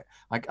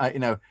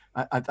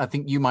I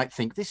think you might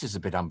think this is a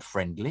bit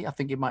unfriendly. I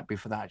think it might be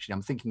for that. Actually,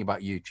 I'm thinking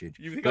about you, Chidge.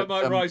 You think I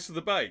might rise to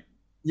the bait?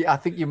 Yeah, I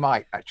think you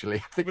might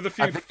actually. With a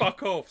few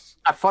fuck-offs.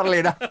 Funnily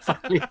enough.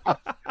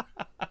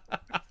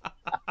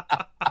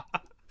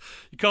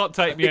 You can't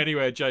take me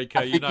anywhere, JK.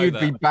 I think you'd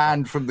be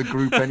banned from the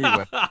group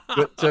anyway.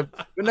 But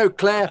no,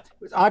 Claire,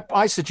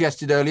 I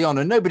suggested early on,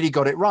 and nobody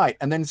got it right.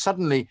 And then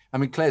suddenly, I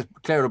mean, Claire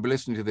will be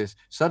listening to this.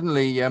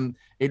 Suddenly,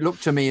 it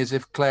looked to me as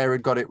if Claire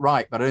had got it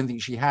right, but I don't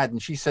think she had.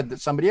 And she said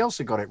that somebody else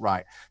had got it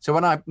right. So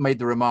when I made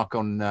the remark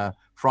on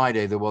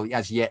Friday that, well,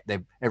 as yet,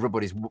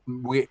 everybody's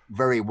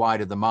very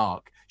wide of the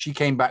mark, she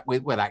came back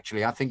with, well,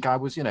 actually, I think I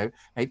was, you know,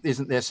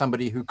 isn't there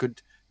somebody who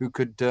could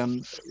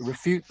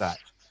refute that?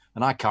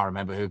 And I can't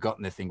remember who got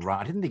anything right.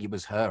 I didn't think it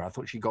was her. I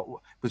thought she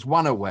was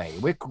one away.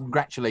 We're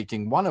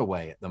congratulating one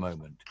away at the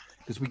moment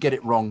because we get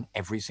it wrong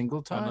every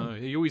single time. I know.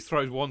 He always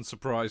throws one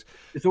surprise.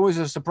 It's always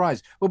a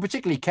surprise. Well,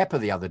 particularly Kepa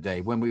the other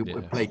day when we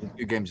played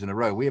 2 games in a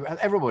row.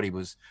 Everybody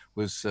was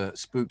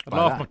spooked by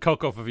that. I'd laugh my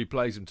cock off if he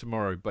plays him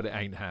tomorrow, but it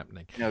ain't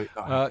happening. No, it's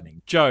not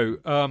happening. Joe,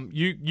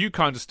 you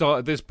kind of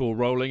started this ball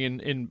rolling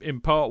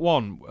in part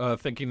 1,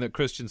 thinking that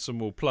Christensen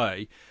will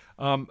play.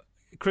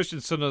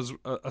 Christensen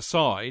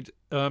aside,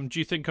 do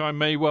you think I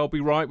may well be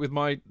right with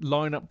my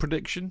lineup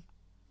prediction?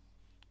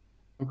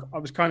 I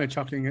was kind of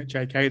chuckling at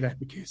JK there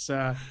because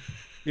the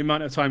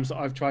amount of times that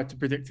I've tried to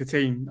predict a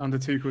team under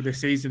Tuchel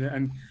this season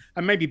and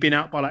maybe been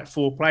out by like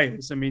 4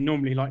 players. I mean,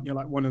 normally you're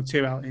like 1 or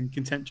 2 out in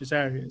contentious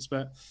areas,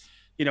 but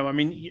you know, I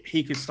mean,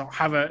 he could start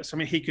Havertz. I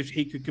mean, he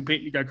could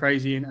completely go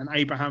crazy and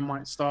Abraham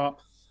might start.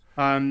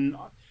 I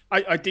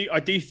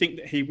do think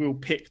that he will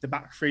pick the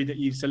back 3 that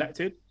you've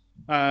selected.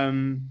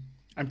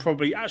 And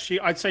probably, actually,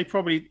 I'd say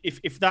probably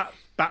if that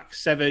back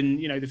seven,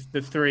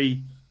 the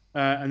three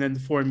and then the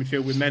four in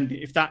midfield with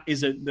Mendy, if that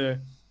isn't the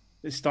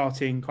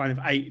starting kind of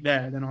 8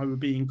 there, then I would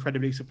be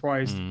incredibly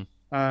surprised.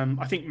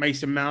 I think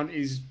Mason Mount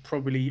is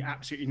probably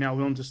absolutely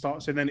nailed on to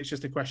start. So then it's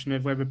just a question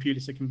of whether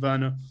Pulisic and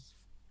Werner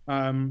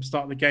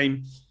start the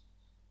game.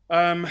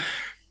 I'm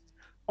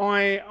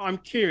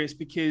curious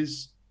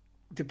because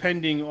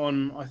depending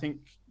on, I think,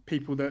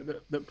 people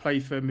that play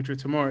for Madrid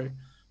tomorrow,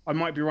 I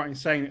might be right in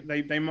saying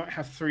that they might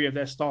have 3 of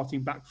their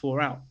starting back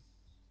 4 out.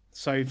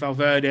 So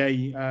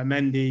Valverde,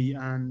 Mendy,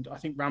 and I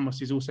think Ramos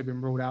has also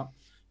been ruled out,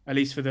 at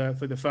least for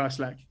the first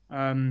leg.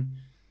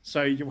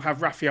 So you'll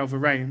have Rafael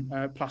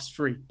Varane plus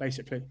 3,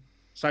 basically.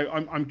 So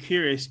I'm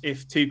curious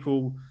if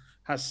Tuchel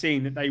has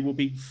seen that they will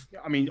be,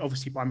 I mean,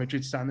 obviously by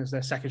Madrid standards,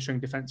 their second string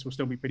defence will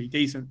still be pretty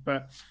decent,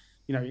 but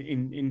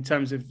in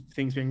terms of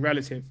things being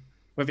relative,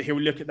 whether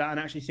he'll look at that and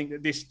actually think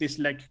that this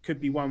leg could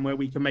be one where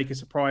we can make a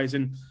surprise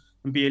and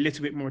be a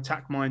little bit more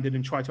attack-minded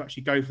and try to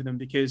actually go for them.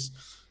 Because,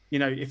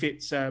 if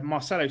it's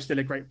Marcelo's still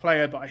a great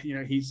player, but,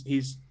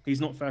 he's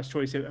not first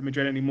choice at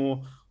Madrid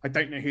anymore. I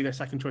don't know who their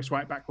second choice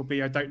right-back will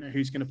be. I don't know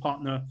who's going to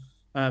partner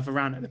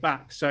Varane at the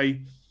back. So,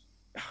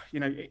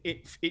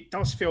 it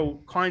does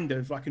feel kind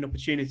of like an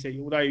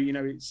opportunity, although,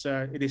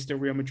 it is still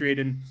Real Madrid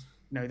and,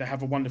 they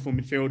have a wonderful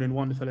midfield and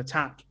wonderful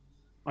attack.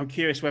 I'm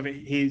curious whether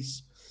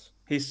his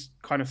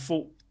kind of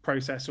thought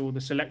process or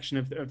the selection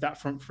of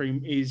that front three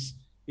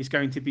is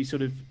going to be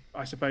sort of,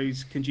 I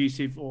suppose,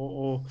 conducive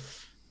or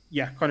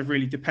kind of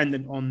really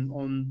dependent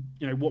on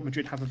what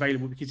Madrid have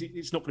available, because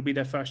it's not going to be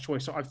their first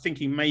choice. So I'm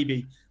thinking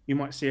maybe you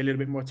might see a little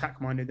bit more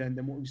attack-minded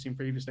than what we've seen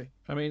previously.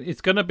 I mean,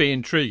 it's going to be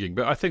intriguing,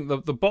 but I think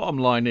the bottom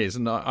line is,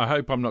 and I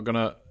hope I'm not going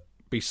to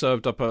be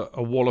served up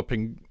a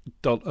walloping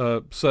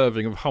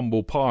serving of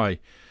humble pie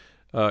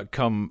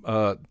come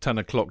 10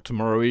 o'clock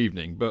tomorrow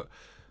evening, but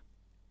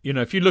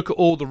if you look at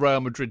all the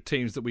Real Madrid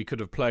teams that we could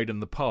have played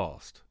in the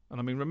past, and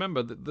I mean,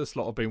 remember that this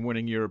lot have been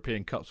winning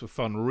European Cups for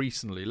fun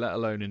recently, let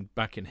alone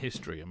back in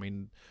history. I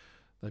mean,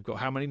 they've got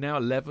how many now?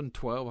 11,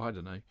 12? I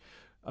don't know.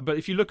 But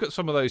if you look at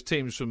some of those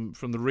teams from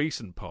the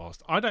recent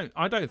past, I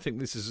don't think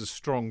this is as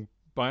strong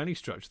by any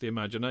stretch of the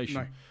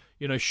imagination.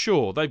 No.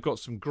 Sure, they've got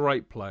some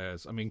great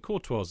players. I mean,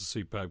 Courtois is a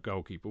superb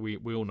goalkeeper.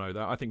 We all know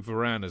that. I think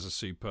Varane is a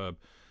superb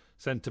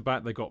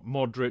centre-back. They've got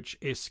Modric,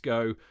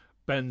 Isco,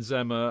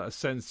 Benzema,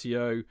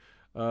 Asensio,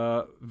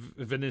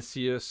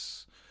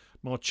 Vinicius,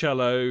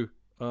 Marcelo,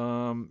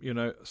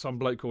 some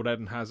bloke called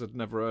Eden Hazard,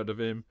 never heard of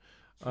him.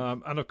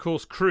 And of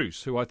course,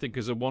 Kroos, who I think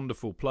is a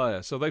wonderful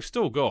player. So they've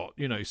still got,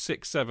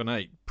 6, 7,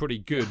 8 pretty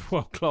good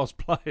world-class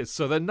players.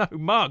 So they're no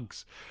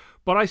mugs.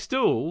 But I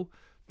still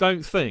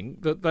don't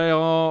think that they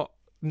are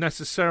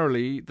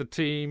necessarily the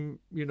team,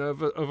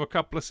 of a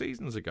couple of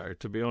seasons ago,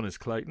 to be honest,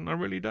 Clayton. I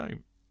really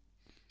don't.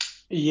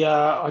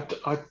 Yeah,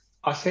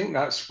 I think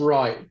that's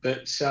right.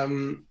 But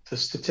the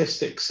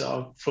statistics that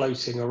are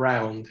floating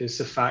around is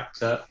the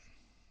fact that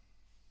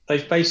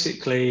they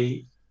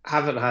basically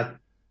haven't had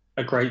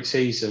a great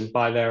season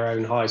by their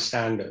own high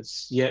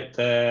standards, yet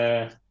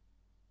they're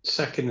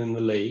second in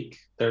the league.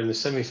 They're in the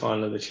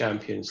semi-final of the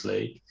Champions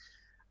League.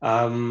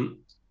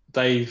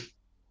 They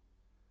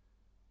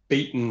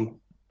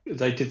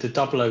did the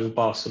double over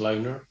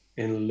Barcelona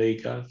in La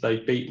Liga.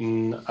 They've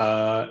beaten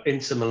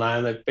Inter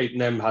Milan. They've beaten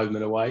them home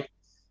and away.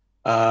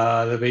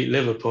 They beat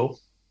Liverpool.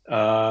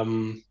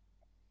 And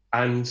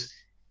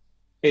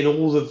in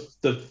all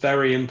the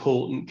very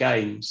important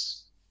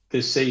games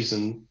this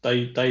season,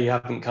 they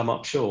haven't come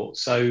up short.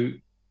 So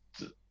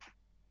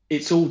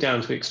it's all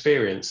down to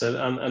experience.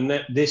 And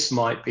this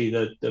might be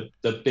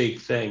the big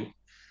thing,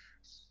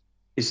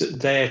 is that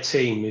their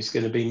team is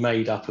going to be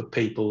made up of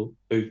people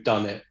who've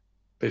done it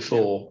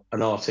before,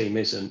 and our team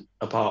isn't,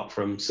 apart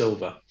from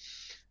Silva,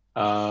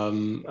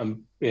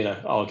 and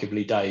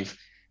arguably Dave.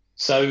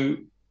 So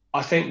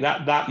I think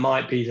that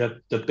might be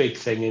the big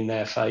thing in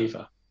their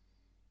favour.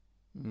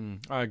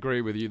 I agree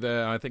with you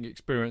there. I think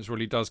experience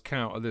really does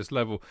count at this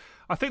level.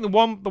 I think the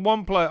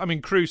one player, I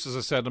mean, Kroos, as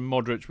I said, and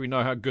Modric, we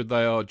know how good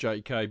they are,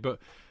 JK, but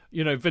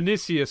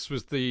Vinicius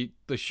was the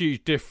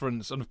huge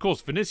difference. And of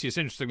course, Vinicius,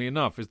 interestingly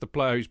enough, is the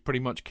player who's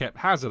pretty much kept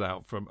Hazard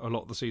out from a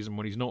lot of the season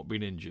when he's not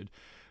been injured.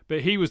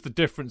 But he was the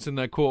difference in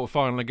their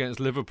quarter-final against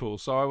Liverpool,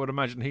 so I would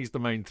imagine he's the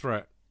main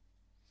threat.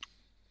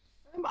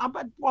 I'm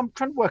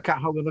trying to work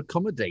out how they'll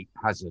accommodate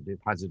Hazard if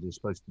Hazard is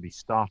supposed to be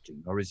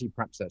starting, or is he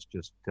perhaps that's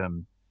just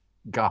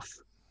Guff?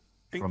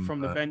 I think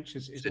from the bench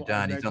is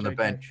Zidane. He's on the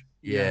bench.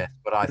 Yeah,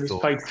 but I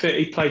thought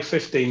he played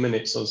 15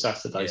 minutes on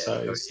Saturday,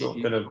 so it's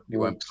not going to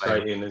walk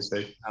straight in, is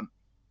he?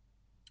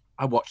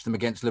 I watched them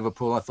against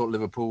Liverpool. I thought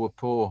Liverpool were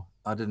poor.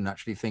 I didn't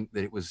actually think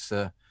that it was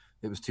too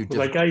difficult.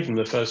 They gave them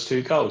the first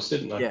 2 goals,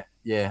 didn't they?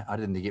 Yeah. I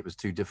didn't think it was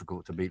too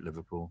difficult to beat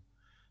Liverpool.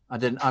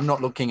 I'm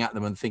not looking at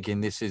them and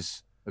thinking this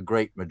is a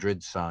great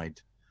Madrid side.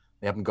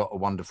 They haven't got a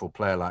wonderful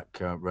player like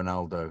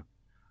Ronaldo.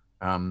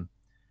 Who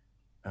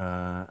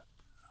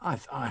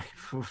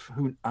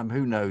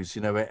knows?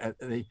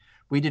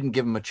 We didn't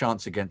give them a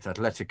chance against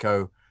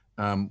Atletico.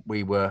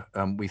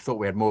 We thought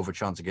we had more of a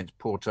chance against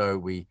Porto.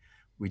 We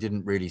we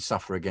didn't really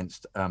suffer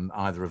against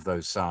either of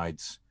those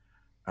sides.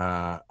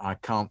 I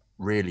can't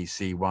really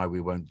see why we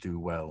won't do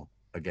well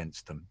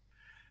against them.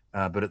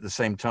 But at the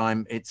same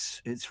time,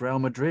 it's Real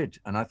Madrid,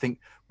 and I think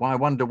I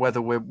wonder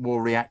whether we're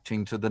more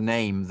reacting to the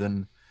name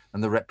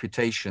and the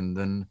reputation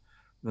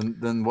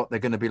than what they're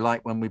going to be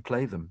like when we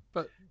play them.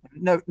 But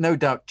no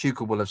doubt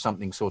Tuchel will have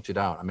something sorted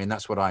out. I mean,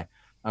 that's what I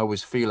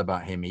always feel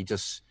about him.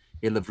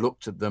 He'll have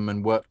looked at them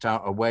and worked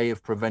out a way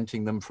of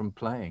preventing them from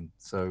playing.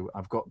 So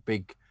I've got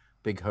big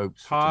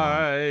hopes.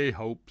 High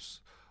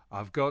hopes.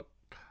 I've got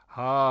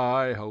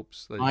high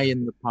hopes. High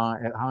in the pie.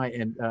 High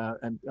in.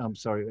 And I'm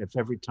sorry if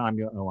every time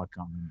you're. Oh, I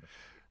can't remember.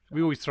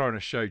 We always throw in a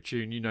show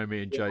tune. You know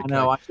me and JK. I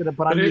know. I should have.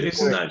 But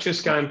isn't that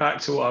just going back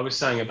to what I was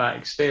saying about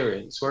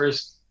experience?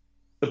 Whereas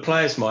the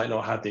players might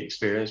not have the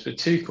experience, but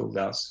Tuchel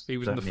does. He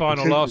was in the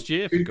final last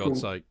year, for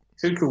God's sake.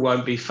 Tuchel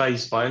won't be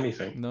fazed by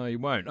anything. No, he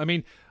won't. I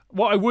mean,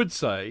 what I would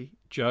say,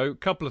 Joe, a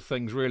couple of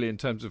things really in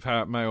terms of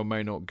how it may or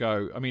may not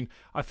go. I mean,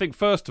 I think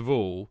first of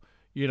all,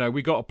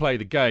 we got to play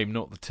the game,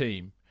 not the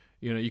team.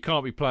 You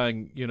can't be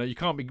playing. You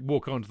can't be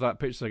walking onto that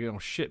pitch saying, "Oh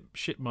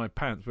shit my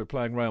pants, we're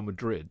playing Real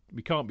Madrid."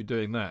 We can't be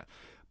doing that.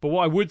 But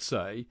what I would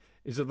say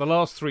is that the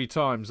last 3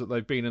 times that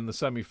they've been in the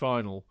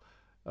semi-final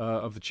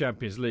of the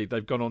Champions League,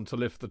 they've gone on to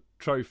lift the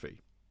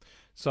trophy.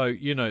 So,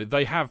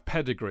 they have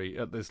pedigree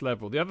at this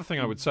level. The other thing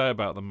I would say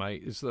about them,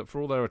 mate, is that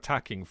for all their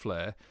attacking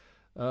flair,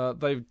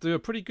 they do a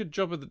pretty good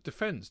job of the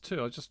defence too.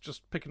 I was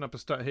just picking up a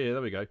stat here.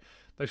 There we go.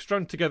 They've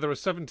strung together a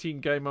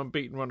 17-game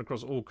unbeaten run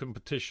across all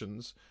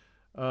competitions.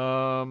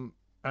 And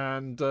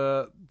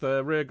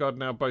their rearguard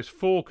now boasts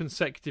 4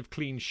 consecutive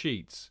clean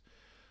sheets.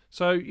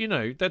 So,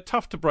 they're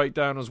tough to break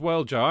down as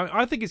well, Joe.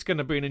 I think it's going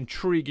to be an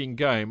intriguing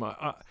game.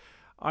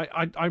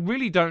 I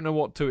really don't know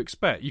what to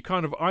expect.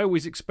 I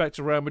always expect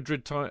a Real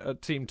Madrid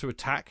team to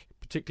attack,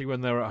 particularly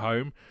when they're at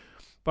home.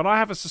 But I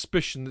have a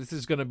suspicion that this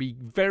is going to be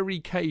very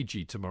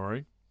cagey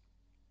tomorrow.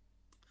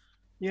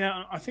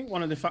 Yeah, I think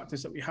one of the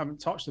factors that we haven't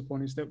touched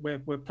upon is that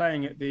we're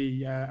playing at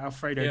the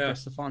Alfredo Di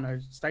Stefano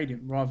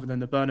Stadium rather than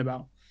the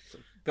Bernabeu.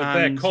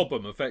 They're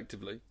Cobham,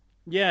 effectively.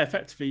 Yeah,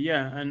 effectively,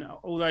 yeah. And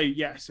although,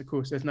 yes, of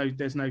course,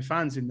 there's no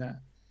fans in there,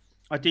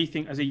 I do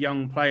think as a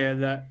young player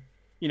that,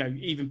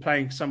 even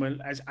playing somewhere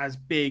as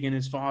big and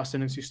as vast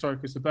and as historic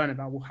as the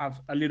Bernabeu will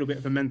have a little bit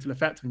of a mental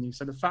effect on you.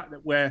 So the fact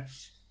that we're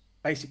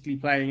basically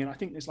playing, and I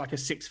think it's like a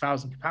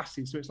 6,000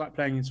 capacity, so it's like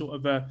playing in sort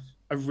of a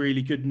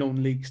really good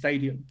non-league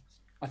stadium.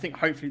 I think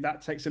hopefully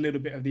that takes a little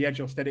bit of the edge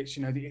off, that it's,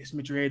 it's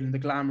Madrid and the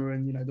glamour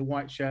and, the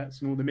white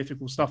shirts and all the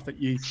mythical stuff that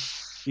you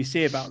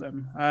see about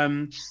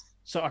them.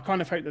 So I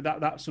kind of hope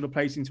that sort of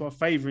plays into our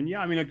favour. And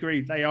yeah, I mean, I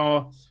agree.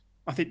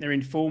 I think they're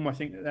in form. I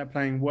think that they're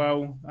playing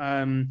well.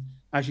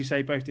 As you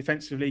say, both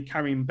defensively,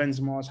 Karim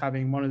Benzema is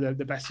having one of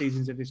the best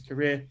seasons of his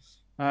career.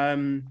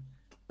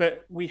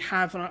 But we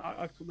have, and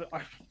I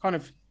kind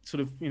of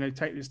sort of,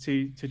 take this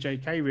to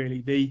JK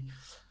really,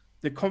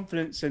 the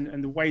confidence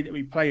and the way that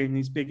we play in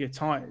these bigger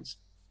ties.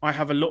 I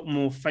have a lot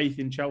more faith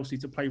in Chelsea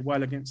to play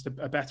well against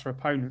a better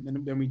opponent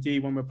than we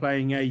do when we're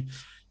playing a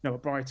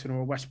Brighton or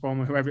a West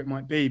Brom or whoever it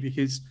might be,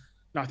 because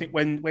I think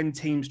when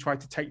teams try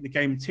to take the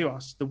game to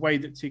us, the way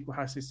that Tuchel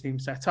has his team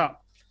set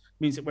up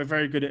means that we're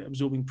very good at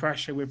absorbing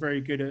pressure. We're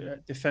very good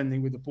at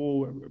defending with the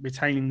ball,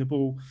 retaining the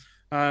ball.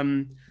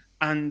 And,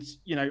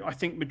 I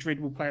think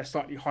Madrid will play a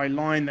slightly high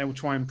line. They will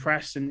try and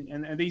press.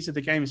 And these are the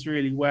games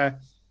really where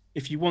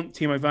if you want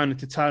Timo Werner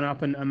to turn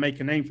up and make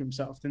a name for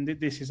himself, then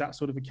this is that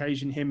sort of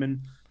occasion. Him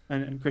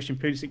and Christian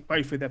Pulisic,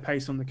 both with their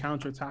pace on the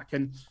counter-attack,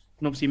 and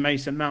obviously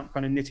Mason Mount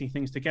kind of knitting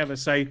things together.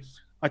 So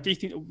I do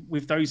think that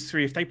with those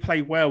 3, if they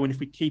play well and if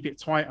we keep it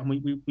tight and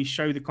we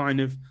show the kind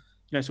of,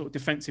 sort of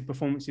defensive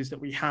performances that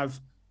we have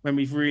when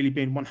we've really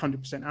been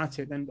 100% at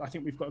it, then I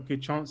think we've got a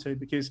good chance here,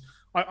 because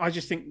I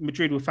just think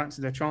Madrid will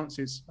fancy their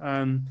chances.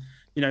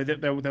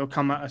 That they'll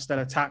come at us, they'll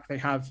attack. They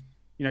have,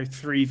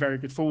 3 very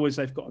good forwards.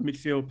 They've got a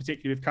midfield,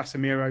 particularly with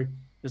Casemiro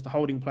as the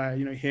holding player,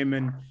 him,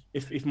 and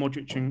if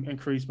Modric and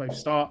Kroos both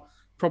start,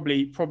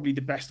 probably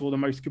the best or the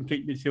most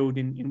complete midfield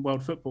in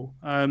world football.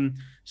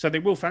 So they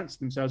will fancy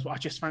themselves, but I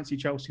just fancy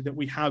Chelsea that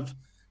we have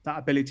that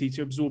ability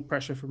to absorb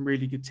pressure from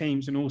really good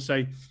teams, and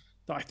also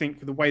that I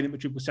think the way that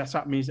Madrid will set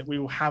up means that we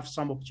will have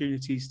some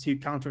opportunities to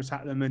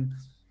counter-attack them, and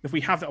if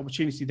we have that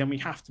opportunity, then we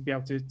have to be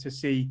able to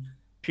see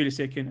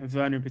Pulisic and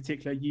Werner in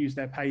particular use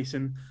their pace,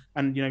 and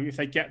if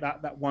they get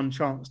that one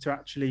chance to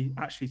actually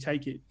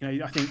take it,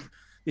 I think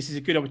this is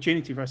a good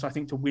opportunity for us, I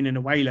think, to win an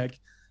away leg.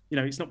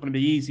 It's not going to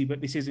be easy,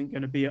 but this isn't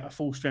going to be a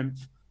full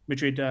strength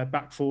Madrid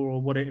back 4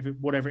 or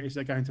whatever it is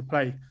they're going to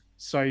play.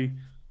 So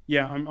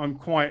yeah, I'm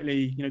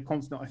quietly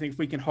confident. I think if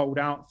we can hold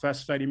out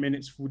first 30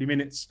 minutes, 40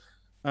 minutes,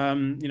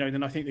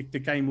 then I think the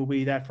game will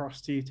be there for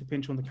us to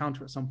pinch on the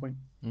counter at some point.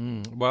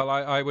 Well,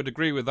 I would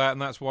agree with that,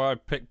 and that's why I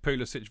picked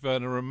Pulisic,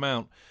 Werner and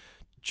Mount.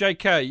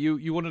 JK,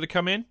 you wanted to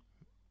come in?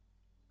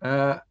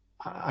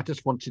 I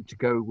just wanted to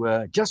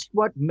go, just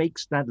what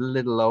makes that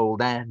little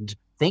old ant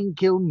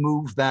think he'll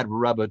move that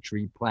rubber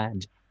tree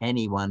plant?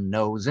 Anyone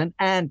knows an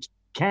ant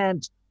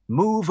can't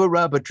move a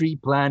rubber tree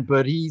plant,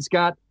 but he's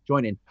got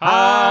Join in.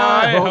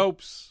 High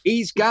hopes.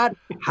 He's got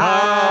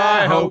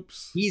high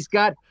hopes. He's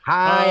got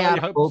high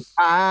apple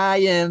pie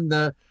in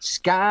the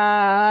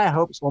sky.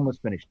 Hopes.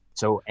 Almost finished.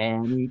 So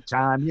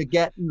anytime you're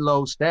getting low,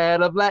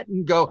 instead of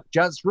letting go,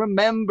 just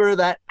remember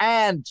that.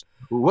 And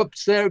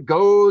whoops, there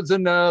goes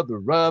another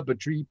rubber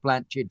tree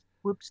plant.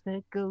 Whoops,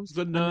 there goes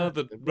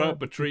another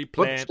rubber tree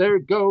plant. Whoops, there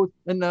goes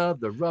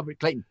another rubber.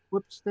 Clayton.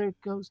 Whoops, there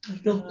goes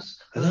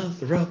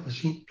another rubber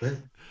tree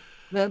plant.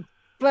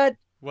 Plant.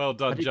 Well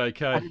done,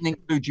 JK. I didn't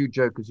include you,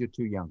 Joe, because you're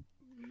too young.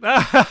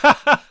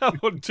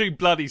 Too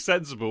bloody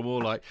sensible,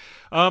 more like.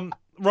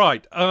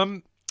 Right.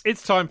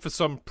 It's time for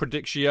some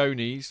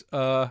predictiones.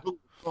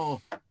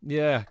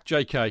 Yeah,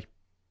 JK.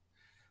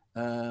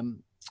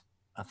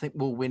 I think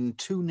we'll win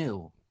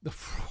 2-0.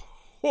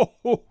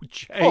 Oh,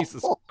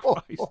 Jesus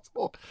Christ.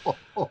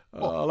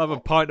 I'll have a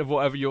pint of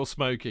whatever you're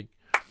smoking.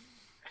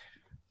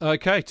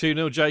 Okay,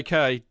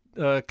 2-0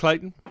 JK.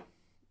 Clayton?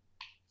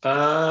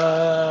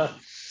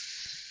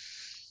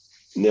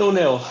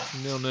 0-0.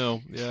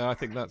 0-0. Yeah, I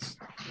think that's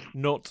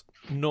not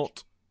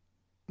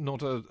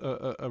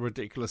a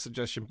ridiculous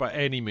suggestion by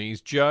any means.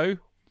 Joe?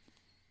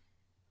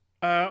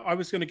 I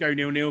was going to go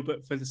 0-0,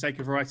 but for the sake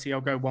of variety,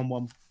 I'll go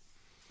 1-1.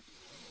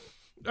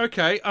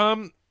 Okay.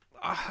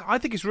 I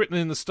think it's written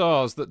in the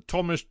stars that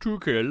Thomas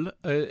Tuchel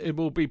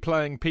will be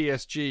playing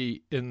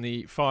PSG in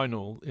the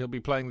final. He'll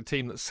be playing the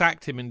team that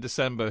sacked him in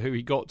December, who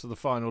he got to the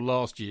final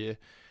last year,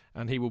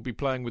 and he will be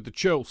playing with the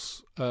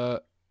Chelsea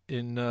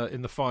in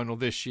the final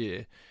this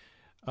year.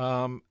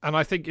 And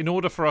I think in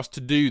order for us to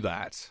do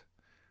that,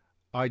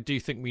 I do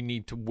think we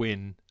need to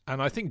win.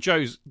 And I think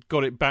Joe's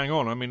got it bang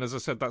on. I mean, as I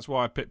said, that's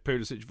why I picked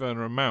Pulisic,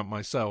 Werner and Mount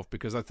myself,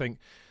 because I think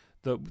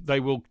that they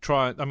will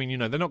try. I mean,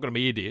 they're not going to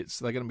be idiots.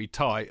 They're going to be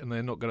tight, and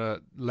they're not going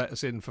to let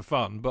us in for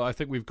fun. But I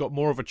think we've got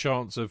more of a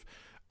chance of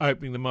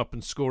opening them up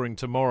and scoring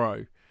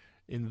tomorrow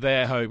in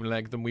their home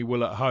leg than we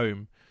will at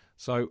home.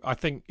 So I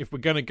think if we're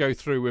going to go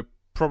through, we're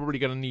probably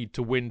going to need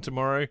to win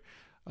tomorrow.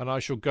 And I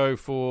shall go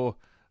for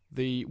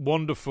the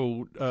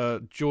wonderful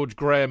George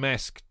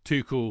Graham-esque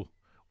Tuchel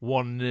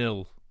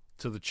 1-0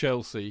 to the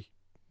Chelsea.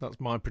 That's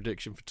my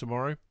prediction for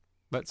tomorrow.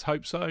 Let's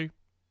hope so.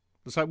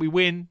 Let's hope we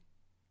win.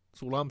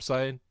 That's all I'm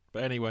saying.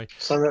 But anyway.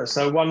 So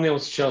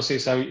 1-0 to Chelsea.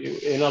 So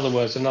in other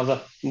words,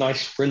 another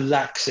nice,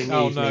 relaxing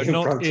evening in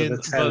front of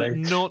the telly.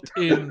 Not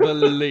in the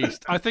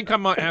least. I think I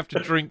might have to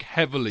drink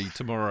heavily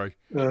tomorrow.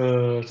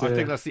 I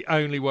think that's the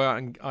only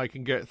way I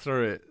can get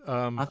through it.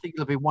 I think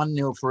it'll be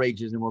 1-0 for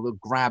ages, and we'll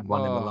grab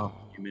one in the last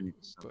few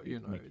minutes. But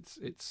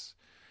it's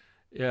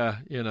yeah,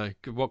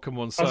 what can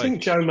one say? I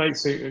think Joe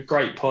makes a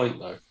great point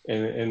though,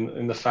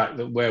 in the fact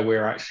that where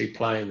we're actually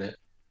playing it.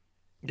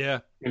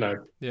 Yeah.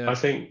 I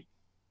think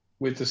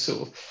with the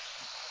sort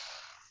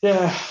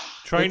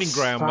of training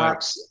ground,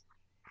 perhaps,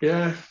 mate.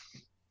 Yeah.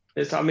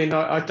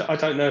 I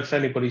don't know if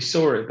anybody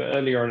saw it, but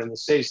earlier on in the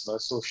season I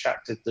saw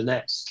Shakhtar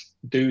Donetsk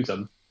do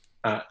them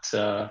at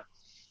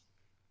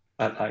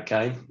that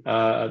game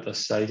at the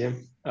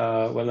stadium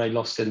when they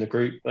lost in the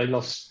group. They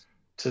lost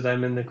to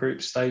them in the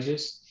group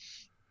stages.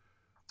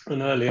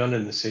 And early on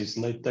in the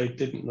season, they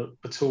didn't look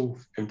at all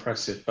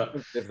impressive. But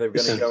if they're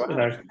going to go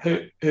out,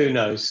 who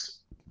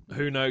knows?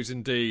 Who knows,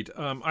 indeed.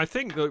 I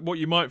think that what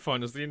you might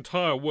find is the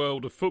entire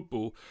world of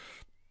football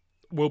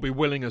will be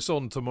willing us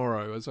on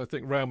tomorrow, as I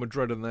think Real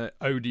Madrid and their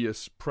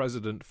odious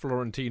president,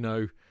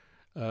 Florentino,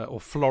 or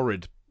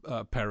Florid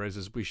Perez,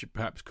 as we should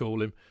perhaps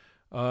call him,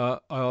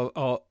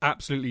 are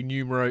absolutely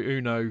numero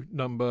uno,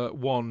 number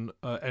one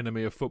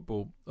enemy of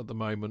football at the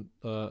moment.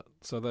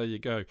 So there you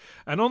go.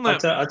 And on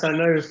that, I don't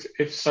know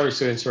if sorry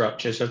to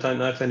interrupt, Chish, I don't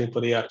know if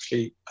anybody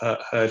actually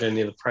heard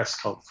any of the press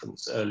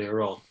conference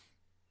earlier on,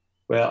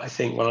 where I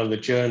think one of the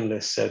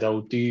journalists said,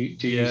 "Oh, do you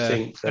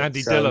think that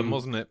Andy Dillon,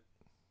 wasn't it?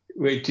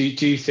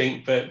 Do you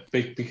think that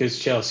because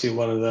Chelsea are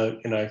one of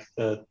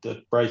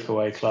the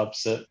breakaway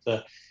clubs that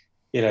a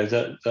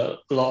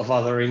lot of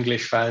other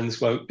English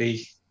fans won't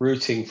be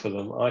rooting for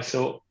them?" I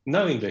thought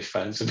no English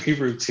fans would be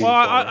rooting for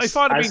us. If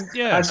I'd have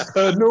been, as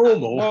per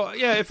normal. Well,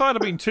 yeah, if I'd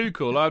have been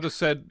Tuchel, I'd have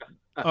said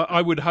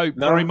I would hope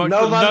very much.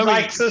 No one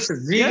likes us.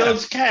 We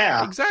don't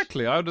care.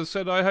 Exactly. I would have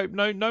said I hope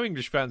no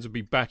English fans would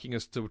be backing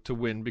us to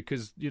win,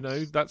 because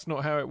that's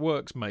not how it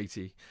works,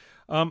 matey.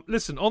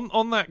 Listen,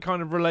 on that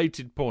kind of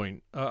related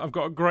point, I've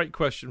got a great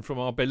question from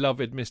our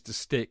beloved Mr.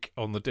 Stick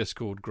on the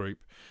Discord group,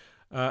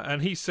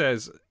 and he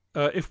says,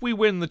 if we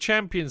win the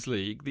Champions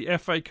League, the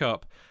FA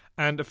Cup,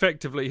 and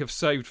effectively have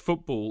saved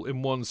football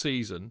in one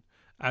season,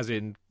 as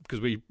in because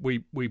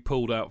we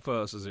pulled out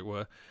first, as it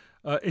were,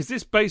 is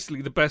this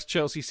basically the best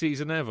Chelsea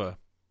season ever?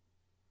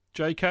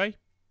 JK?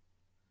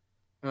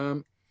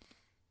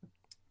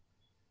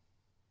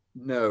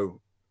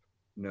 No.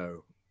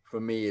 For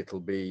me, it'll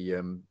be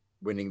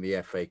winning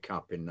the FA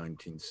Cup in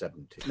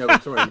 1970. No,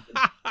 sorry.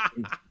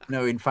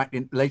 No, in fact,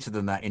 later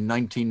than that, in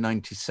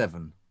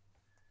 1997,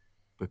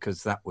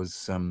 because that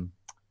was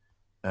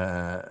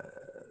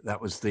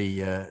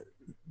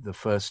the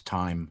first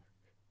time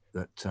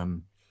that.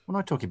 When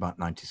I talk about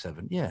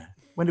 97, yeah.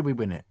 When did we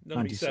win it?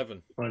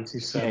 97.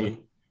 97.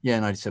 Yeah,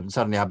 97.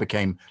 Suddenly I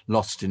became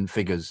lost in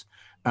figures.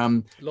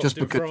 Lost just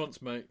in because,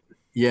 France, mate.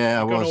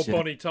 Yeah, I was. All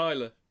Bonnie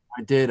Tyler.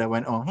 I did. I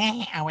went,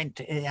 I went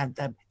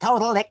to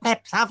total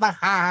eclipse of the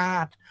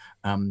heart.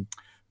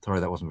 Sorry,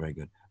 that wasn't very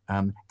good.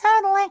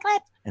 Total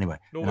eclipse. Anyway.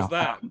 Nor was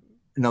that.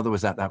 No, there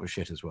was that. That was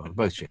shit as well.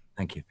 Both shit.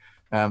 Thank you.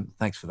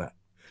 Thanks for that.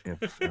 Yeah,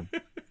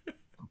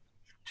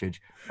 Chidge.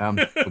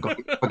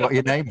 Forgot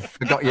your name.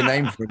 Forgot your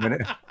name for a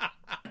minute.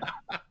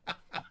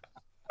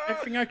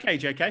 Everything okay,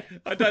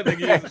 JK? I don't think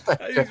he is.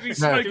 He's been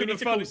smoking the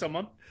fun.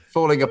 Someone.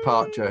 Falling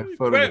apart, Joe.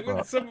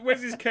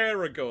 Where's his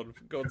carer gone,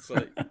 for God's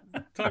sake?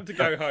 Time to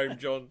go home,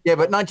 John. Yeah,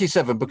 but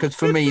 97, because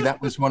for me,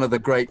 that was one of the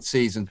great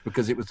seasons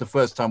because it was the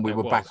first time we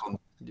were back on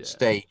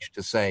stage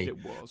to say.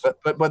 It was.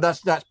 But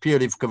that's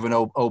purely because of an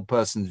old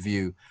person's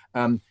view.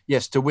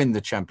 Yes, to win the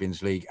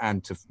Champions League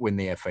and to win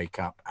the FA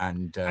Cup.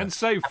 And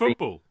save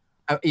football.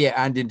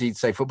 And indeed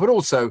save football. But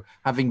also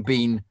having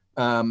been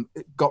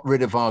got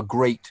rid of our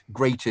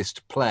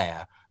greatest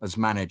player as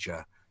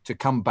manager, to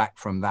come back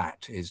from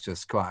that is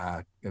just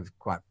quite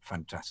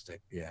fantastic.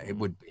 Yeah, it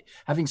would be.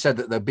 Having said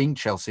that, though, being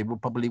Chelsea, will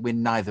probably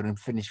win neither and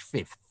finish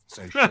fifth.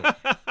 So, sure.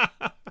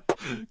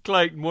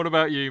 Clayton, what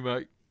about you,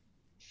 mate?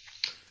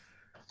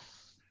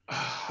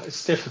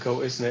 It's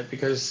difficult, isn't it?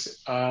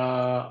 Because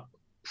I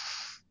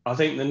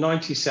think the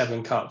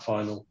 97 Cup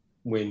final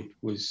win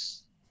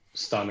was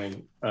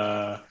stunning.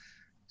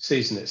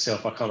 Season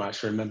itself, I can't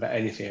actually remember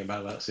anything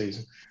about that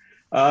season.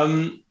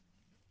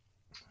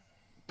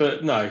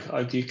 But no,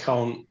 you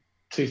can't.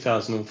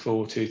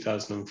 2004,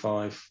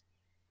 2005.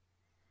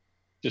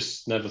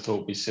 Just never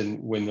thought we'd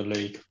win the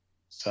league.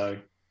 So,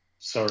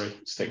 sorry,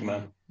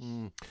 Stickman.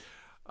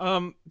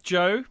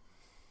 Joe?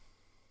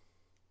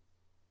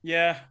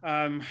 Yeah,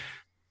 I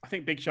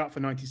think big shout for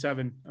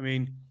 97. I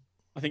mean,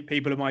 I think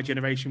people of my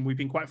generation, we've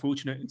been quite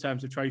fortunate in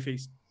terms of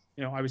trophies.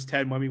 You know, I was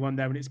 10 when we won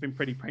there, and it's been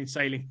pretty plain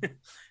sailing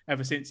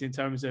ever since in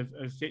terms of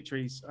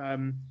victories.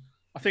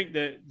 I think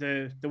that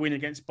the win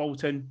against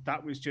Bolton,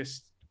 that was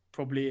just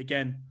probably,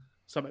 again,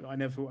 something that I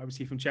never thought I would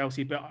see from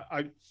Chelsea. But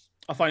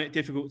I find it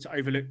difficult to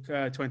overlook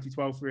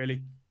 2012,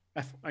 really.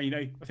 I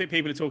think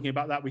people are talking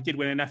about that. We did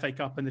win an FA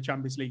Cup and the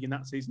Champions League in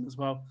that season as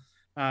well.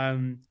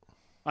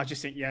 I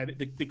just think,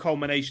 the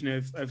culmination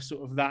of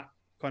sort of that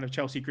kind of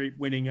Chelsea group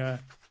winning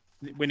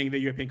the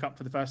European Cup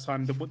for the first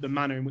time, the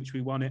manner in which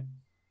we won it,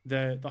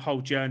 the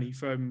whole journey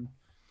from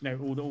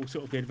all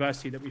sort of the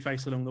adversity that we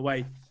faced along the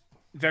way,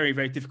 very,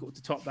 very difficult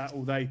to top that.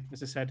 Although,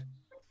 as I said,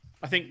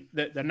 I think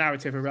that the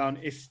narrative around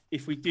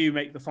if we do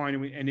make the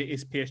final and it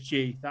is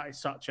PSG, that is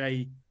such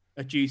a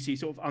juicy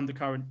sort of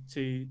undercurrent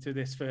to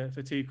this for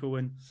Tuchel.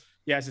 And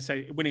yeah, as I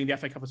say, winning the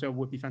FA Cup as well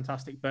would be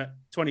fantastic. But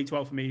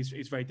 2012 for me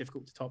is very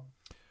difficult to top.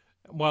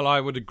 Well, I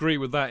would agree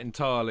with that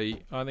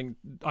entirely. I think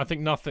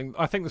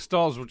the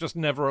stars will just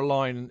never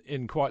align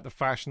in quite the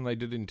fashion they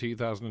did in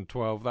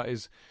 2012. That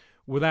is,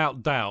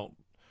 without doubt,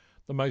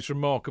 the most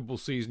remarkable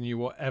season you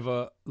were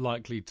ever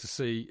likely to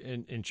see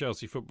in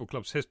Chelsea Football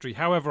Club's history.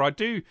 However, I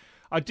do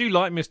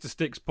like Mr.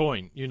 Stick's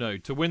point. You know,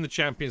 to win the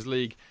Champions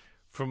League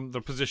from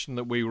the position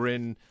that we were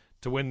in,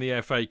 to win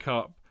the FA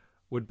Cup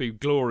would be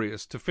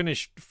glorious. To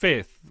finish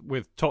fifth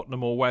with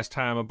Tottenham or West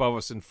Ham above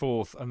us in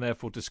fourth and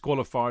therefore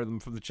disqualify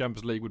them from the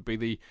Champions League would be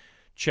the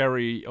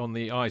cherry on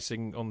the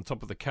icing on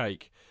top of the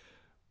cake.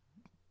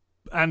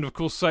 And, of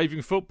course,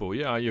 saving football.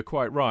 Yeah, you're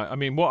quite right. I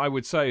mean, what I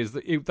would say is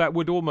that that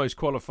would almost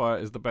qualify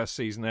it as the best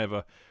season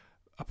ever,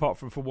 apart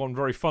from for one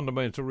very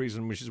fundamental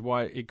reason, which is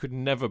why it could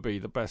never be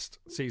the best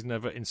season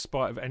ever in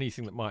spite of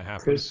anything that might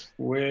happen. Because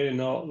we're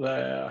not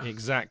there.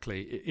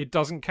 Exactly. It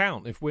doesn't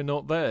count if we're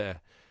not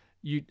there.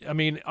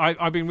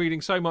 I've been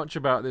reading so much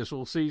about this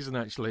all season,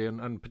 actually,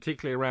 and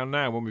particularly around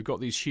now when we've got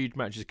these huge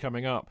matches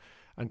coming up.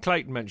 And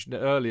Clayton mentioned it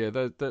earlier.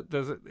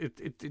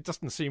 It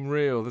doesn't seem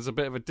real. There's a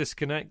bit of a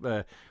disconnect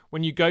there.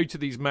 When you go to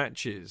these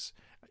matches,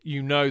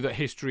 you know that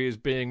history is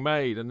being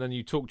made, and then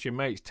you talk to your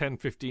mates 10,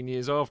 15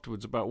 years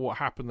afterwards about what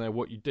happened there,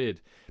 what you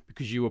did,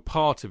 because you were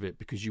part of it,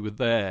 because you were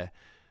there.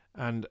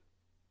 And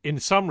in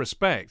some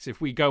respects, if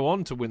we go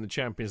on to win the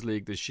Champions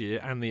League this year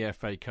and the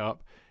FA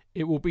Cup,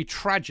 it will be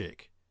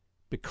tragic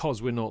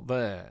because we're not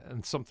there,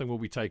 and something will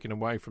be taken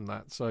away from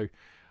that. So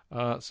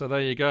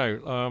there you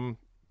go.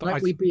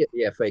 Might we be at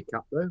the FA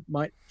Cup, though?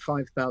 Might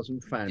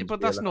 5,000 fans? Yeah,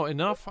 but that's not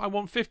enough. I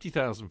want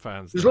 50,000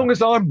 fans. As long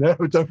as I'm there,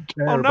 I don't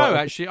care. Oh, no,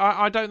 actually,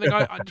 I don't think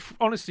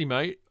honestly,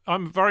 mate,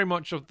 I'm very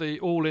much of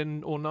the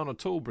all-in or none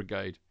at all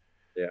brigade.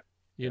 Yeah.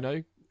 You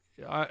know?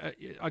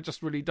 I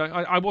just really don't.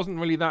 I wasn't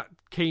really that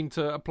keen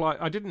to apply.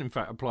 I didn't, in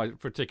fact, apply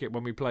for a ticket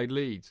when we played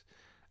Leeds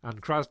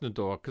and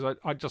Krasnodar, because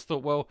I just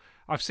thought, well,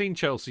 I've seen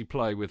Chelsea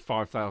play with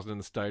 5,000 in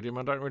the stadium.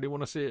 I don't really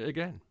want to see it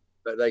again.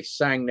 But they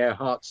sang their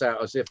hearts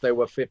out as if they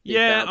were 50,000.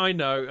 Yeah, I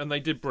know, and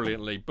they did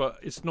brilliantly, but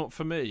it's not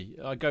for me.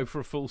 I go for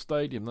a full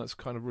stadium. That's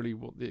kind of really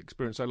what the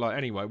experience I like.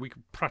 Anyway, we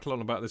could prattle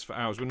on about this for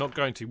hours. We're not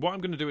going to. What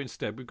I'm going to do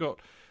instead, we've got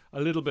a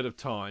little bit of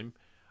time,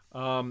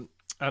 and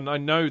I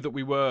know that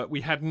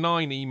we had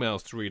 9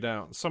 emails to read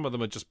out. Some of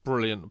them are just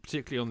brilliant,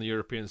 particularly on the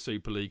European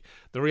Super League.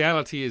 The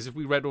reality is, if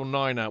we read all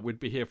 9 out, we'd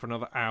be here for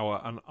another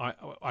hour, and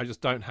I just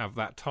don't have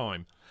that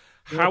time.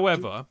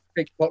 However,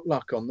 take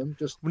potluck on them.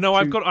 Just no,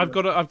 I've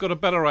got a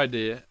better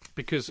idea,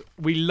 because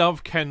we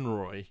love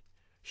Kenroy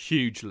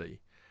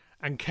hugely,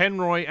 and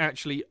Kenroy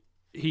actually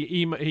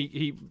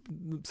he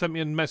sent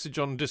me a message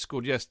on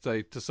Discord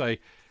yesterday to say,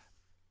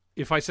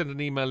 if I send an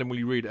email in, will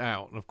you read it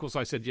out? And of course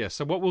I said yes.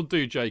 So what we'll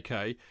do,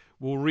 JK,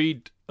 we'll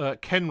read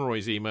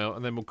Kenroy's email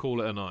and then we'll call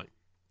it a night.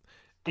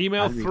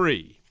 Email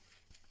 3.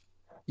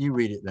 You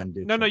read it then,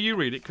 No, you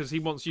read it, because he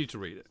wants you to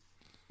read it.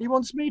 He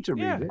wants me to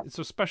read it? It's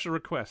a special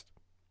request.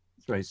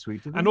 It's very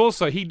sweet of him. And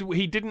also, he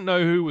didn't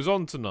know who was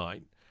on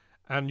tonight,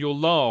 and you'll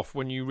laugh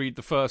when you read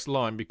the first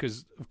line,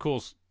 because, of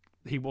course,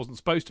 he wasn't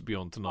supposed to be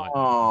on tonight.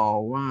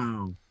 Oh,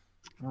 wow.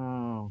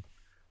 Oh,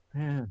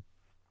 yeah.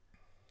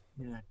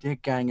 Yeah, dear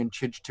gang and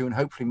Chidge too, and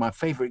hopefully my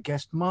favourite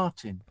guest,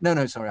 Martin.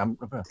 No, sorry.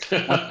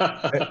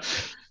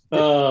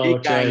 Oh,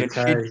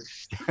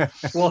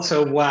 JK. What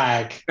a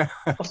wag.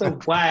 What a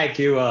wag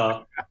you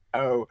are.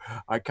 Oh,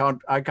 I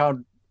can't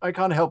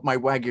help my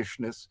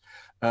waggishness.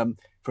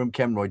 From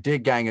Kenroy. Dear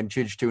gang and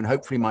Chidge too, and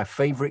hopefully my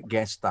favourite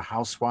guest, the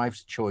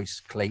Housewife's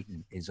Choice,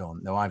 Clayton, is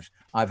on. No, I've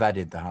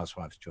added the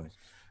Housewife's Choice.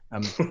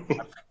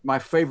 My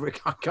favourite.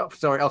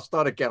 Sorry, I'll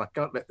start again. I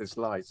can't let this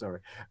lie. Sorry.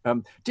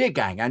 Dear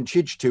gang and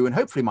Chidge too, and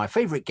hopefully my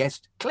favourite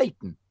guest,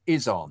 Clayton,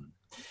 is on.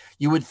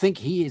 You would think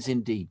he is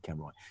indeed,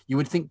 Kenroy. You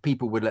would think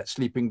people would let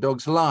sleeping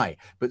dogs lie,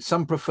 but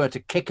some prefer to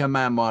kick a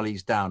man while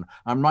he's down.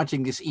 I'm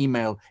writing this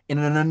email in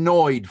an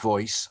annoyed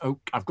voice. Oh,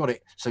 I've got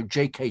it. So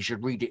JK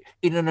should read it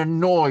in an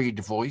annoyed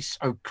voice.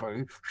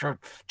 Okay. So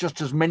just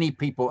as many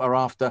people are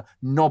after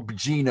Knob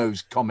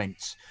Gino's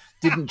comments.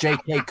 Didn't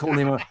JK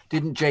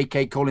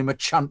call him a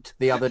chunt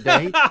the other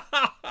day?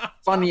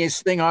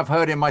 Funniest thing I've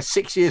heard in my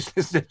 6 years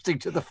listening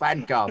to the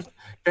Fancast.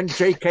 Can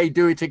JK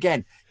do it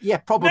again? Yeah,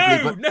 probably.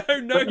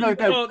 No, you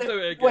can't do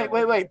it again.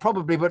 Wait.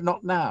 Probably, but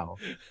not now.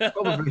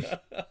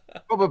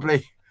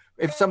 Probably.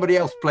 If somebody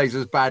else plays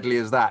as badly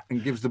as that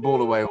and gives the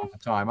ball away all the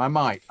time, I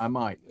might.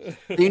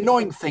 The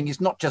annoying thing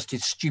is not just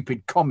his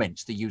stupid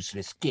comments, the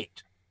useless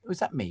git. Was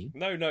that me?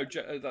 No,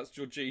 that's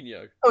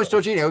Jorginho. Oh, it's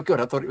Jorginho.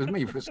 Good. I thought it was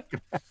me.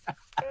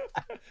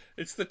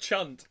 It's the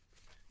chunt.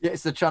 Yeah,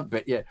 it's the chunt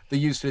bit. Yeah, the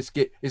useless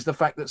git is the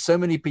fact that so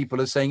many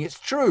people are saying it's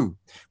true.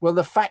 Well,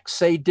 the facts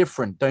say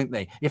different, don't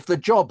they? If the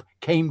job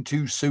came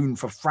too soon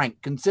for Frank,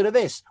 consider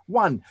this.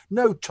 1,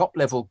 no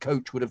top-level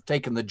coach would have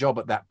taken the job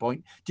at that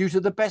point due to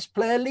the best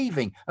player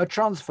leaving, a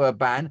transfer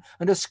ban,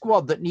 and a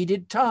squad that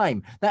needed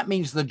time. That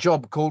means the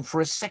job called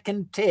for a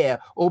second-tier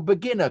or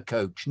beginner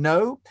coach.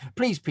 No?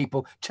 Please,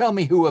 people, tell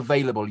me who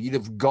available you'd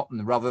have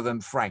gotten rather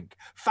than Frank.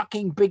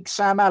 Fucking Big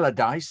Sam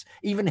Allardyce.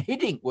 Even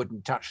Hiddink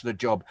wouldn't touch the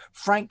job.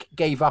 Frank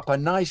gave up a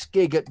nice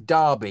gig at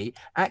Derby,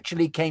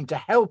 actually came to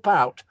help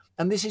out,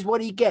 and this is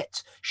what he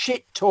gets.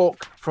 Shit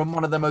talk from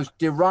one of the most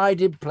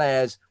derided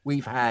players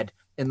we've had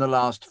in the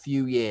last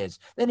few years.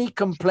 Then he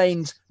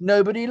complains,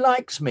 nobody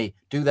likes me.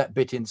 Do that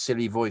bit in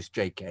silly voice,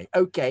 JK.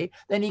 Okay.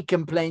 Then he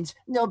complains,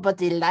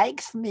 nobody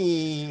likes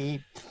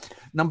me.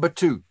 Number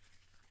 2.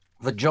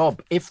 The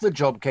job. If the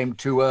job came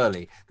too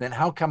early, then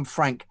how come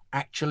Frank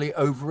actually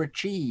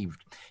overachieved?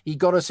 He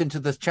got us into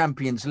the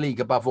Champions League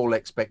above all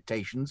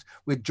expectations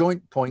with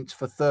joint points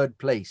for 3rd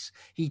place.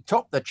 He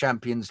topped the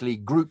Champions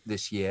League group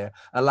this year,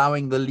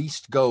 allowing the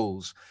least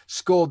goals,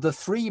 scored the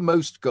 3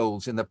 most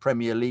goals in the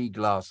Premier League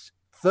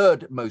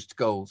third most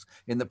goals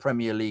in the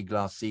Premier League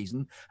last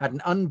season, had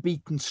an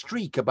unbeaten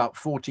streak about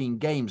 14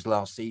 games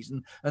last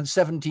season and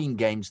 17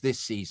 games this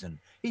season.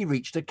 He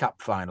reached a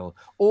cup final,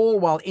 all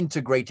while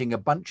integrating a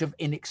bunch of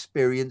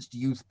inexperienced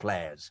youth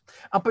players.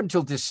 Up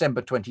until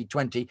December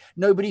 2020,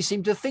 nobody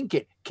seemed to think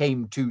it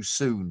came too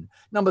soon.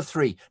 Number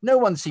 3, no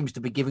one seems to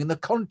be giving the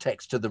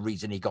context to the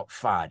reason he got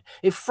fired.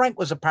 If Frank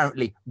was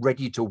apparently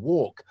ready to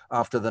walk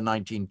after the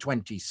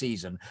 1920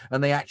 season,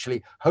 and they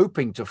actually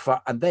hoping to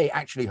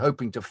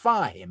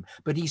fire him,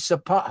 but he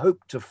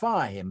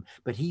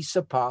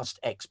surpassed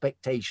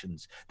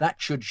expectations. That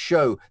should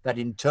show that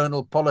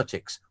internal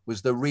politics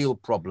was the real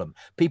problem.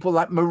 People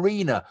like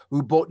Marina,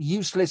 who bought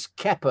useless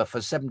Kepa for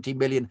 70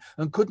 million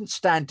and couldn't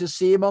stand to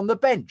see him on the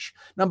bench.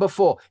 Number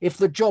 4, if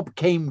the job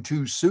came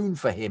too soon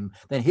for him,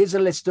 then here's a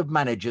list of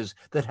managers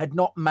that had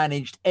not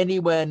managed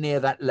anywhere near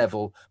that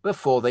level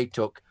before they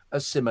took a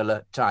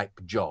similar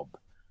type job.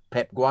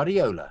 Pep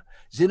Guardiola,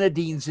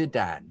 Zinedine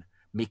Zidane,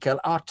 Mikel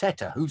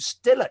Arteta, who's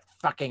still at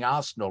fucking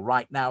Arsenal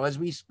right now as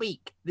we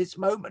speak, this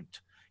moment.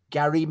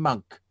 Gary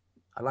Monk,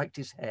 I liked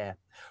his hair.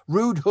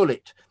 Ruud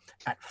Gullit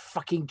at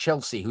fucking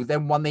Chelsea, who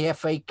then won the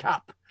FA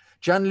Cup.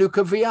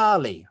 Gianluca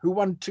Vialli, who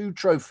won 2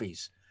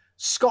 trophies.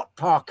 Scott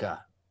Parker,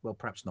 well,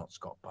 perhaps not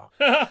Scott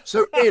Parker.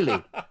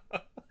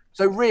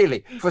 So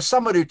really, for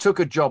someone who took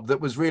a job that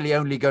was really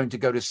only going to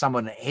go to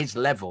someone at his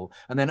level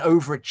and then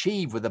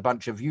overachieve with a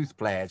bunch of youth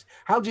players,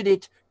 how did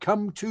it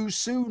come too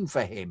soon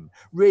for him?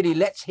 Really,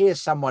 let's hear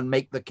someone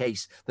make the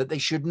case that they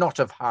should not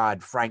have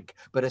hired Frank,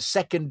 but a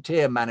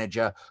second-tier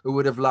manager who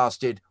would have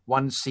lasted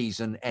 1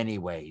 season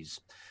anyways.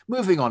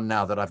 Moving on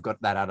now that I've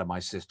got that out of my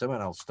system,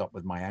 and I'll stop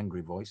with my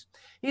angry voice.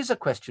 Here's a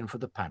question for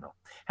the panel.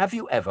 Have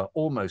you ever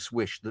almost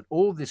wished that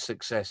all this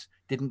success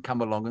didn't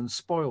come along and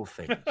spoil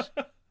things?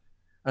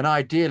 an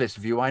idealist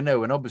view, I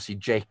know, and obviously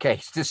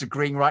JK's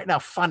disagreeing right now.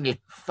 Funny,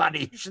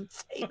 you should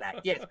say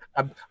that. Yes,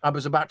 I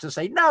was about to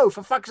say, no,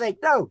 for fuck's sake,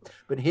 no.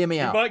 But hear me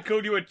out. He might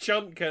call you a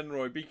chunt,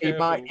 Kenroy. Be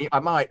careful. I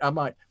might.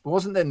 But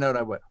wasn't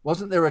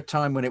there a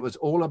time when it was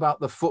all about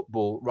the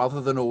football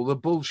rather than all the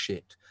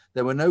bullshit?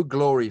 There were no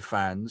glory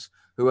fans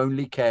who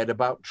only cared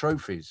about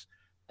trophies.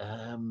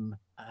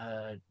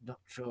 Not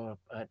sure.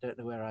 I don't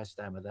know where I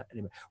stand with that.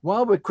 Anyway,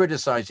 while we're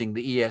criticising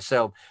the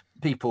ESL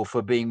people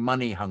for being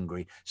money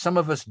hungry, some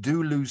of us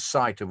do lose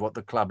sight of what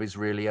the club is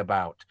really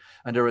about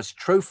and are as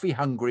trophy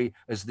hungry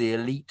as the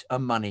elite are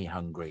money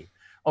hungry.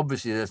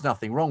 Obviously, there's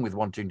nothing wrong with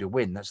wanting to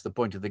win. That's the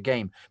point of the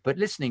game. But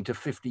listening to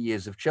 50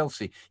 years of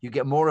Chelsea, you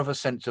get more of a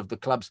sense of the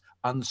club's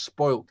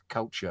unspoilt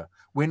culture.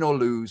 Win or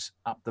lose,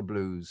 up the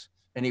blues.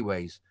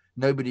 Anyways,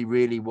 nobody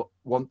really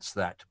wants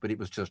that, but it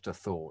was just a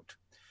thought.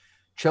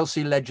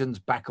 Chelsea Legends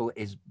battle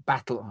is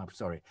back.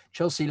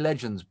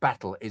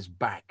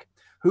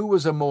 Who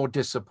was a more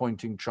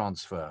disappointing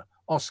transfer,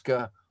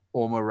 Oscar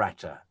or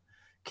Morata?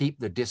 Keep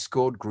the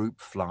Discord group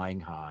flying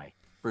high.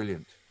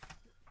 Brilliant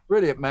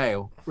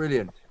mail.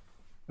 Brilliant.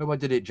 Oh, I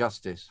did it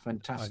justice.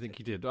 Fantastic. I think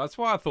he did. That's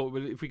why I thought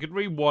if we could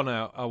read one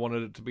out, I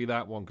wanted it to be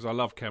that one because I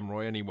love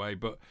Kenroy anyway.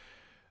 But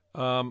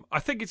I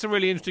think it's a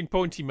really interesting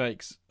point he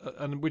makes,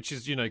 and which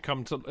is,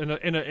 come to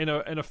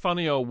in a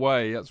funny old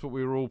way. That's what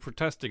we were all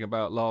protesting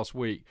about last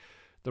week.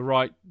 The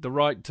right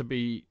to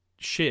be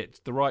shit,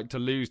 the right to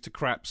lose to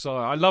crap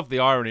side. I love the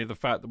irony of the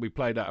fact that we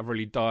played out a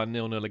really dire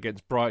 0-0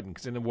 against Brighton,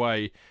 because in a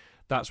way,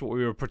 that's what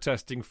we were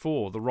protesting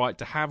for, the right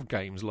to have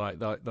games like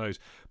those.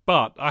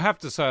 But I have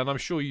to say, and I'm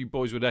sure you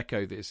boys would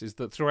echo this, is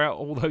that throughout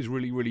all those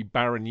really, really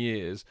barren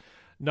years,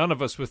 none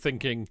of us were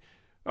thinking,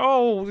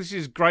 oh, this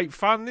is great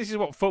fun. This is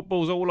what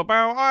football's all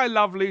about. I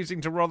love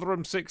losing to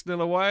Rotherham 6-0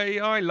 away.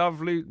 I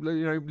love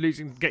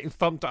losing, getting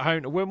thumped at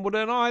home to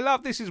Wimbledon.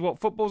 This is what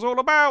football's all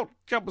about.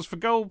 Jumpers for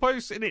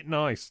goalposts. Isn't it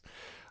nice?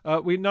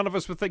 None of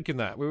us were thinking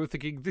that. We were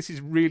thinking, this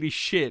is really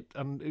shit.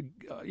 And,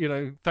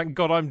 thank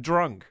God I'm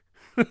drunk.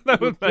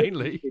 That was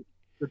mainly.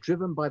 We're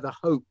driven by the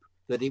hope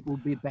that it will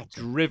be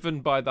better.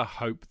 Driven by the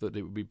hope that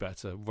it would be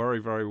better. Very,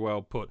 very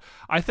well put.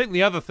 I think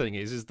the other thing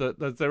is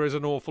that there is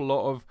an awful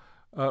lot of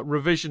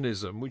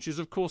revisionism, which is,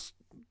 of course,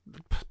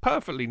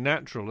 perfectly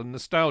natural and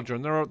nostalgia.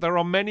 And there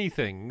are many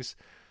things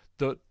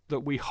that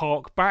we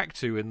hark back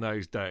to in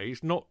those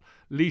days, not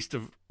least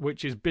of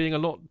which is being a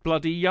lot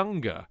bloody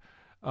younger.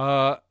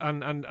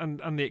 And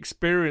the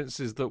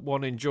experiences that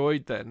one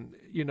enjoyed then,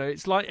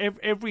 it's like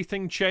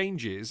everything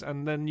changes,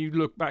 and then you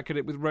look back at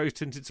it with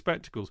rose-tinted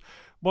spectacles.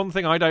 One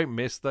thing I don't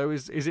miss, though,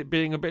 is it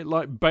being a bit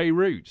like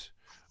Beirut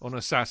on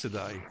a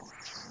Saturday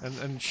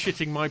and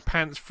shitting my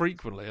pants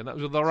frequently, and that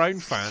was with our own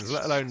fans,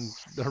 let alone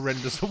the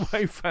horrendous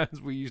away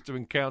fans we used to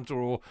encounter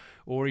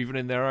or even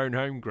in their own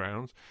home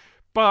grounds.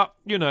 But,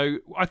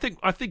 I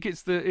think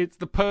it's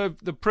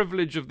the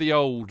privilege of the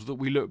old that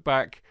we look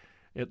back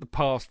at the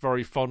past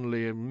very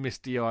fondly and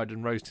misty-eyed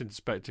and rose-tinted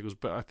spectacles,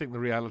 but I think the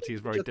reality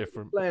is very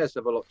different. The players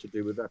have a lot to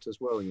do with that as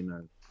well,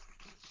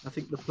 I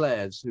think the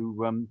players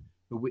who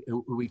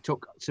we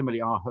took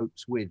similarly our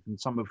hopes with, and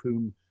some of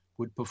whom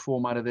would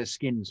perform out of their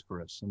skins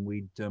for us, and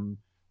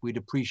we'd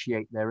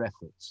appreciate their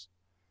efforts.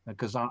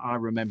 Because I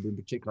remember in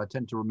particular, I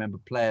tend to remember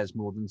players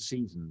more than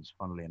seasons,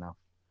 funnily enough,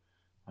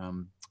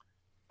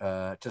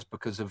 just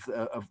because of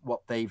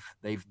what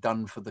they've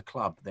done for the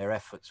club, their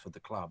efforts for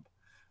the club.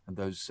 And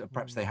those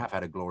perhaps they have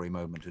had a glory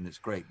moment, and it's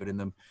great. But in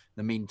the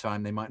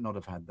meantime, they might not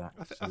have had that.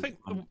 I think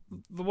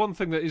the one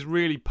thing that is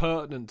really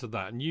pertinent to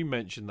that, and you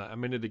mentioned that a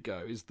minute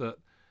ago, is that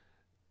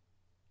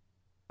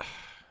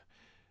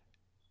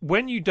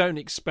when you don't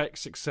expect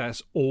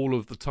success all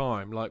of the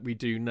time, like we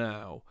do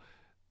now,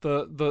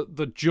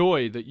 the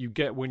joy that you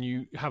get when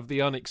you have the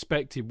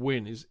unexpected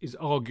win is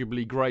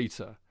arguably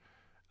greater.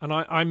 And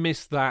I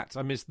miss that.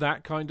 I miss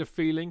that kind of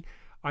feeling.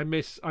 I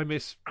miss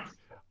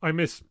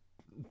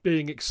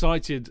being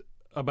excited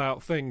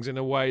about things in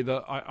a way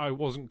that I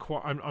wasn't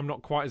quite. I'm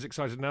not quite as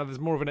excited now. There's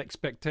more of an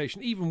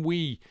expectation. Even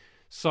we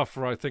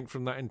suffer, I think,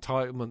 from that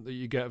entitlement that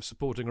you get of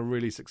supporting a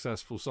really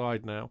successful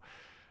side now.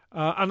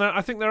 And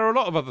I think there are a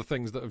lot of other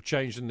things that have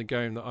changed in the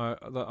game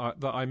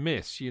that I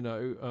miss,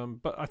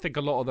 But I think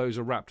a lot of those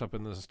are wrapped up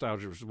in the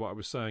nostalgia, which is what I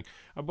was saying.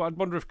 I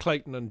wonder if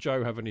Clayton and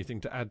Joe have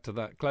anything to add to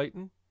that.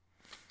 Clayton?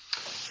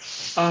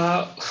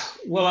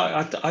 Well,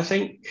 I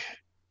think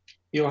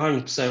you're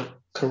 100%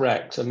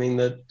 correct. I mean,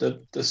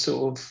 the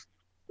sort of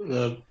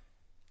the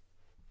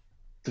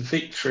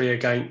victory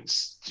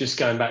against, just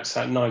going back to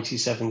that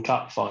 97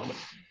 Cup final,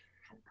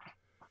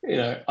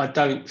 I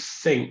don't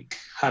think,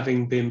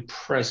 having been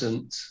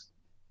present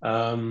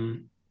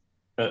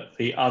at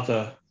the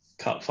other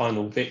Cup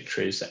final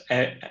victories,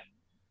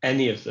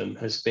 any of them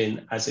has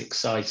been as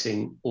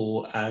exciting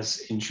or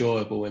as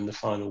enjoyable when the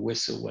final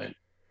whistle went.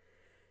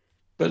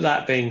 But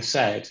that being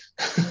said,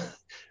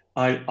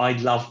 I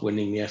love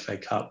winning the FA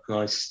Cup, and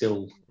I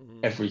still,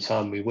 every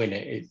time we win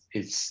it,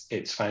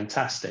 it's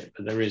fantastic.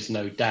 But there is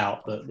no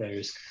doubt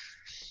that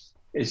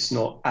it's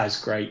not as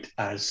great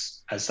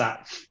as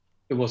that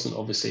it wasn't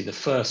obviously the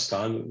first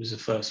time. It was the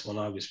first one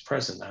I was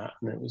present at,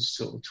 and it was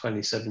sort of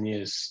 27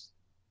 years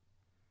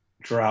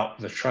drought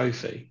of a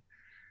trophy.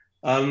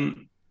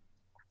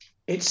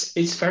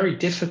 It's very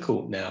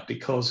difficult now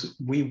because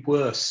we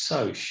were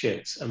so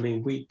shit. I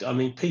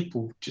mean,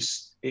 people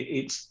just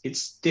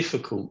it's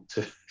difficult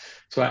to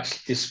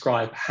actually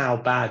describe how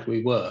bad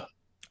we were.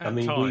 At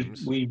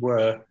times. we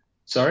were.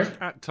 Sorry?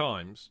 At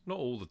times, not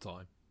all the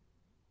time.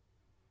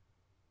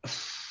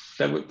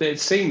 It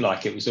seemed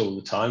like it was all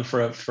the time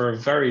for a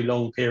very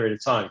long period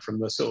of time, from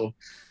the sort of,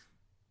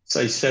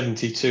 say,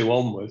 72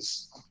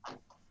 onwards.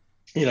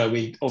 You know,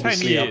 we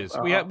obviously 10 years.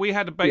 We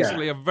had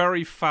basically a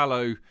very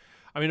fallow.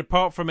 I mean,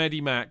 apart from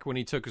Eddie Mack when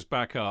he took us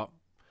back up,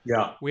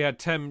 we had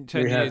 10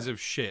 years of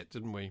shit,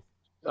 didn't we?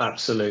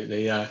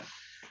 Absolutely, yeah.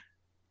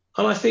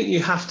 And I think you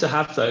have to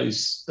have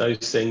those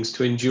things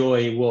to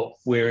enjoy what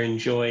we're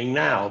enjoying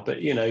now.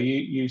 But you know,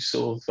 you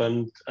sort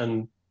of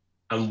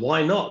and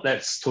why not?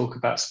 Let's talk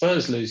about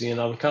Spurs losing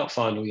another cup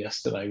final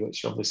yesterday,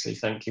 which obviously,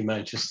 thank you,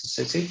 Manchester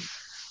City.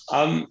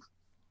 You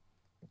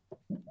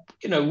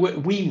know,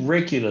 we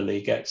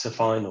regularly get to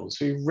finals.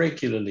 We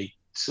regularly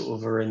sort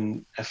of are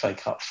in FA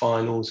Cup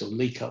finals or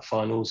League Cup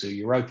finals or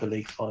Europa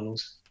League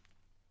finals.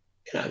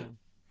 You know,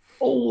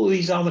 all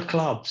these other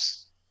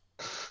clubs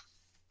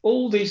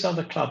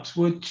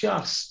were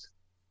just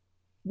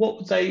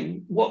what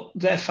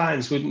their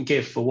fans wouldn't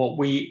give for what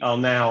we are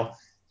now,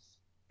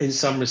 in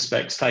some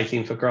respects,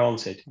 taking for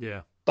granted.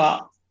 Yeah.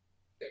 But,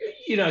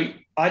 you know,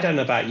 I don't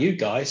know about you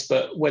guys,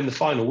 but when the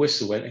final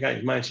whistle went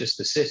against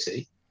Manchester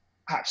City,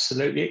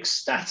 absolutely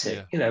ecstatic.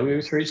 Yeah. You know, we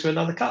were through to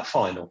another cup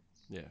final.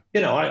 Yeah.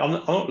 You know, I'm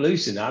not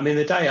losing that. I mean,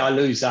 the day I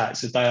lose that,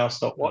 it's the day I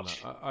stop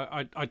watching.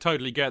 No, I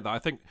totally get that. I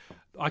think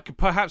I could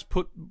perhaps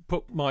put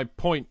my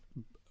point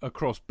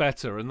across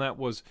better, and that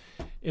was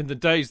in the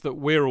days that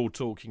we're all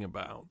talking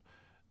about,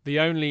 the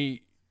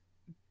only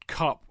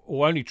cup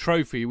or only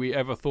trophy we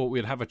ever thought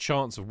we'd have a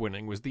chance of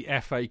winning was the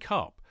FA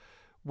Cup.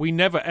 We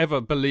never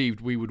ever believed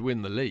we would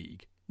win the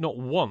league. Not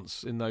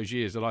once in those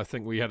years that I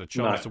think we had a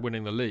chance of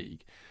winning the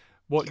league.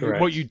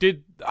 What you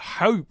did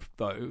hope,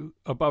 though,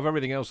 above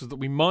everything else, is that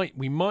we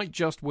might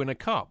just win a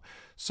cup.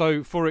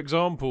 So, for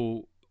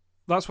example,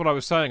 that's what I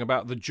was saying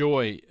about the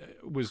joy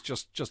was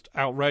just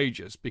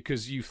outrageous,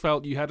 because you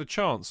felt you had a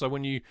chance. So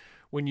when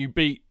you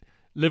beat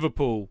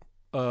Liverpool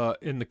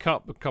in the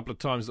cup a couple of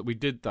times that we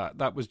did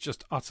that was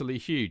just utterly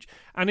huge.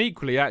 And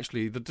equally,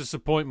 actually, the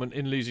disappointment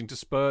in losing to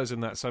Spurs in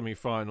that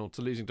semi-final,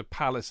 to losing to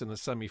Palace in the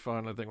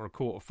semi-final, I think, or a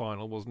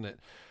quarter-final, wasn't it?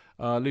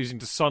 Losing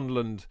to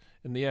Sunderland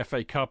in the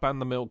FA Cup and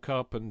the Milk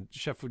Cup and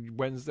Sheffield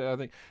Wednesday, I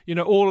think. You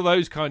know, all of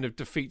those kind of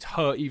defeats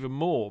hurt even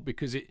more,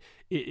 because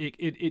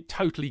it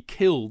totally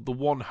killed the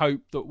one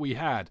hope that we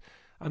had.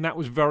 And that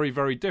was very,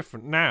 very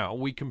different. Now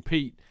we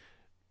compete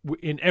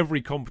in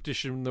every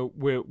competition that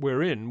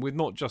we're in with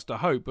not just a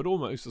hope, but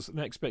almost an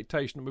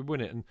expectation that we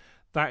win it. And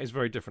that is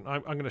very different.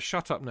 I'm going to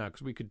shut up now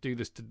because we could do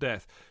this to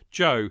death.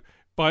 Joe,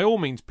 by all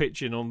means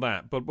pitch in on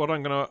that. But what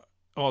I'm going to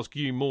ask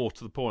you more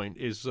to the point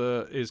is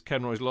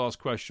Kenroy's last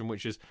question,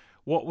 which is,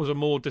 what was a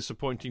more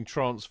disappointing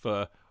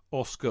transfer,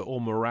 Oscar or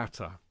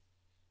Morata?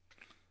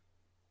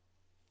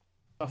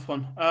 Tough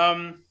one.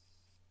 I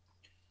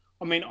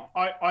mean,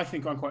 I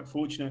think I'm quite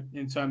fortunate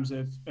in terms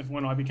of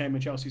when I became a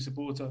Chelsea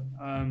supporter.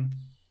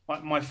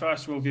 My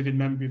first real vivid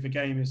memory of the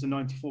game is the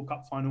 '94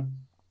 Cup final.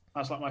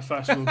 That's like my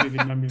first real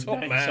vivid memory of the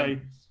game. Man. So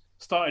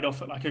started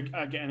off at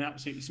getting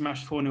absolutely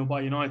smashed 4-0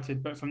 by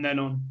United, but from then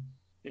on,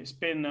 it's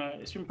been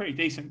pretty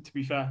decent, to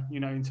be fair. You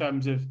know, in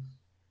terms of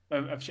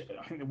I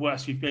think the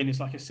worst we've been is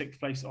like a 6th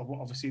place, or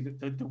obviously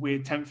the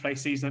weird 10th place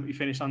season that we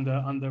finished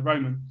under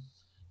Roman.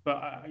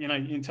 But you know,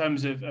 in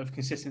terms of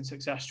consistent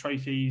success,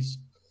 trophies,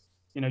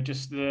 you know,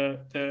 just the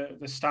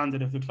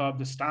standard of the club,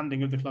 the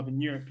standing of the club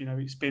in Europe, you know,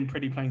 it's been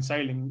pretty plain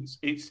sailing.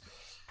 It's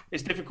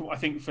difficult, I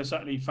think, for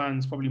certainly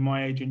fans probably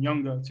my age and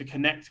younger to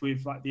connect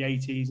with like the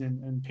 80s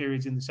and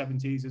periods in the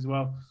 70s as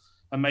well.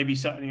 And maybe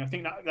certainly, I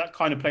think that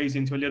kind of plays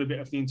into a little bit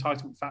of the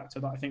entitlement factor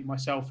that I think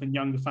myself and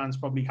younger fans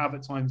probably have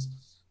at times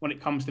when it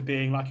comes to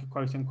being like a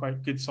quote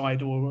unquote good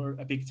side or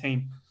a big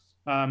team.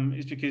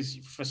 Is because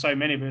for so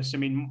many of us, I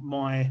mean,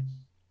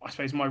 I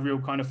suppose my real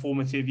kind of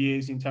formative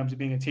years in terms of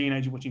being a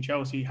teenager watching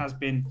Chelsea has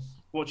been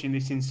watching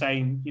this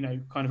insane, you know,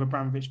 kind of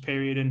Abramovich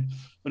period and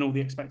all the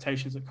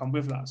expectations that come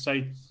with that.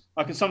 So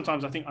I can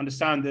sometimes, I think,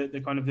 understand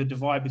the kind of the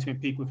divide between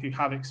people who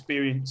have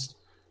experienced,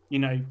 you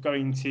know,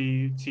 going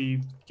to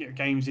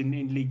games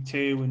in League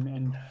Two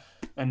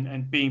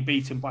and being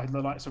beaten by the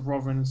likes of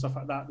Rotherham and stuff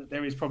like that. That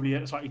there is probably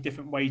a slightly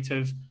different weight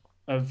of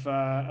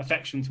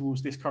affection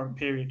towards this current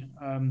period.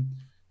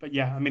 But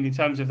yeah, I mean, in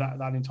terms of that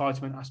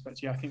entitlement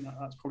aspect, yeah, I think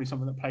that's probably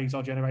something that plagues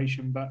our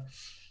generation. But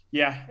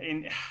yeah,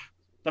 in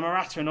the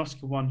Morata and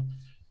Oscar one,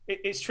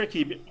 it's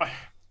tricky. But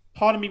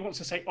part of me wants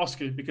to say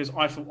Oscar because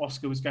I thought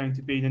Oscar was going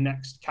to be the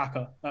next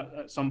Kaka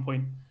at some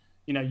point.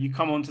 You know, you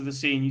come onto the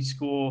scene, you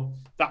score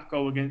that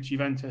goal against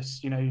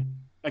Juventus, you know,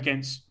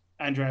 against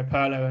Andrea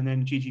Pirlo and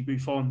then Gigi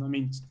Buffon. I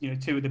mean, you know,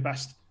 two of the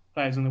best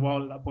players in the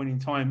world at that point in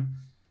time.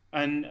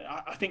 And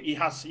I think he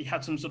had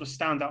some sort of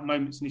standout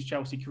moments in his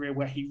Chelsea career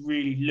where he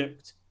really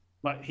looked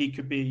like he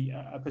could be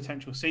a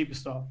potential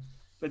superstar.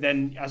 But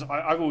then, as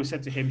I've always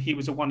said to him, he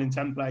was a 1 in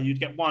 10 player. You'd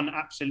get one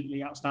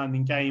absolutely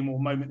outstanding game or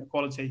moment of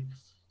quality,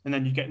 and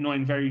then you get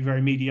 9 very,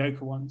 very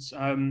mediocre ones.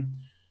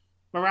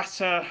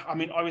 Morata, I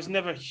mean, I was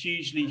never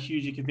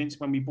hugely convinced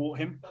when we bought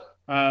him.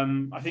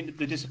 I think that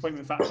the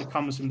disappointment factor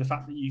comes from the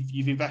fact that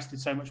you've invested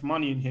so much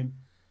money in him.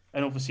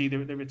 And obviously the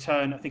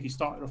return, I think he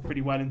started off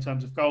pretty well in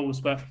terms of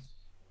goals, but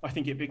I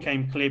think it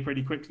became clear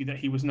pretty quickly that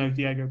he was no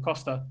Diego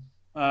Costa.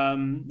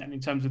 And in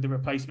terms of the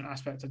replacement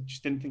aspect, I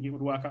just didn't think it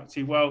would work out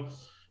too well.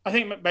 I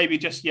think maybe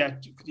just,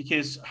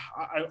 because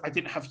I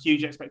didn't have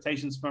huge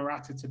expectations for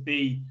Morata to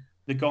be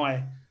the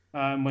guy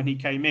when he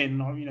came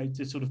in,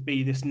 to sort of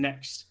be this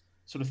next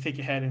sort of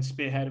figurehead and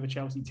spearhead of a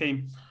Chelsea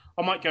team.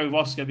 I might go with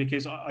Oscar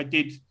because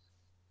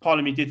part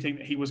of me did think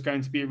that he was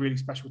going to be a really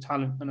special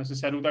talent. And as I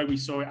said, although we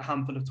saw it a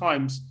handful of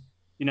times,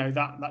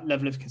 that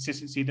level of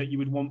consistency that you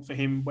would want for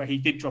him where he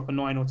did drop a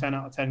 9 or 10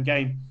 out of 10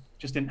 game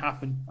just didn't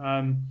happen.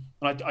 And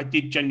I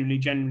did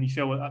genuinely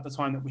feel at the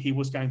time that he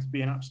was going to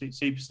be an absolute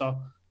superstar,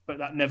 but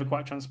that never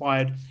quite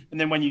transpired. And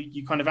then when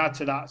you kind of add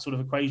to that sort of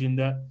equation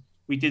that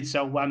we did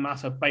sell Juan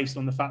Mata based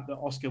on the fact that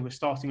Oscar was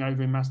starting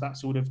over him as that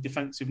sort of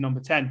defensive number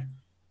 10,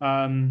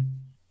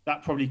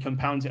 that probably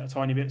compounds it a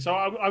tiny bit. So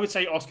I would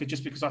say Oscar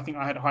just because I think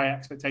I had higher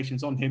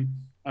expectations on him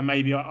and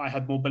maybe I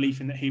had more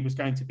belief in that he was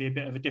going to be a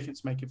bit of a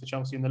difference maker for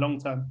Chelsea in the long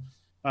term.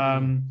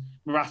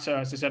 Morata,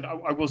 as I said,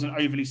 I wasn't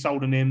overly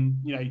sold on him,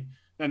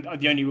 and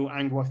the only real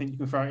angle I think you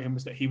can throw at him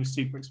was that he was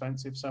super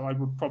expensive. So I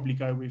would probably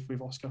go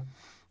with Oscar.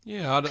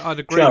 Yeah, I'd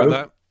agree with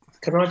that.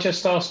 Can I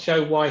just ask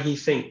Joe why he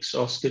thinks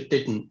Oscar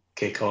didn't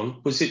kick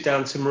on? Was it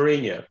down to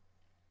Mourinho?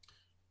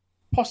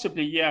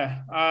 Possibly,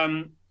 yeah.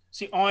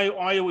 See, I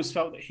always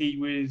felt that he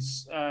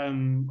was...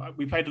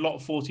 we played a lot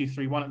of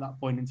 4-2-3-1 at that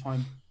point in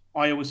time.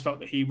 I always felt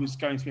that he was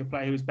going to be a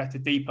player who was better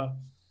deeper.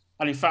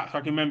 And in fact,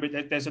 I can remember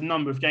that there's a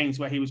number of games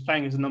where he was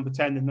playing as a number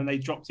 10 and then they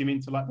dropped him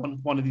into like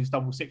one of these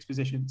double 6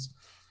 positions.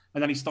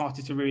 And then he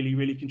started to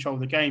really control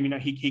the game.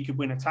 He could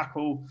win a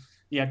tackle.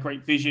 He had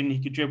great vision. He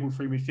could dribble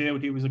through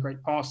midfield. He was a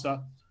great passer.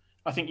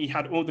 I think he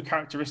had all the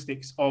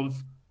characteristics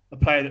of a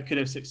player that could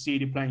have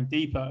succeeded playing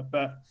deeper,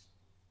 but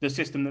the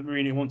system that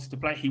Mourinho wanted to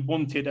play, he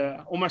wanted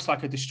almost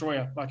like a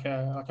destroyer, like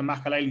a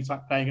Makelele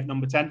type playing at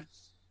number 10.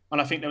 And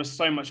I think there was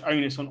so much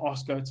onus on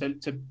Oscar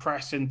to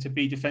press and to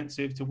be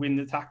defensive, to win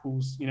the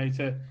tackles,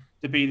 to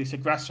be this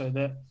aggressor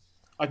that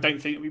I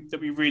don't think that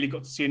we really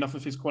got to see enough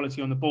of his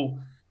quality on the ball.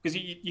 Because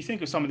you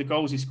think of some of the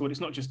goals he scored, it's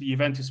not just the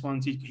Juventus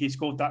ones. He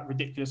scored that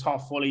ridiculous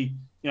half volley,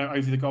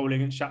 over the goal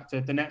against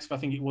Shakhtar Donetsk, I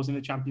think it was in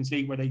the Champions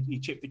League, where he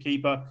chipped the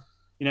keeper.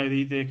 The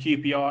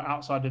QPR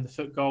outside of the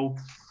foot goal.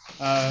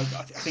 I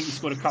think he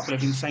scored a couple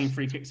of insane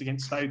free kicks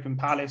against Stoke and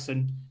Palace.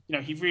 And,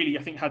 he really,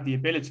 I think, had the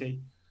ability.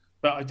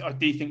 But I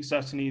do think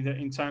certainly that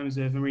in terms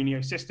of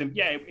Mourinho's system,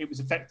 it was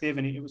effective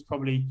and it was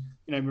probably,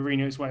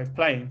 Mourinho's way of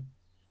playing.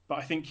 But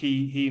I think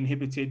he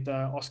inhibited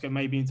Oscar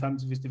maybe in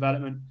terms of his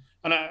development.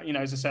 And,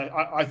 as I said,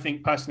 I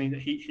think personally that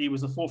he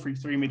was a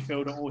 4-3-3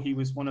 midfielder or he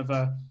was one of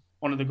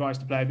the guys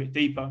to play a bit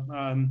deeper.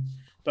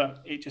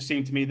 But it just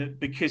seemed to me that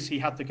because he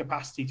had the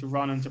capacity to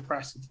run and to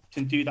press,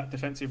 can do that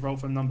defensive role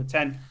from number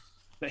 10,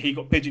 that he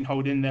got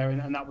pigeonholed in there.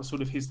 And that was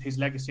sort of his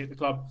legacy at the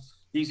club.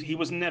 He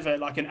was never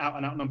like an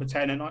out-and-out number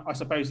 10. And I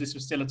suppose this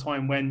was still a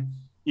time when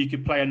you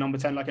could play a number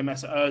 10 like a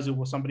Mesut Ozil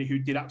or somebody who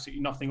did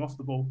absolutely nothing off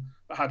the ball,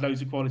 but had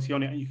loads of quality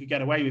on it and you could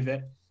get away with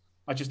it.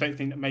 I just don't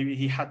think that maybe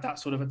he had that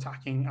sort of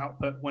attacking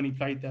output when he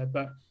played there.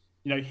 But,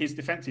 his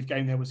defensive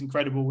game there was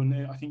incredible.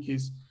 And I think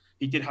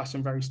he did have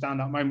some very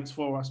standout moments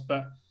for us.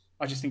 But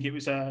I just think it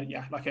was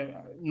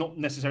not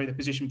necessarily the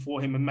position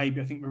for him. And maybe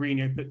I think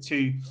Mourinho put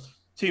too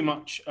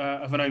much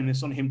of an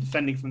onus on him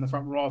defending from the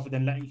front rather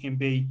than letting him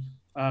be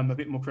a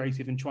bit more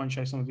creative and try and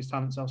show some of his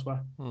talents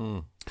elsewhere.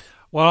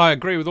 Well, I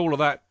agree with all of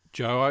that,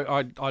 Joe.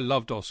 I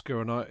loved Oscar,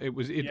 and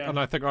and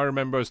I think I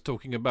remember us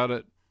talking about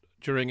it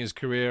during his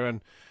career,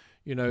 and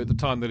the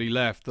time that he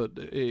left, that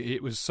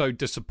it was so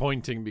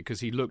disappointing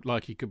because he looked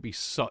like he could be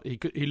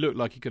he looked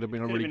like he could have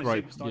been a really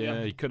great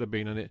he could have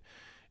been, and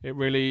it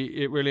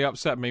really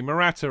upset me.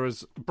 Morata,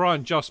 as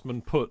Brian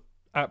Justman put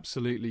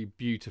absolutely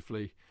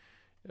beautifully,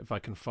 if I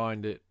can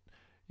find it.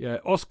 Yeah,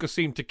 Oscar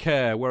seemed to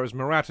care, whereas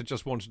Morata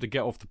just wanted to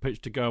get off the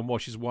pitch to go and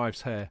wash his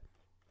wife's hair.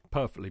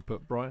 Perfectly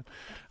put, Brian.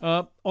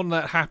 On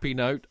that happy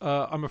note,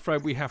 I'm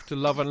afraid we have to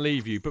love and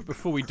leave you. But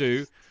before we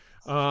do,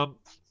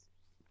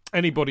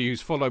 anybody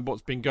who's followed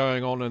what's been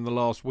going on in the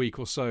last week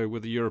or so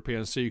with the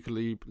European Super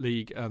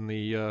League and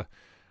the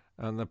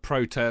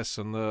protests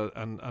and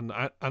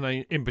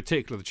in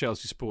particular the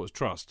Chelsea Sports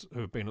Trust, who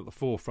have been at the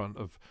forefront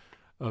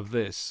of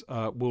this,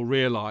 will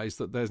realise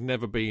that there's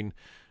never been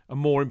a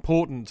more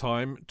important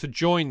time to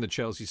join the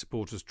Chelsea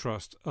Supporters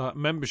Trust.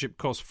 Membership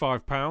costs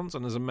 £5,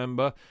 and as a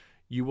member,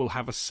 you will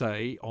have a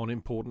say on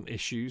important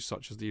issues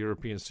such as the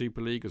European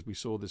Super League, as we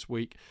saw this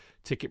week,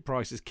 ticket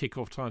prices,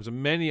 kick-off times,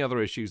 and many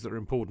other issues that are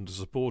important to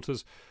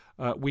supporters.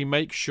 We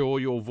make sure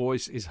your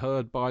voice is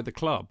heard by the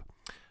club.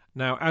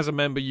 Now, as a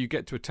member, you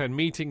get to attend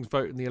meetings,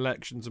 vote in the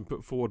elections, and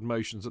put forward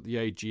motions at the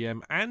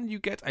AGM, and you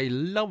get a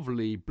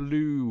lovely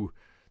blue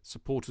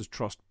Supporters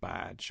Trust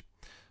badge.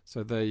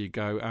 So there you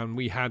go. And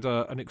we had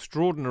an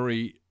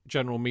extraordinary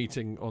general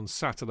meeting on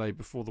Saturday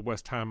before the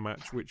West Ham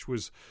match, which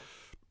was,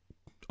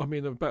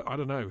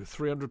 about,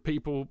 300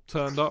 people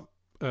turned up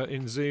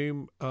in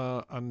Zoom.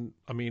 And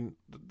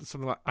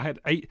something like,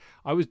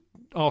 I was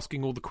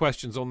asking all the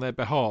questions on their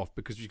behalf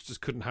because you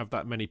just couldn't have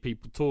that many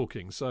people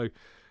talking. So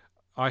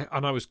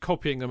I was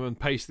copying them and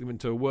pasting them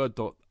into a Word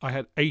doc. I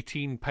had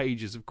 18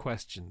 pages of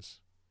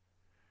questions.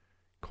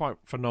 Quite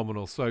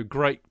phenomenal. So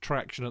great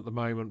traction at the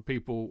moment.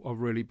 People are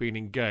really being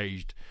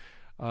engaged.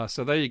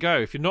 So there you go.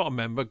 If you're not a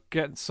member,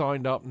 get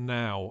signed up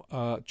now.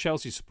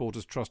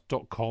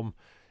 ChelseaSupportersTrust.com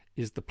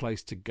is the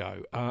place to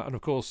go. And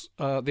of course,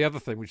 the other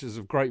thing, which is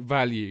of great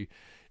value,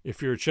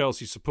 if you're a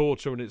Chelsea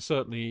supporter, and it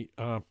certainly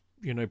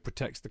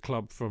protects the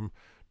club from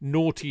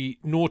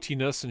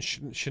naughtiness and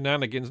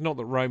shenanigans. Not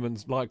that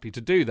Roman's likely to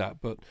do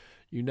that, but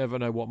you never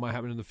know what might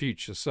happen in the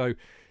future. So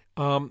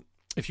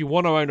if you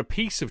want to own a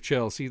piece of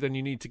Chelsea, then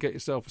you need to get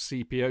yourself a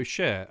CPO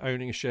share.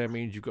 Owning a share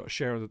means you've got a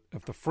share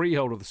of the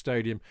freehold of the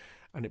stadium,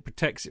 and it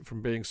protects it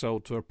from being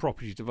sold to a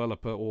property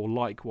developer or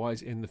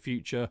likewise in the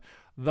future,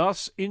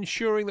 thus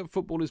ensuring that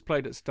football is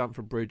played at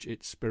Stamford Bridge,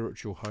 its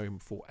spiritual home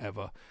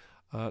forever.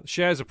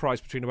 Shares are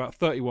priced between about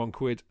 31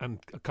 quid and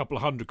a couple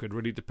of hundred quid,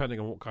 really, depending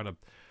on what kind of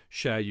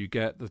share you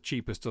get. The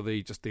cheapest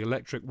are just the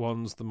electric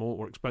ones. The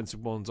more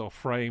expensive ones are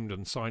framed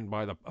and signed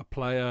by a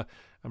player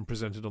and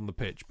presented on the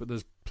pitch. But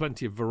there's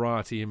plenty of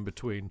variety in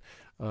between,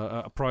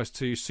 a price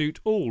to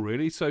suit all,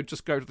 really. So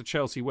just go to the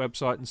Chelsea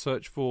website and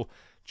search for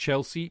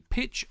Chelsea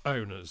pitch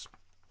owners.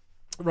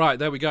 Right,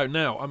 there we go.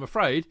 Now, I'm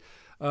afraid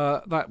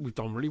that we've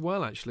done really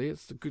well, actually.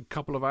 It's a good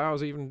couple of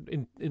hours,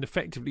 even in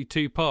effectively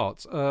 2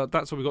 parts.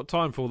 That's what we've got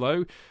time for,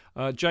 though.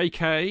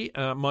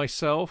 JK,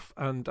 myself,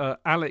 and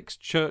Alex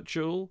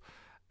Churchill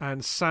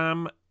and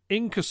Sam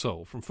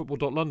Inkersol from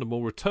Football.London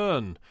will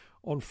return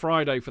on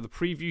Friday for the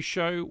preview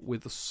show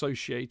with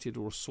associated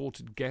or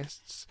assorted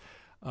guests.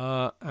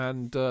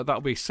 And that'll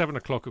be 7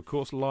 o'clock, of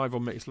course, live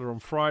on Mixlr on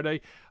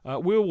Friday.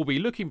 We will be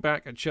looking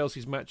back at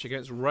Chelsea's match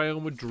against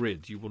Real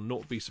Madrid. You will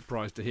not be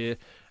surprised to hear.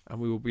 And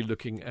we will be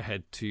looking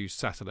ahead to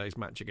Saturday's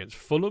match against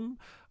Fulham.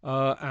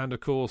 And, of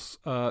course,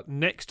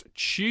 next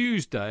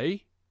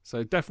Tuesday,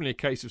 so definitely a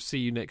case of see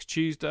you next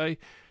Tuesday,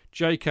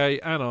 JK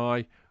and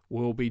I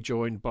will be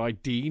joined by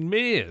Dean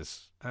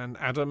Mears and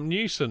Adam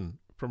Newson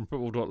from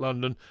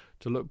Football.London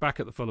to look back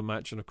at the Fulham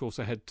match and, of course,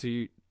 ahead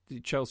to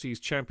Chelsea's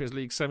Champions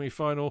League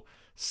semi-final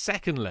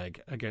second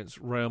leg against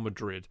Real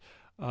Madrid.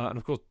 And,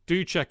 of course,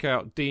 do check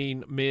out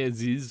Dean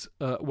Mears'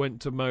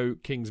 Went to Mow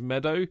Kings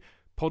Meadow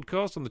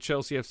podcast on the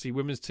Chelsea FC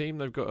women's team.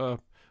 They've got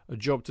a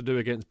job to do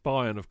against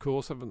Bayern, of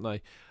course, haven't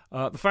they?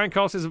 The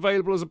Fancast is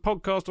available as a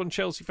podcast on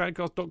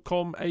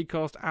chelseafancast.com,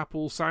 Acast,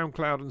 Apple,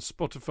 SoundCloud and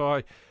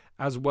Spotify,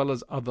 as well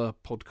as other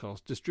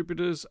podcast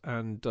distributors.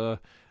 And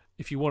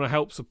if you want to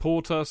help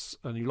support us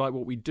and you like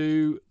what we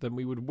do, then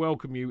we would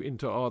welcome you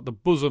into the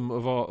bosom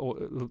of or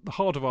the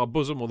heart of our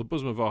bosom, or the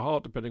bosom of our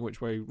heart, depending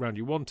which way round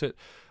you want it,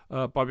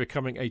 by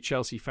becoming a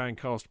Chelsea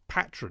Fancast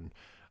patron.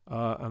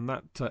 And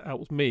that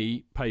helps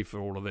me pay for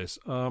all of this.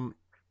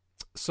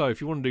 So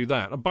if you want to do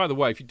that, and by the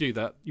way, if you do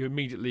that, you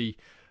immediately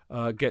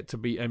get to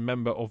be a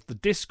member of the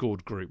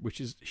Discord group,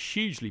 which is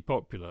hugely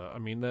popular. I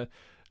mean,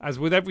 as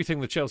with everything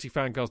the Chelsea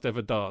Fancast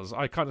ever does,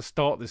 I kind of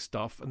start this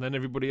stuff and then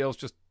everybody else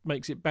just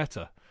makes it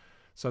better.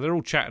 So they're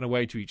all chatting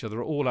away to each other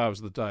at all hours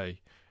of the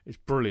day. It's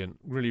brilliant.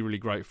 Really, really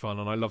great fun.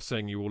 And I love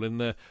seeing you all in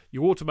there.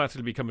 You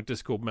automatically become a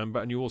Discord member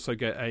and you also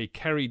get a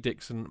Kerry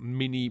Dixon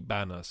mini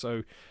banner.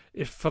 So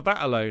if for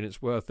that alone,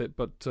 it's worth it.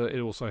 But it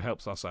also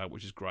helps us out,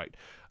 which is great.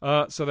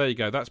 So there you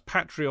go. That's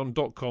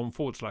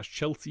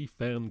patreon.com/Chelsea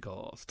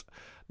Fancast.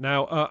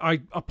 Now,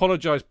 I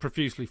apologise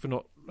profusely for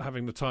not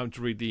having the time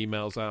to read the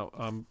emails out.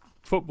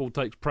 Football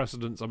takes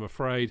precedence, I'm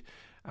afraid.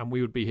 And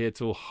we would be here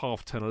till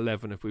 10:30,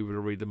 11 if we were to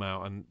read them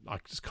out, and I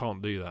just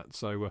can't do that.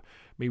 So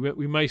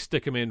we may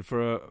stick them in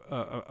for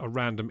a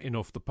random in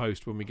off the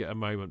post when we get a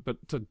moment.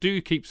 But do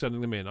keep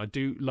sending them in. I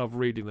do love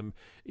reading them,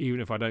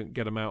 even if I don't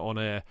get them out on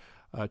air.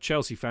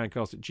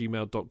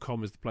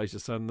 ChelseaFancast@gmail.com is the place to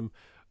send them.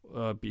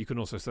 But you can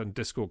also send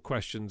Discord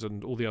questions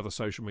and all the other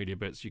social media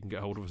bits. You can get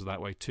hold of us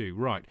that way too.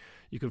 Right.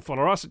 You can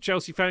follow us at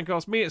Chelsea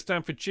Fancast, me at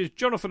Stanford Chiz,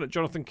 Jonathan at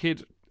Jonathan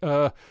Kidd,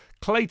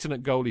 Clayton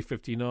at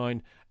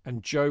Goalie59,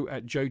 and Joe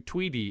at Joe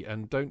Tweedy.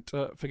 And don't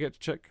forget to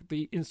check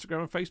the Instagram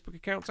and Facebook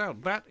accounts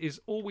out. That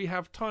is all we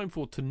have time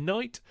for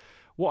tonight.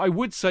 What I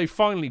would say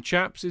finally,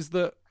 chaps, is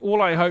that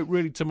all I hope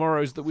really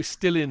tomorrow is that we're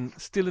still in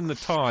the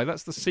tie.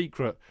 That's the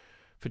secret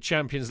for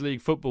Champions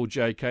League football,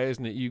 JK,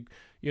 isn't it?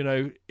 You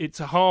know, it's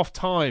a half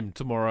time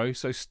tomorrow,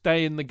 so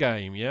stay in the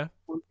game, yeah?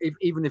 Well,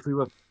 even if we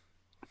were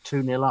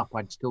 2-0 up,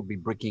 I'd still be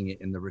bricking it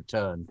in the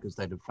return because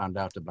they'd have found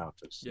out about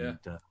us. Yeah.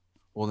 And,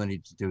 all they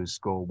need to do is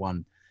score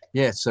one.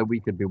 Yeah, so we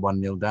could be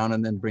 1-0 down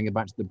and then bring it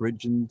back to the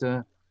bridge and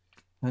do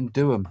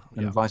them,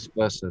 and vice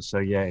versa. So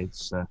yeah,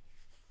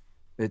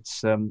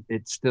 it's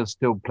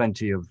still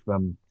plenty of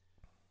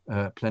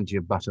plenty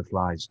of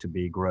butterflies to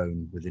be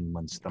grown within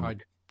one's stomach.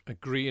 I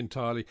agree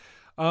entirely.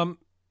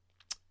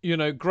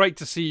 Great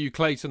to see you,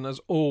 Clayton, as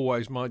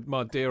always,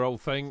 my dear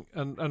old thing,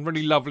 and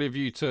really lovely of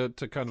you to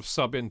kind of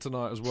sub in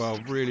tonight as well.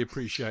 Really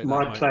appreciate that.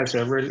 My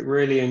pleasure.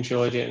 Really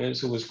enjoyed it, and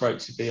it's always great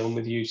to be on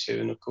with you two,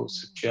 and of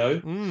course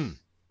Joe.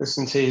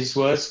 Listen to his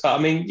words, but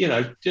I mean,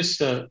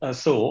 just a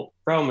thought.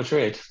 Real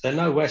Madrid, they're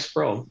no West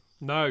Brom.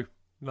 No.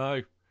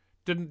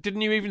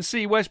 Didn't you even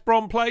see West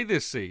Brom play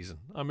this season?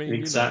 I mean,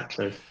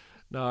 exactly.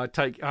 No,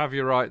 I have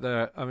you right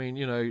there. I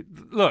mean,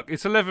 look,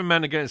 it's 11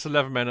 men against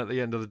 11 men at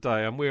the end of the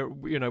day, and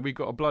we've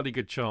got a bloody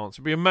good chance.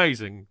 It'd be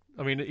amazing.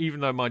 I mean, even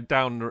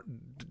though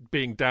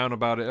being down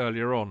about it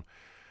earlier on,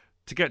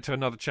 to get to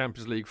another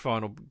Champions League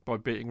final by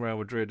beating Real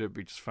Madrid, it'd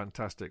be just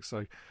fantastic.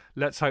 So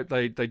let's hope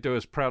they do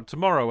us proud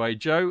tomorrow, eh,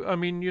 Joe? I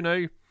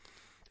mean,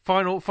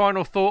 final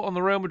thought on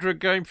the Real Madrid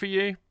game for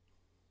you?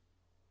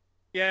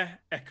 Yeah,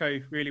 echo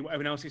really what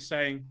everyone else is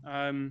saying.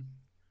 I'm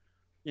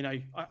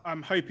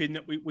hoping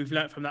that we've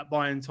learnt from that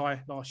Bayern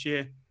tie last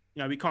year.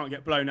 We can't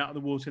get blown out of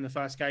the water in the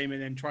first game and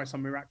then try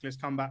some miraculous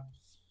comeback.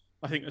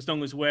 I think as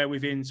long as we're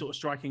within sort of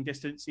striking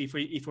distance, if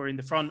we're in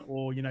the front,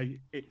 or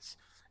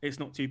it's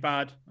not too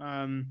bad.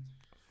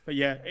 But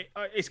yeah,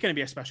 it's going to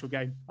be a special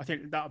game. I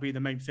think that'll be the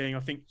main thing.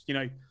 I think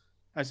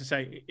as I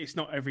say, it's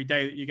not every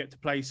day that you get to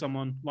play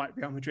someone like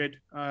Real Madrid.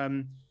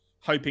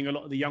 Hoping a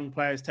lot of the young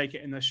players take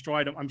it in their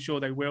stride. I'm sure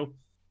they will.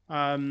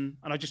 And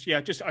I just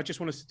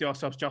want us to do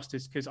ourselves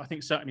justice, because I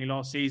think certainly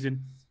last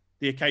season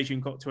the occasion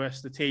got to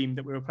us, the team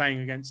that we were playing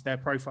against, their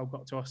profile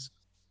got to us.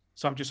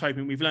 So I'm just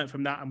hoping we've learned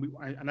from that,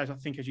 and as I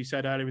think, as you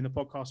said earlier in the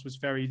podcast, was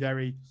very,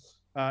 very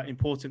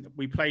important that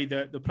we play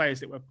the players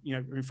that were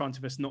in front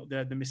of us, not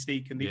the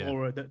mystique and the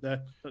aura that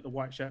the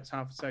white shirts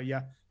have. So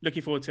yeah,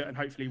 looking forward to it, and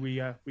hopefully we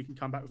can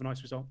come back with a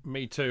nice result.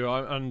 Me too.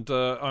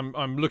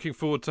 I'm looking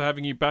forward to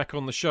having you back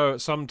on the show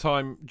at some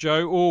time,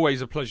 Joe.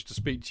 Always a pleasure to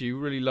speak to you.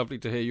 Really lovely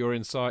to hear your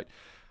insight.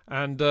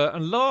 And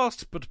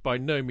last but by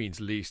no means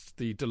least,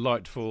 the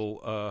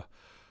delightful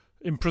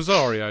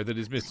impresario that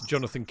is Mr.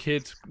 Jonathan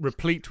Kidd,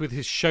 replete with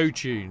his show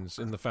tunes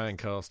in the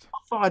Fancast. I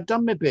thought I'd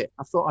done my bit.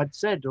 I thought I'd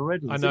said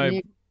already. I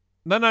know.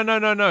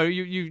 No.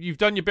 You've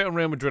done your bit on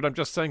Real Madrid. I'm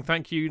just saying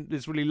thank you.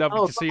 It's really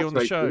lovely to see you on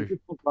the show.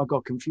 I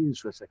got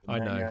confused for a second. I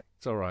know. Yeah.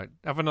 It's all right.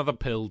 Have another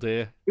pill,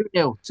 dear.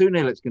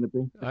 2-0 it's going to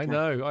be. Okay.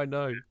 I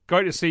know.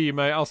 Great to see you,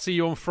 mate. I'll see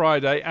you on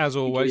Friday, as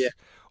always.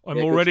 I'm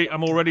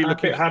already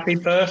looking. Happy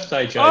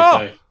birthday,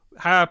 Joe.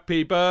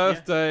 Happy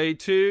birthday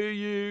to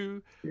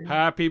you.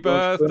 Happy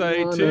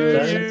birthday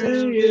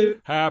to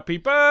you. Happy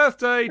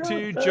birthday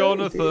to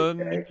Jonathan.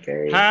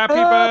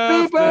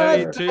 Happy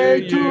birthday to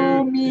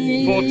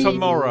you for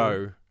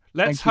tomorrow.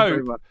 Let's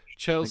hope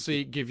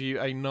Chelsea give you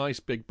a nice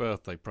big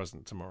birthday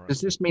present tomorrow.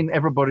 Does this mean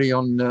everybody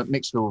on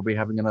Mixler will be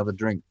having another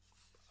drink?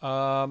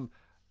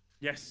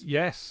 Yes.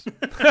 Yes,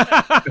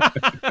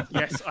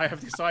 I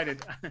have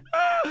decided.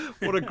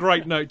 What a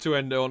great note to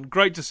end on.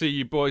 Great to see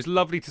you boys.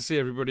 Lovely to see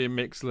everybody in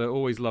Mixler.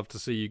 Always love to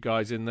see you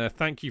guys in there.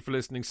 Thank you for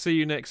listening. See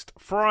you next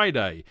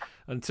Friday.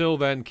 Until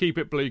then, keep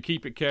it blue,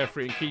 keep it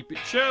carefree, and keep it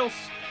Chelsea.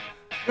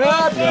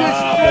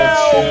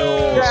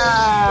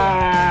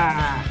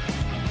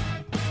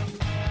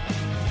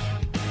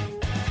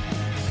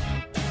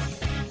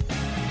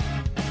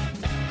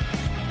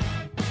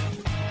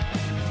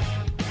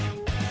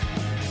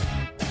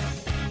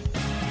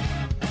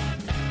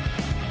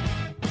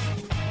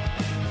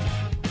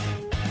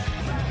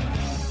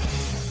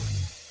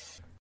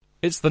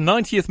 It's the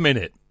 90th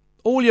minute.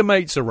 All your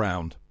mates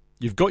around.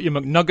 You've got your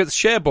McNuggets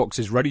share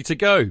boxes ready to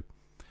go.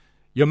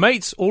 Your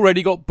mates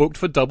already got booked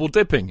for double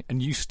dipping,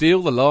 and you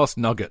steal the last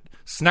nugget,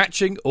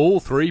 snatching all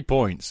 3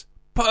 points.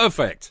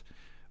 Perfect.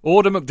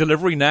 Order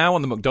McDelivery now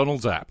on the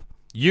McDonald's app.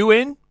 You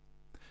in?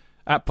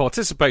 At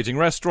participating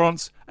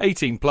restaurants,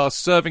 18 plus,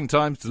 serving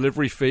times,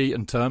 delivery fee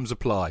and terms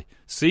apply.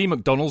 See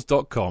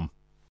mcdonalds.com.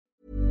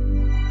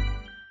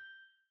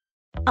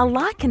 A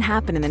lot can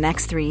happen in the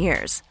next 3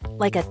 years.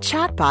 Like a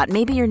chatbot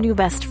may be your new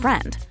best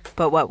friend.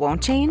 But what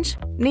won't change?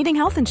 Needing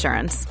health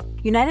insurance.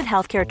 United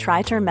Healthcare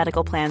Tri-Term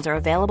Medical Plans are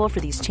available for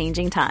these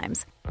changing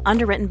times.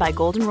 Underwritten by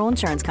Golden Rule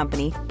Insurance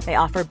Company, they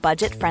offer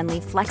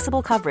budget-friendly,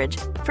 flexible coverage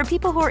for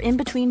people who are in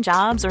between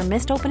jobs or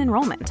missed open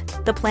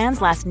enrollment. The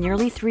plans last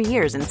nearly 3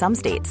 years in some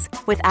states,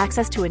 with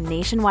access to a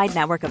nationwide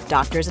network of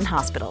doctors and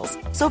hospitals.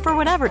 So for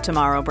whatever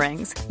tomorrow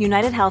brings,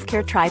 United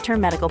Healthcare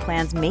Tri-Term Medical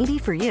Plans may be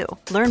for you.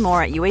 Learn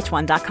more at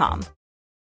uh1.com.